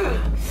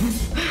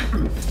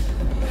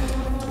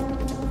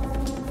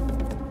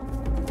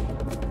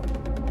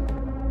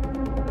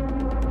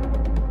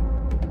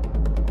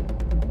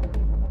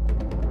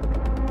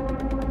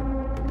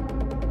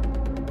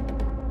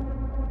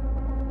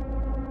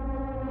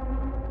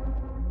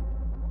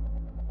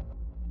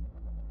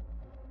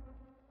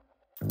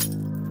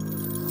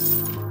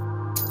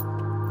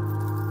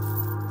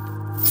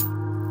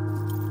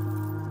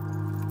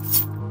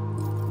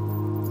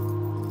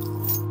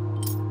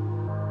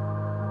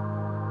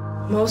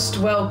 Most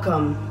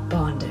welcome,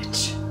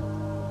 bondage.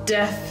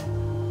 Death,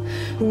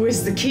 who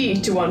is the key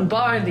to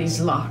unbar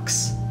these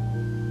locks.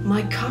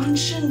 My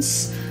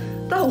conscience,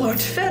 thou art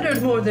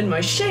fettered more than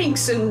my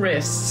shanks and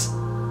wrists.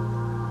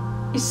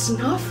 Is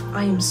enough,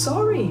 I am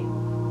sorry.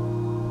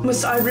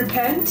 Must I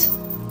repent?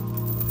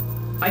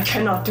 I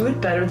cannot do it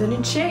better than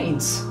in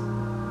chains.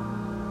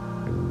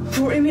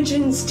 For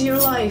Imogen's dear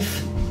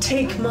life,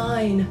 take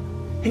mine,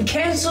 and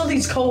cancel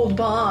these cold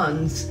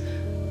bonds.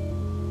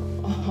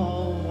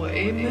 Oh,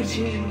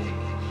 Imogen,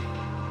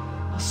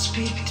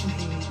 speak to me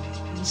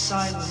in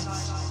silence.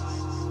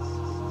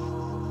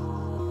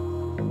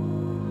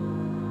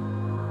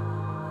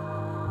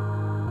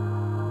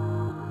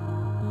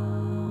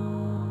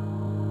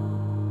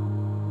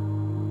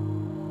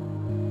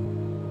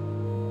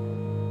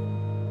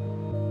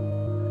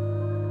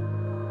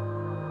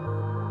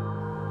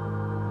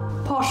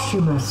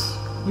 Posthumus,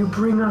 you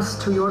bring us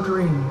to your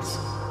dreams.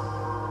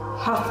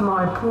 Hath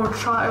my poor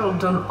child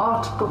done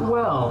aught but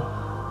well,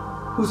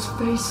 whose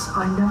face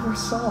I never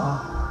saw?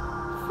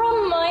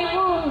 From my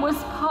womb was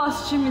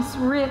Posthumus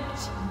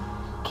ripped,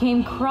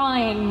 came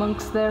crying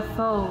mongst their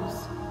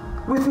foes.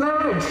 With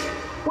marriage,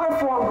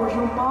 wherefore were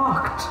you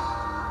mocked?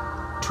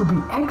 To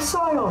be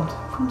exiled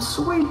from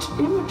sweet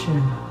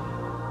Imogen.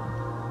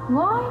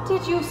 Why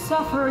did you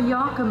suffer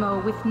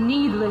Iachimo with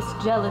needless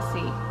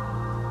jealousy?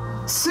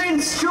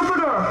 Since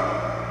Jupiter,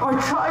 our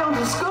child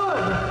is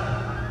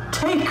good,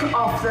 take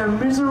off their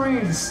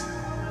miseries.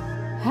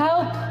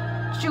 Help,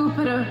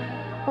 Jupiter,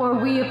 or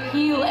we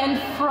appeal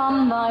and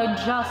from thy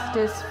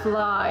justice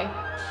fly.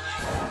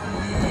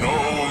 No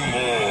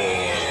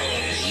more,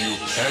 you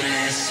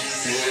petty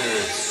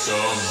spirits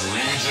of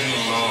region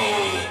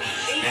low,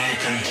 be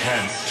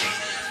content.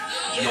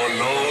 Your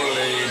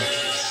low-laid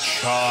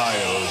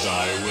child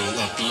I will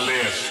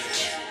uplift,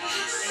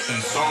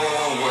 and so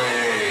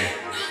away,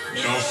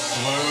 no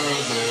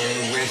further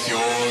with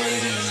your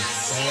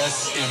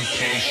incessant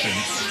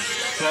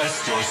impatience,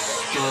 lest your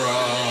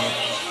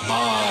stir-up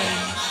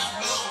mind.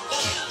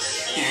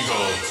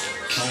 Eagle,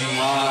 to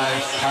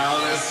my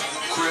palace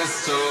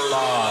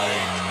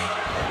crystalline.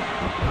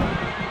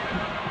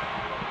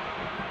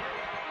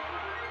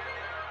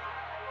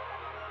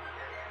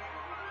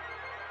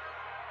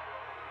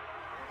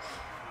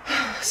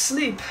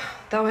 Sleep,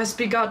 thou hast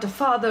begot a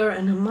father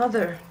and a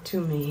mother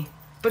to me,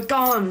 but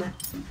gone.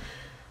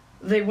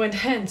 They went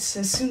hence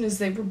as soon as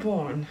they were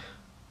born.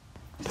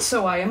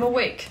 So I am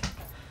awake.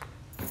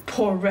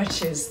 Poor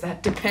wretches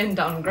that depend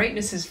on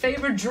greatness's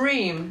favored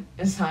dream,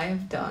 as I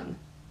have done.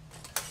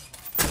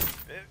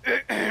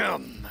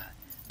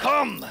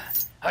 Come,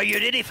 are you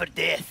ready for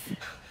death?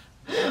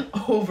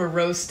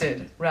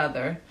 Over-roasted,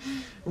 rather.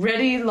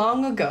 Ready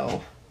long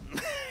ago.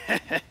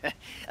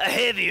 A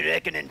heavy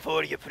reckoning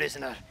for you,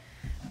 prisoner.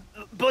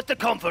 But the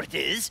comfort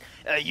is,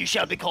 you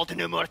shall be called to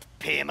no more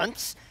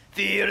payments,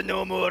 fear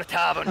no more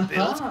tavern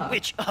bills,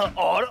 which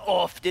are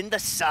often the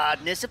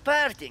sadness of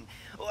parting,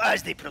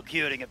 as the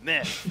procuring of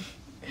mirth.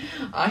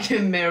 I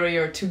am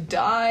merrier to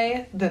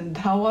die than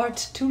thou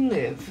art to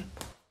live.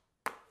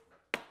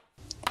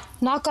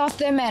 Knock off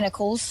their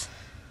manacles.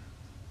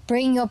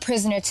 Bring your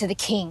prisoner to the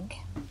king.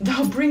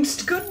 Thou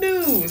bringst good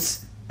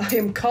news. I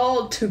am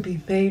called to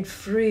be made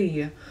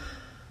free.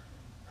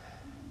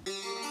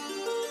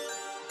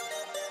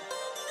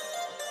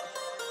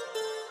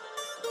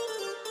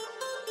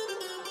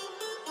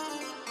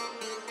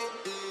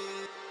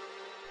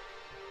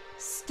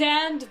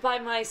 Stand by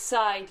my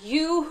side,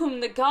 you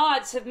whom the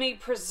gods have made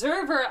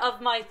preserver of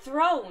my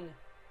throne.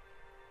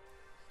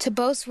 To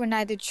boast were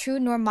neither true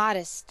nor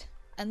modest.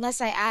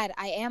 Unless I add,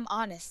 I am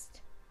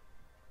honest.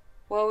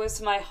 Woe is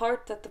my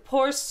heart that the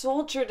poor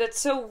soldier that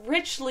so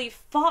richly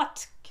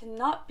fought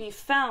cannot be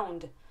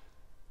found.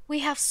 We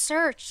have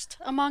searched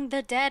among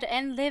the dead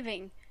and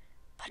living,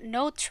 but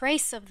no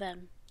trace of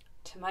them.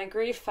 To my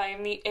grief I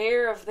am the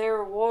heir of their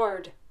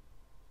reward.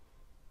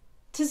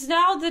 'Tis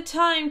now the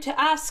time to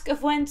ask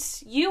of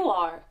whence you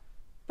are.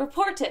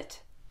 Report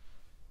it.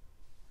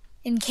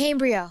 In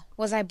Cambria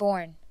was I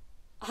born.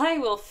 I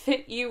will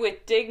fit you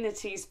with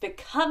dignities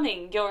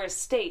becoming your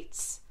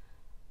estates.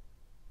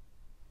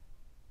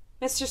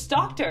 Mistress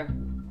Doctor,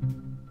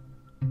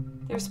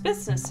 there's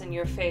business in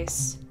your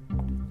face.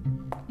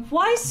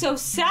 Why so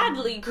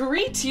sadly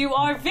greet you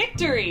our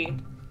victory?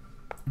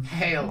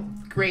 Hail,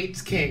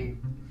 great king.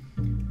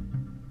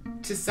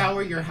 To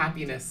sour your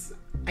happiness,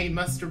 I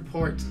must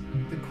report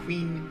the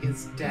queen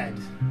is dead.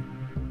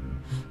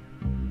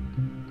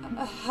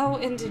 How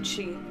ended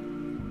she?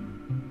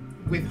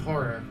 With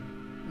horror,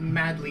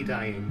 madly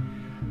dying,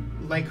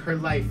 like her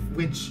life,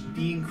 which,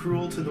 being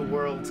cruel to the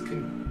world,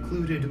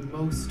 concluded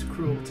most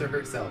cruel to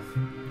herself.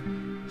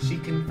 She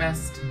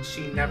confessed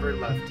she never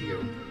loved you,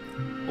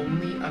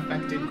 only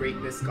affected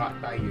greatness got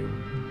by you.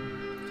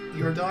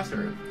 Your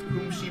daughter,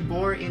 whom she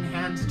bore in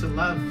hand to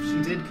love,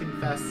 she did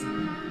confess,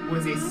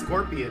 was a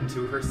scorpion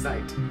to her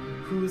sight,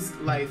 whose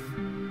life,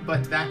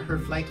 but that her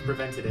flight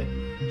prevented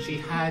it, she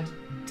had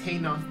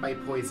ta'en off by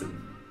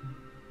poison.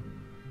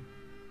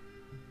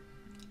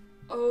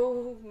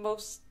 Oh,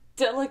 most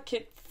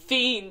delicate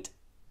fiend!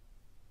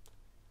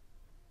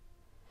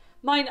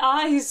 Mine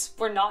eyes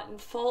were not in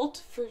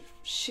fault, for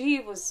she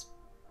was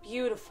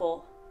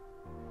beautiful.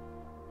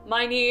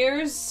 Mine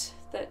ears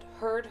that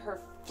heard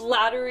her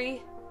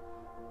flattery,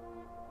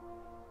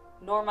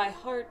 nor my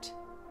heart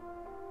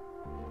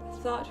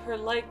thought her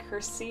like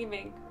her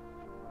seeming.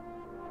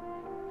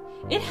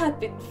 It had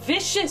been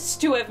vicious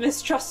to have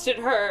mistrusted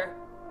her.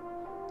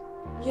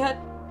 Yet,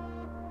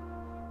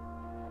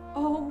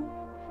 oh,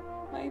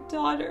 my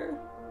daughter,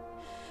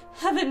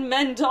 heaven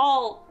mend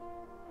all.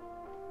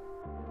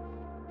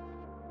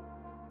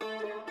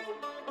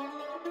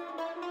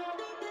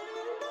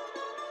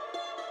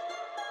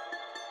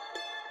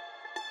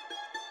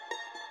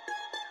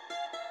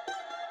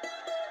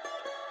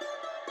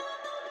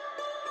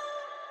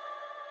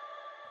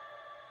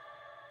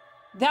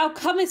 Thou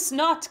comest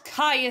not,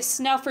 Caius,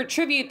 now for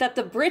tribute that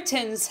the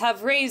Britons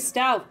have raised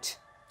out.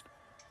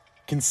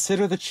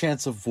 Consider the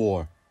chance of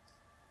war.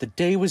 The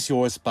day was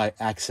yours by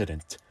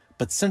accident,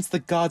 but since the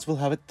gods will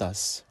have it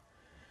thus,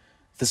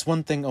 this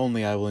one thing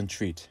only I will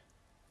entreat.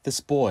 This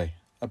boy,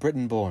 a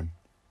Briton born,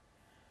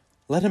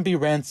 let him be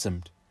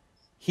ransomed.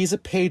 He's a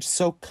page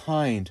so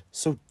kind,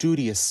 so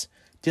duteous,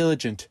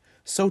 diligent,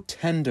 so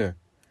tender.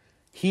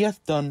 He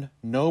hath done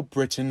no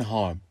Briton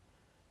harm.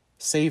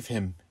 Save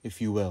him,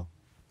 if you will.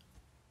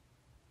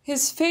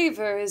 His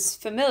favor is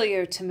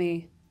familiar to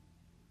me.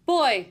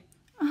 Boy,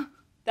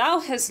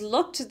 thou hast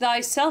looked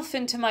thyself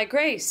into my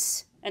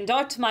grace, and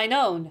art mine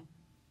own.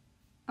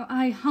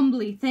 I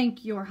humbly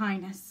thank your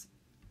highness.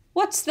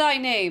 What's thy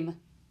name?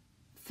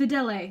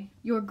 Fidele,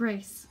 your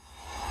grace.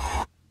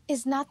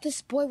 Is not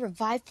this boy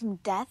revived from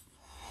death?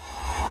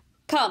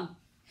 Come,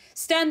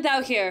 stand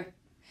thou here,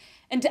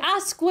 and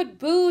ask what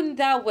boon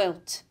thou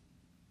wilt.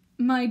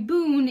 My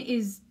boon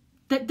is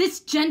that this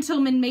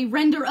gentleman may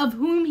render of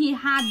whom he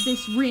had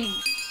this ring.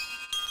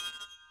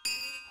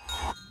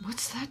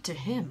 What's that to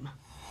him?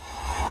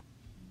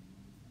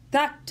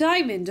 That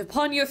diamond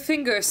upon your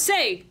finger,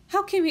 say,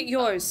 how came it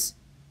yours?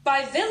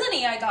 By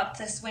villainy I got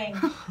this ring.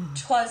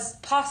 'Twas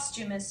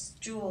Posthumus'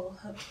 jewel,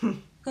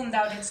 whom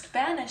thou didst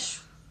banish,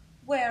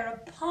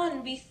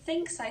 whereupon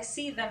methinks I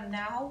see them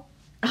now.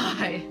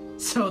 Aye,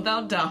 so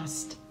thou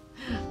dost.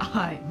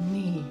 Aye,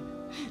 me,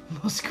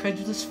 most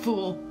credulous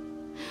fool,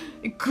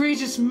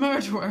 egregious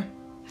murderer,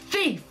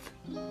 thief.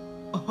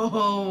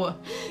 Oh,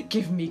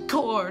 give me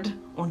cord,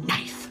 or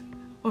knife,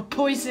 or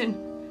poison,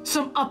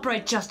 some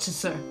upright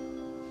justicer.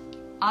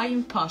 I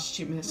am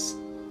Posthumus,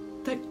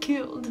 that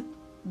killed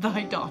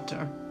thy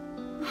daughter.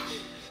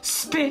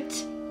 Spit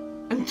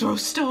and throw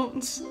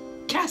stones,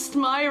 cast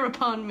mire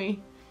upon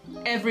me.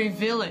 Every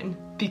villain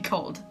be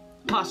called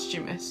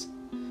Posthumus.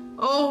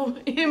 Oh,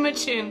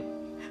 Imogen,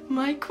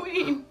 my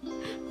queen,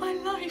 my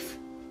life,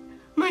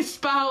 my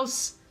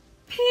spouse,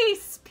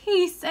 Peace,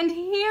 peace, and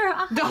here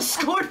The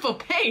scornful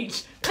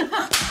page!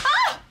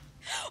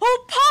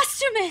 Oh,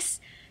 Posthumus!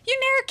 You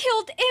ne'er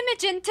killed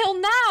Imogen till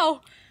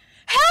now!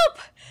 Help!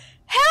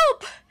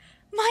 Help!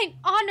 Mine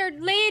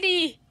honored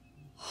lady!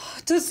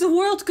 Does the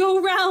world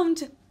go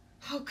round?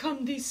 How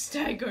come these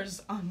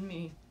staggers on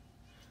me?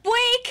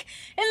 Wake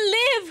and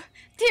live,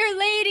 dear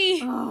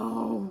lady!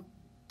 Oh,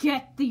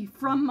 get thee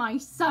from my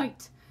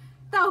sight!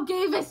 Thou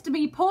gavest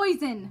me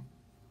poison!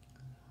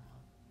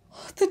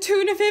 The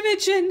tune of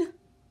Imogen!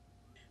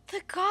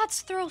 The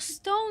gods throw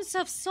stones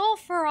of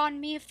sulfur on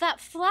me if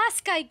that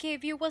flask I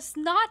gave you was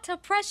not a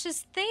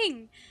precious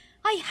thing.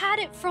 I had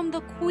it from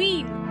the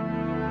queen.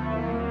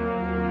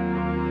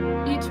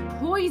 It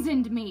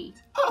poisoned me.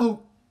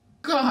 Oh,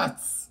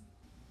 gods!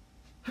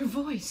 Her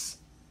voice.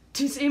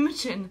 'Tis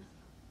Imogen.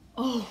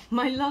 Oh,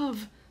 my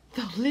love,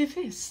 thou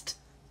livest.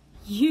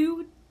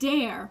 You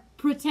dare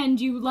pretend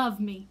you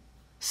love me.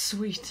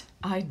 Sweet,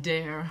 I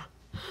dare.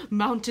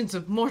 Mountains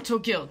of mortal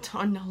guilt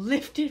are now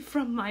lifted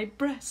from my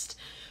breast.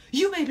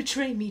 You may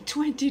betray me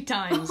 20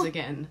 times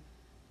again.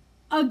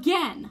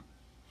 Again?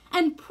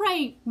 And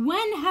pray,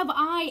 when have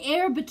I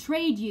e'er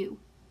betrayed you?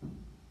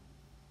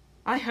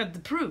 I had the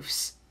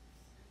proofs.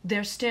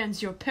 There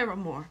stands your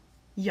paramour,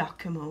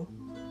 Iachimo.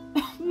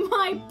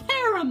 My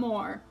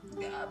paramour!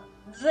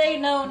 They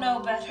know no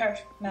better,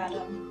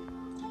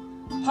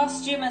 madam.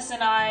 Posthumus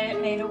and I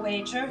made a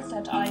wager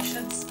that I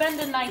should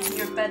spend a night in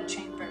your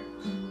bedchamber.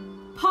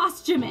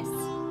 Posthumus!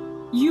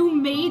 You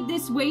made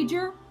this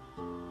wager?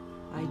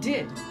 I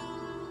did.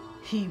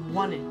 He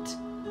won it.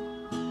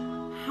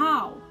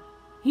 How?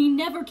 He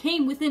never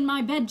came within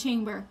my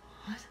bedchamber.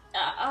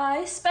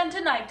 I spent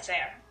a night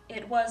there.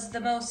 It was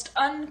the most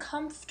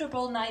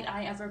uncomfortable night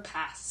I ever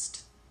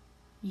passed.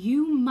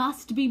 You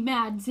must be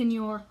mad,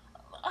 Signor.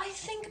 I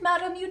think,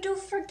 madam, you do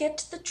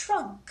forget the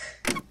trunk.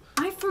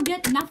 I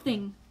forget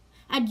nothing.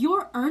 At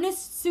your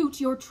earnest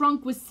suit, your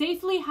trunk was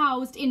safely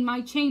housed in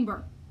my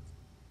chamber.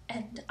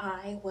 And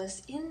I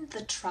was in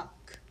the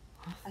trunk.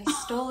 I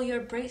stole your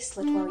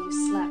bracelet while you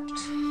slept.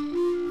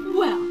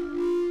 Well,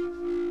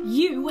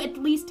 you at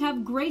least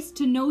have grace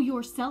to know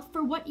yourself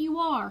for what you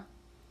are.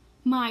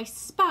 My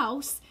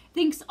spouse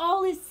thinks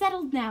all is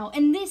settled now,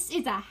 and this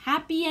is a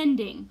happy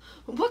ending.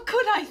 What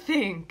could I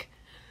think?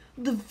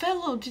 The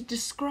fellow did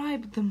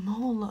describe the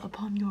mole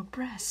upon your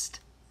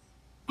breast.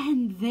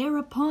 And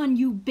thereupon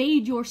you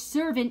bade your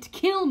servant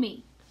kill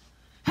me.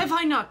 Have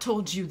I not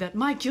told you that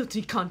my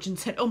guilty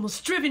conscience had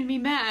almost driven me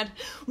mad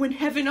when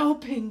heaven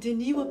opened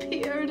and you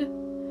appeared?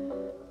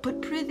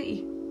 But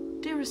prithee,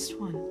 dearest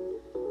one,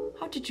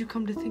 how did you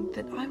come to think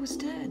that I was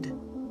dead?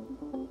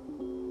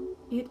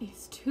 It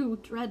is too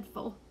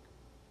dreadful.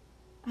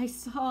 I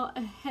saw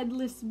a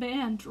headless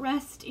man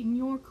dressed in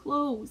your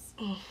clothes.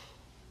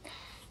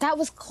 That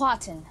was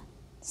Cloten.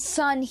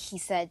 Son, he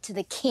said, to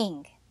the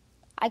king.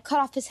 I cut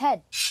off his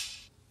head.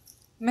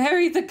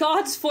 Mary, the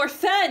gods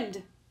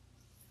forfend!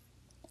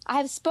 I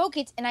have spoke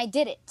it, and I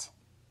did it.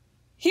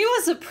 He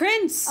was a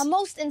prince. A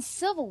most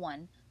uncivil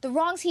one. The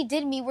wrongs he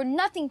did me were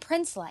nothing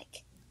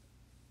prince-like.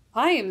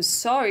 I am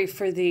sorry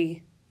for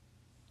thee.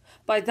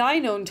 By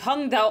thine own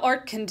tongue thou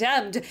art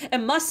condemned,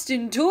 and must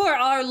endure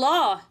our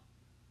law.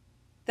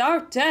 Thou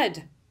art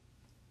dead.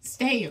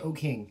 Stay, O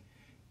king.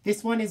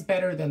 This one is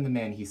better than the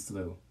man he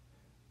slew,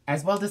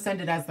 as well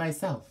descended as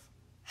thyself.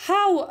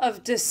 How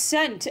of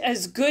descent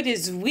as good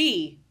as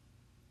we?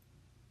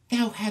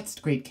 Thou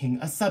hadst, great king,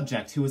 a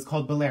subject who was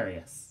called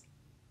Belarius.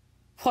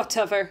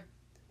 Whatever.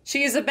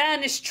 She is a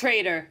banished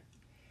traitor.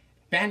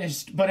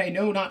 Banished, but I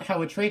know not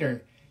how a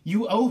traitor.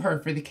 You owe her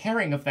for the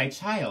caring of thy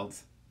child.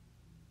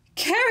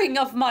 Caring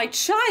of my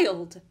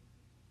child?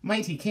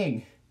 Mighty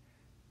king,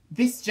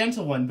 this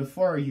gentle one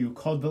before you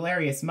called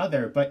Belarius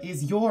mother, but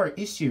is your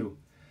issue.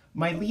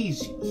 My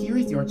liege, here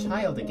is your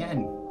child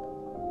again.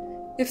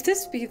 If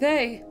this be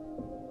they,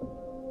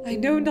 I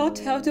know not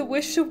how to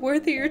wish a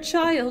worthier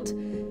child.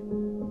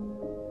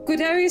 Good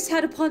Ares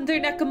had upon their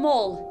neck a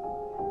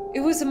mole.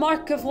 It was a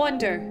mark of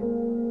wonder.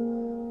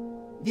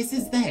 This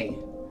is they,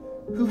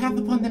 who have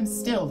upon them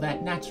still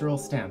that natural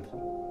stamp.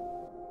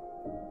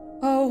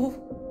 Oh,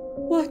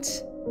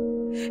 what?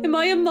 Am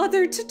I a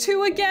mother to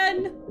two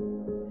again?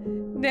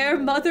 Ne'er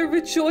mother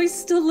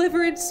rejoiced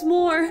deliverance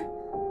more.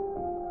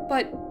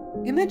 But,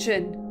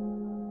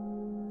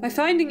 Imogen, by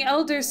finding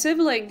elder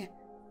sibling,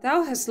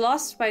 thou hast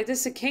lost by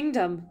this a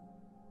kingdom.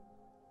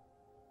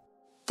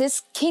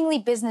 This kingly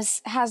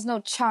business has no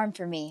charm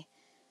for me.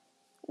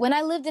 When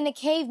I lived in a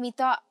cave,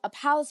 methought a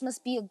palace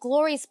must be a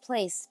glorious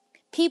place,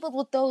 peopled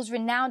with those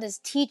renowned as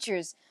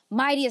teachers,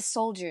 mighty as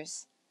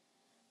soldiers.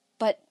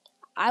 But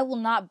I will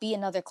not be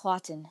another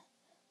Cloten,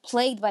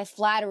 plagued by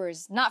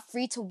flatterers, not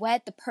free to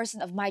wed the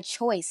person of my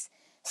choice,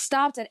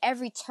 stopped at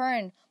every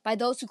turn by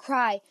those who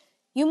cry,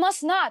 "You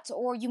must not,"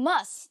 or "You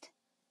must."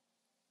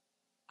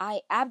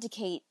 I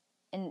abdicate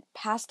and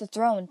pass the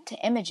throne to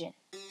Imogen.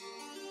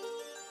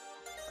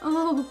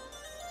 Oh,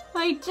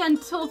 my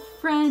gentle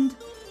friend,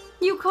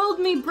 you called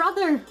me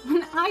brother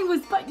when I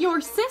was but your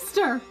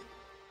sister.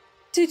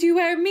 Did you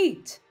e'er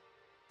meet?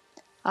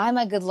 Aye,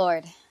 my good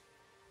lord.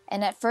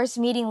 and at first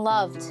meeting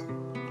loved,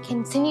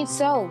 continued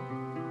so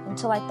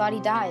until I thought he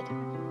died.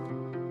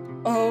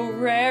 Oh,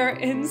 rare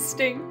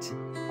instinct,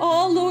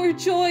 all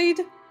o'erjoyed.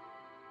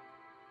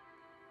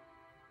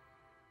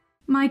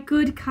 My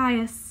good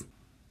Caius,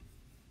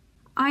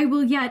 I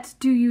will yet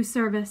do you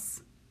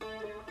service.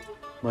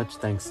 Much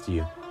thanks to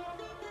you.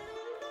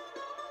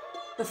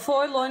 The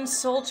forlorn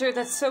soldier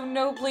that so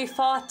nobly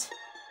fought,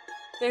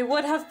 they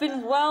would have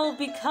been well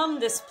become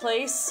this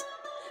place,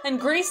 and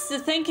graced the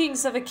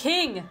thinkings of a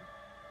king.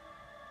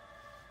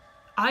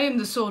 I am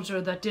the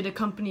soldier that did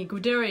accompany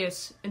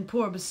Guiderius in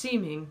poor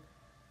beseeming.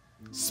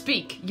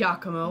 Speak,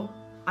 Iachimo.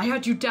 I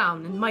had you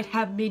down and might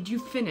have made you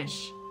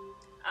finish.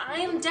 I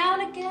am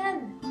down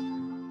again.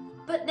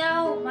 But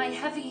now my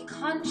heavy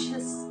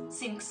conscience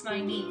sinks my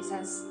knees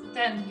as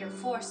then your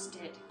force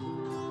did.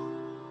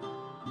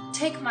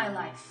 Take my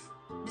life,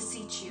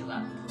 beseech you,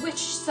 which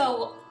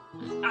so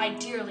I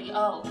dearly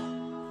owe.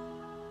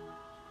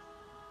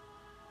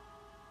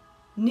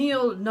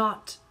 Kneel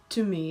not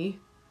to me.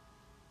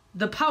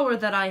 The power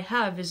that I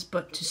have is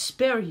but to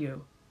spare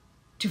you,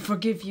 to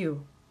forgive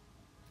you.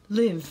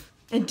 Live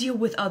and deal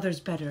with others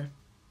better.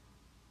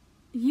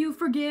 You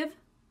forgive?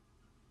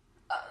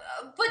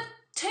 But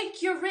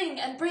take your ring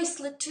and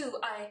bracelet too.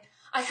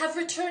 I have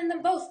returned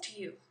them both to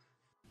you.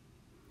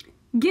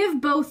 Give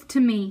both to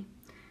me,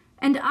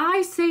 and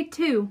I say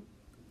too,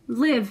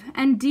 live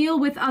and deal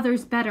with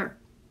others better.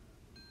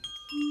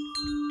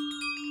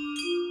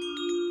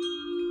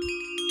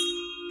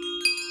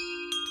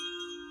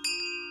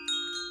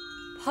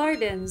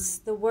 Pardon's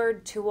the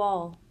word to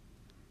all.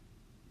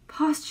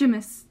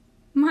 Posthumus,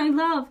 my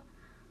love,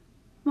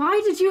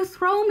 why did you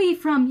throw me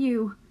from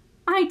you?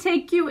 I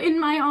take you in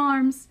my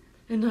arms.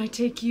 And I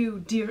take you,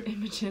 dear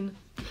Imogen.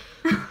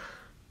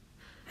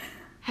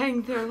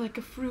 Hang there like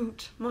a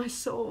fruit, my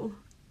soul,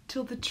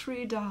 till the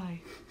tree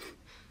die.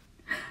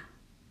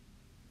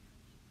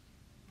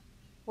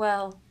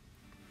 Well,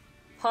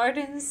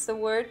 pardon's the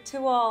word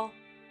to all.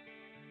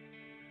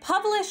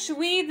 Publish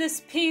we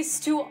this peace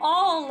to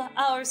all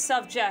our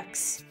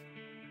subjects.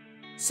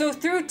 So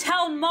through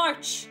town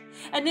march,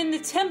 and in the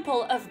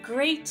temple of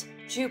great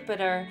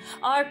Jupiter,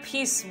 our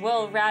peace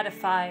will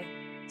ratify.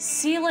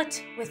 Seal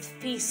it with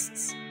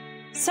feasts.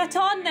 Set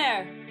on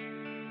there.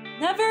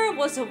 Never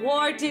was a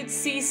war did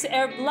cease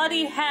ere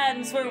bloody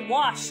hands were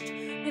washed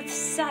with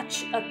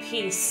such a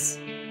peace.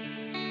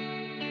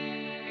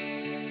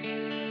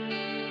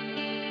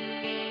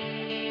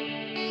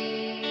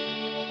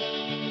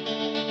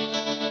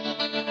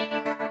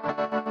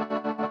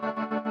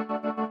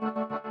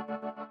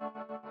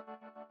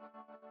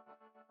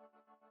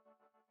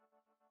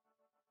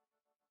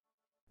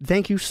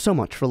 Thank you so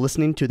much for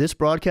listening to this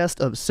broadcast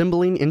of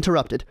Cymbeline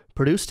Interrupted,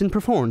 produced and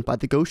performed by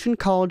the Goshen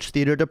College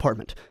Theater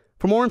Department.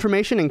 For more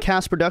information and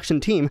cast production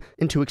team,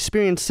 and to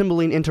experience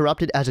Cymbeline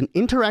Interrupted as an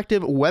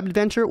interactive web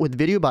adventure with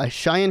video by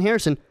Cheyenne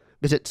Harrison,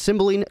 visit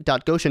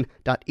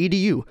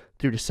cymbeline.goshen.edu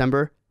through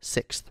December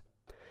 6th.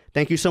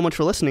 Thank you so much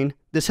for listening.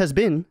 This has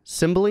been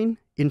Cymbeline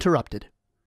Interrupted.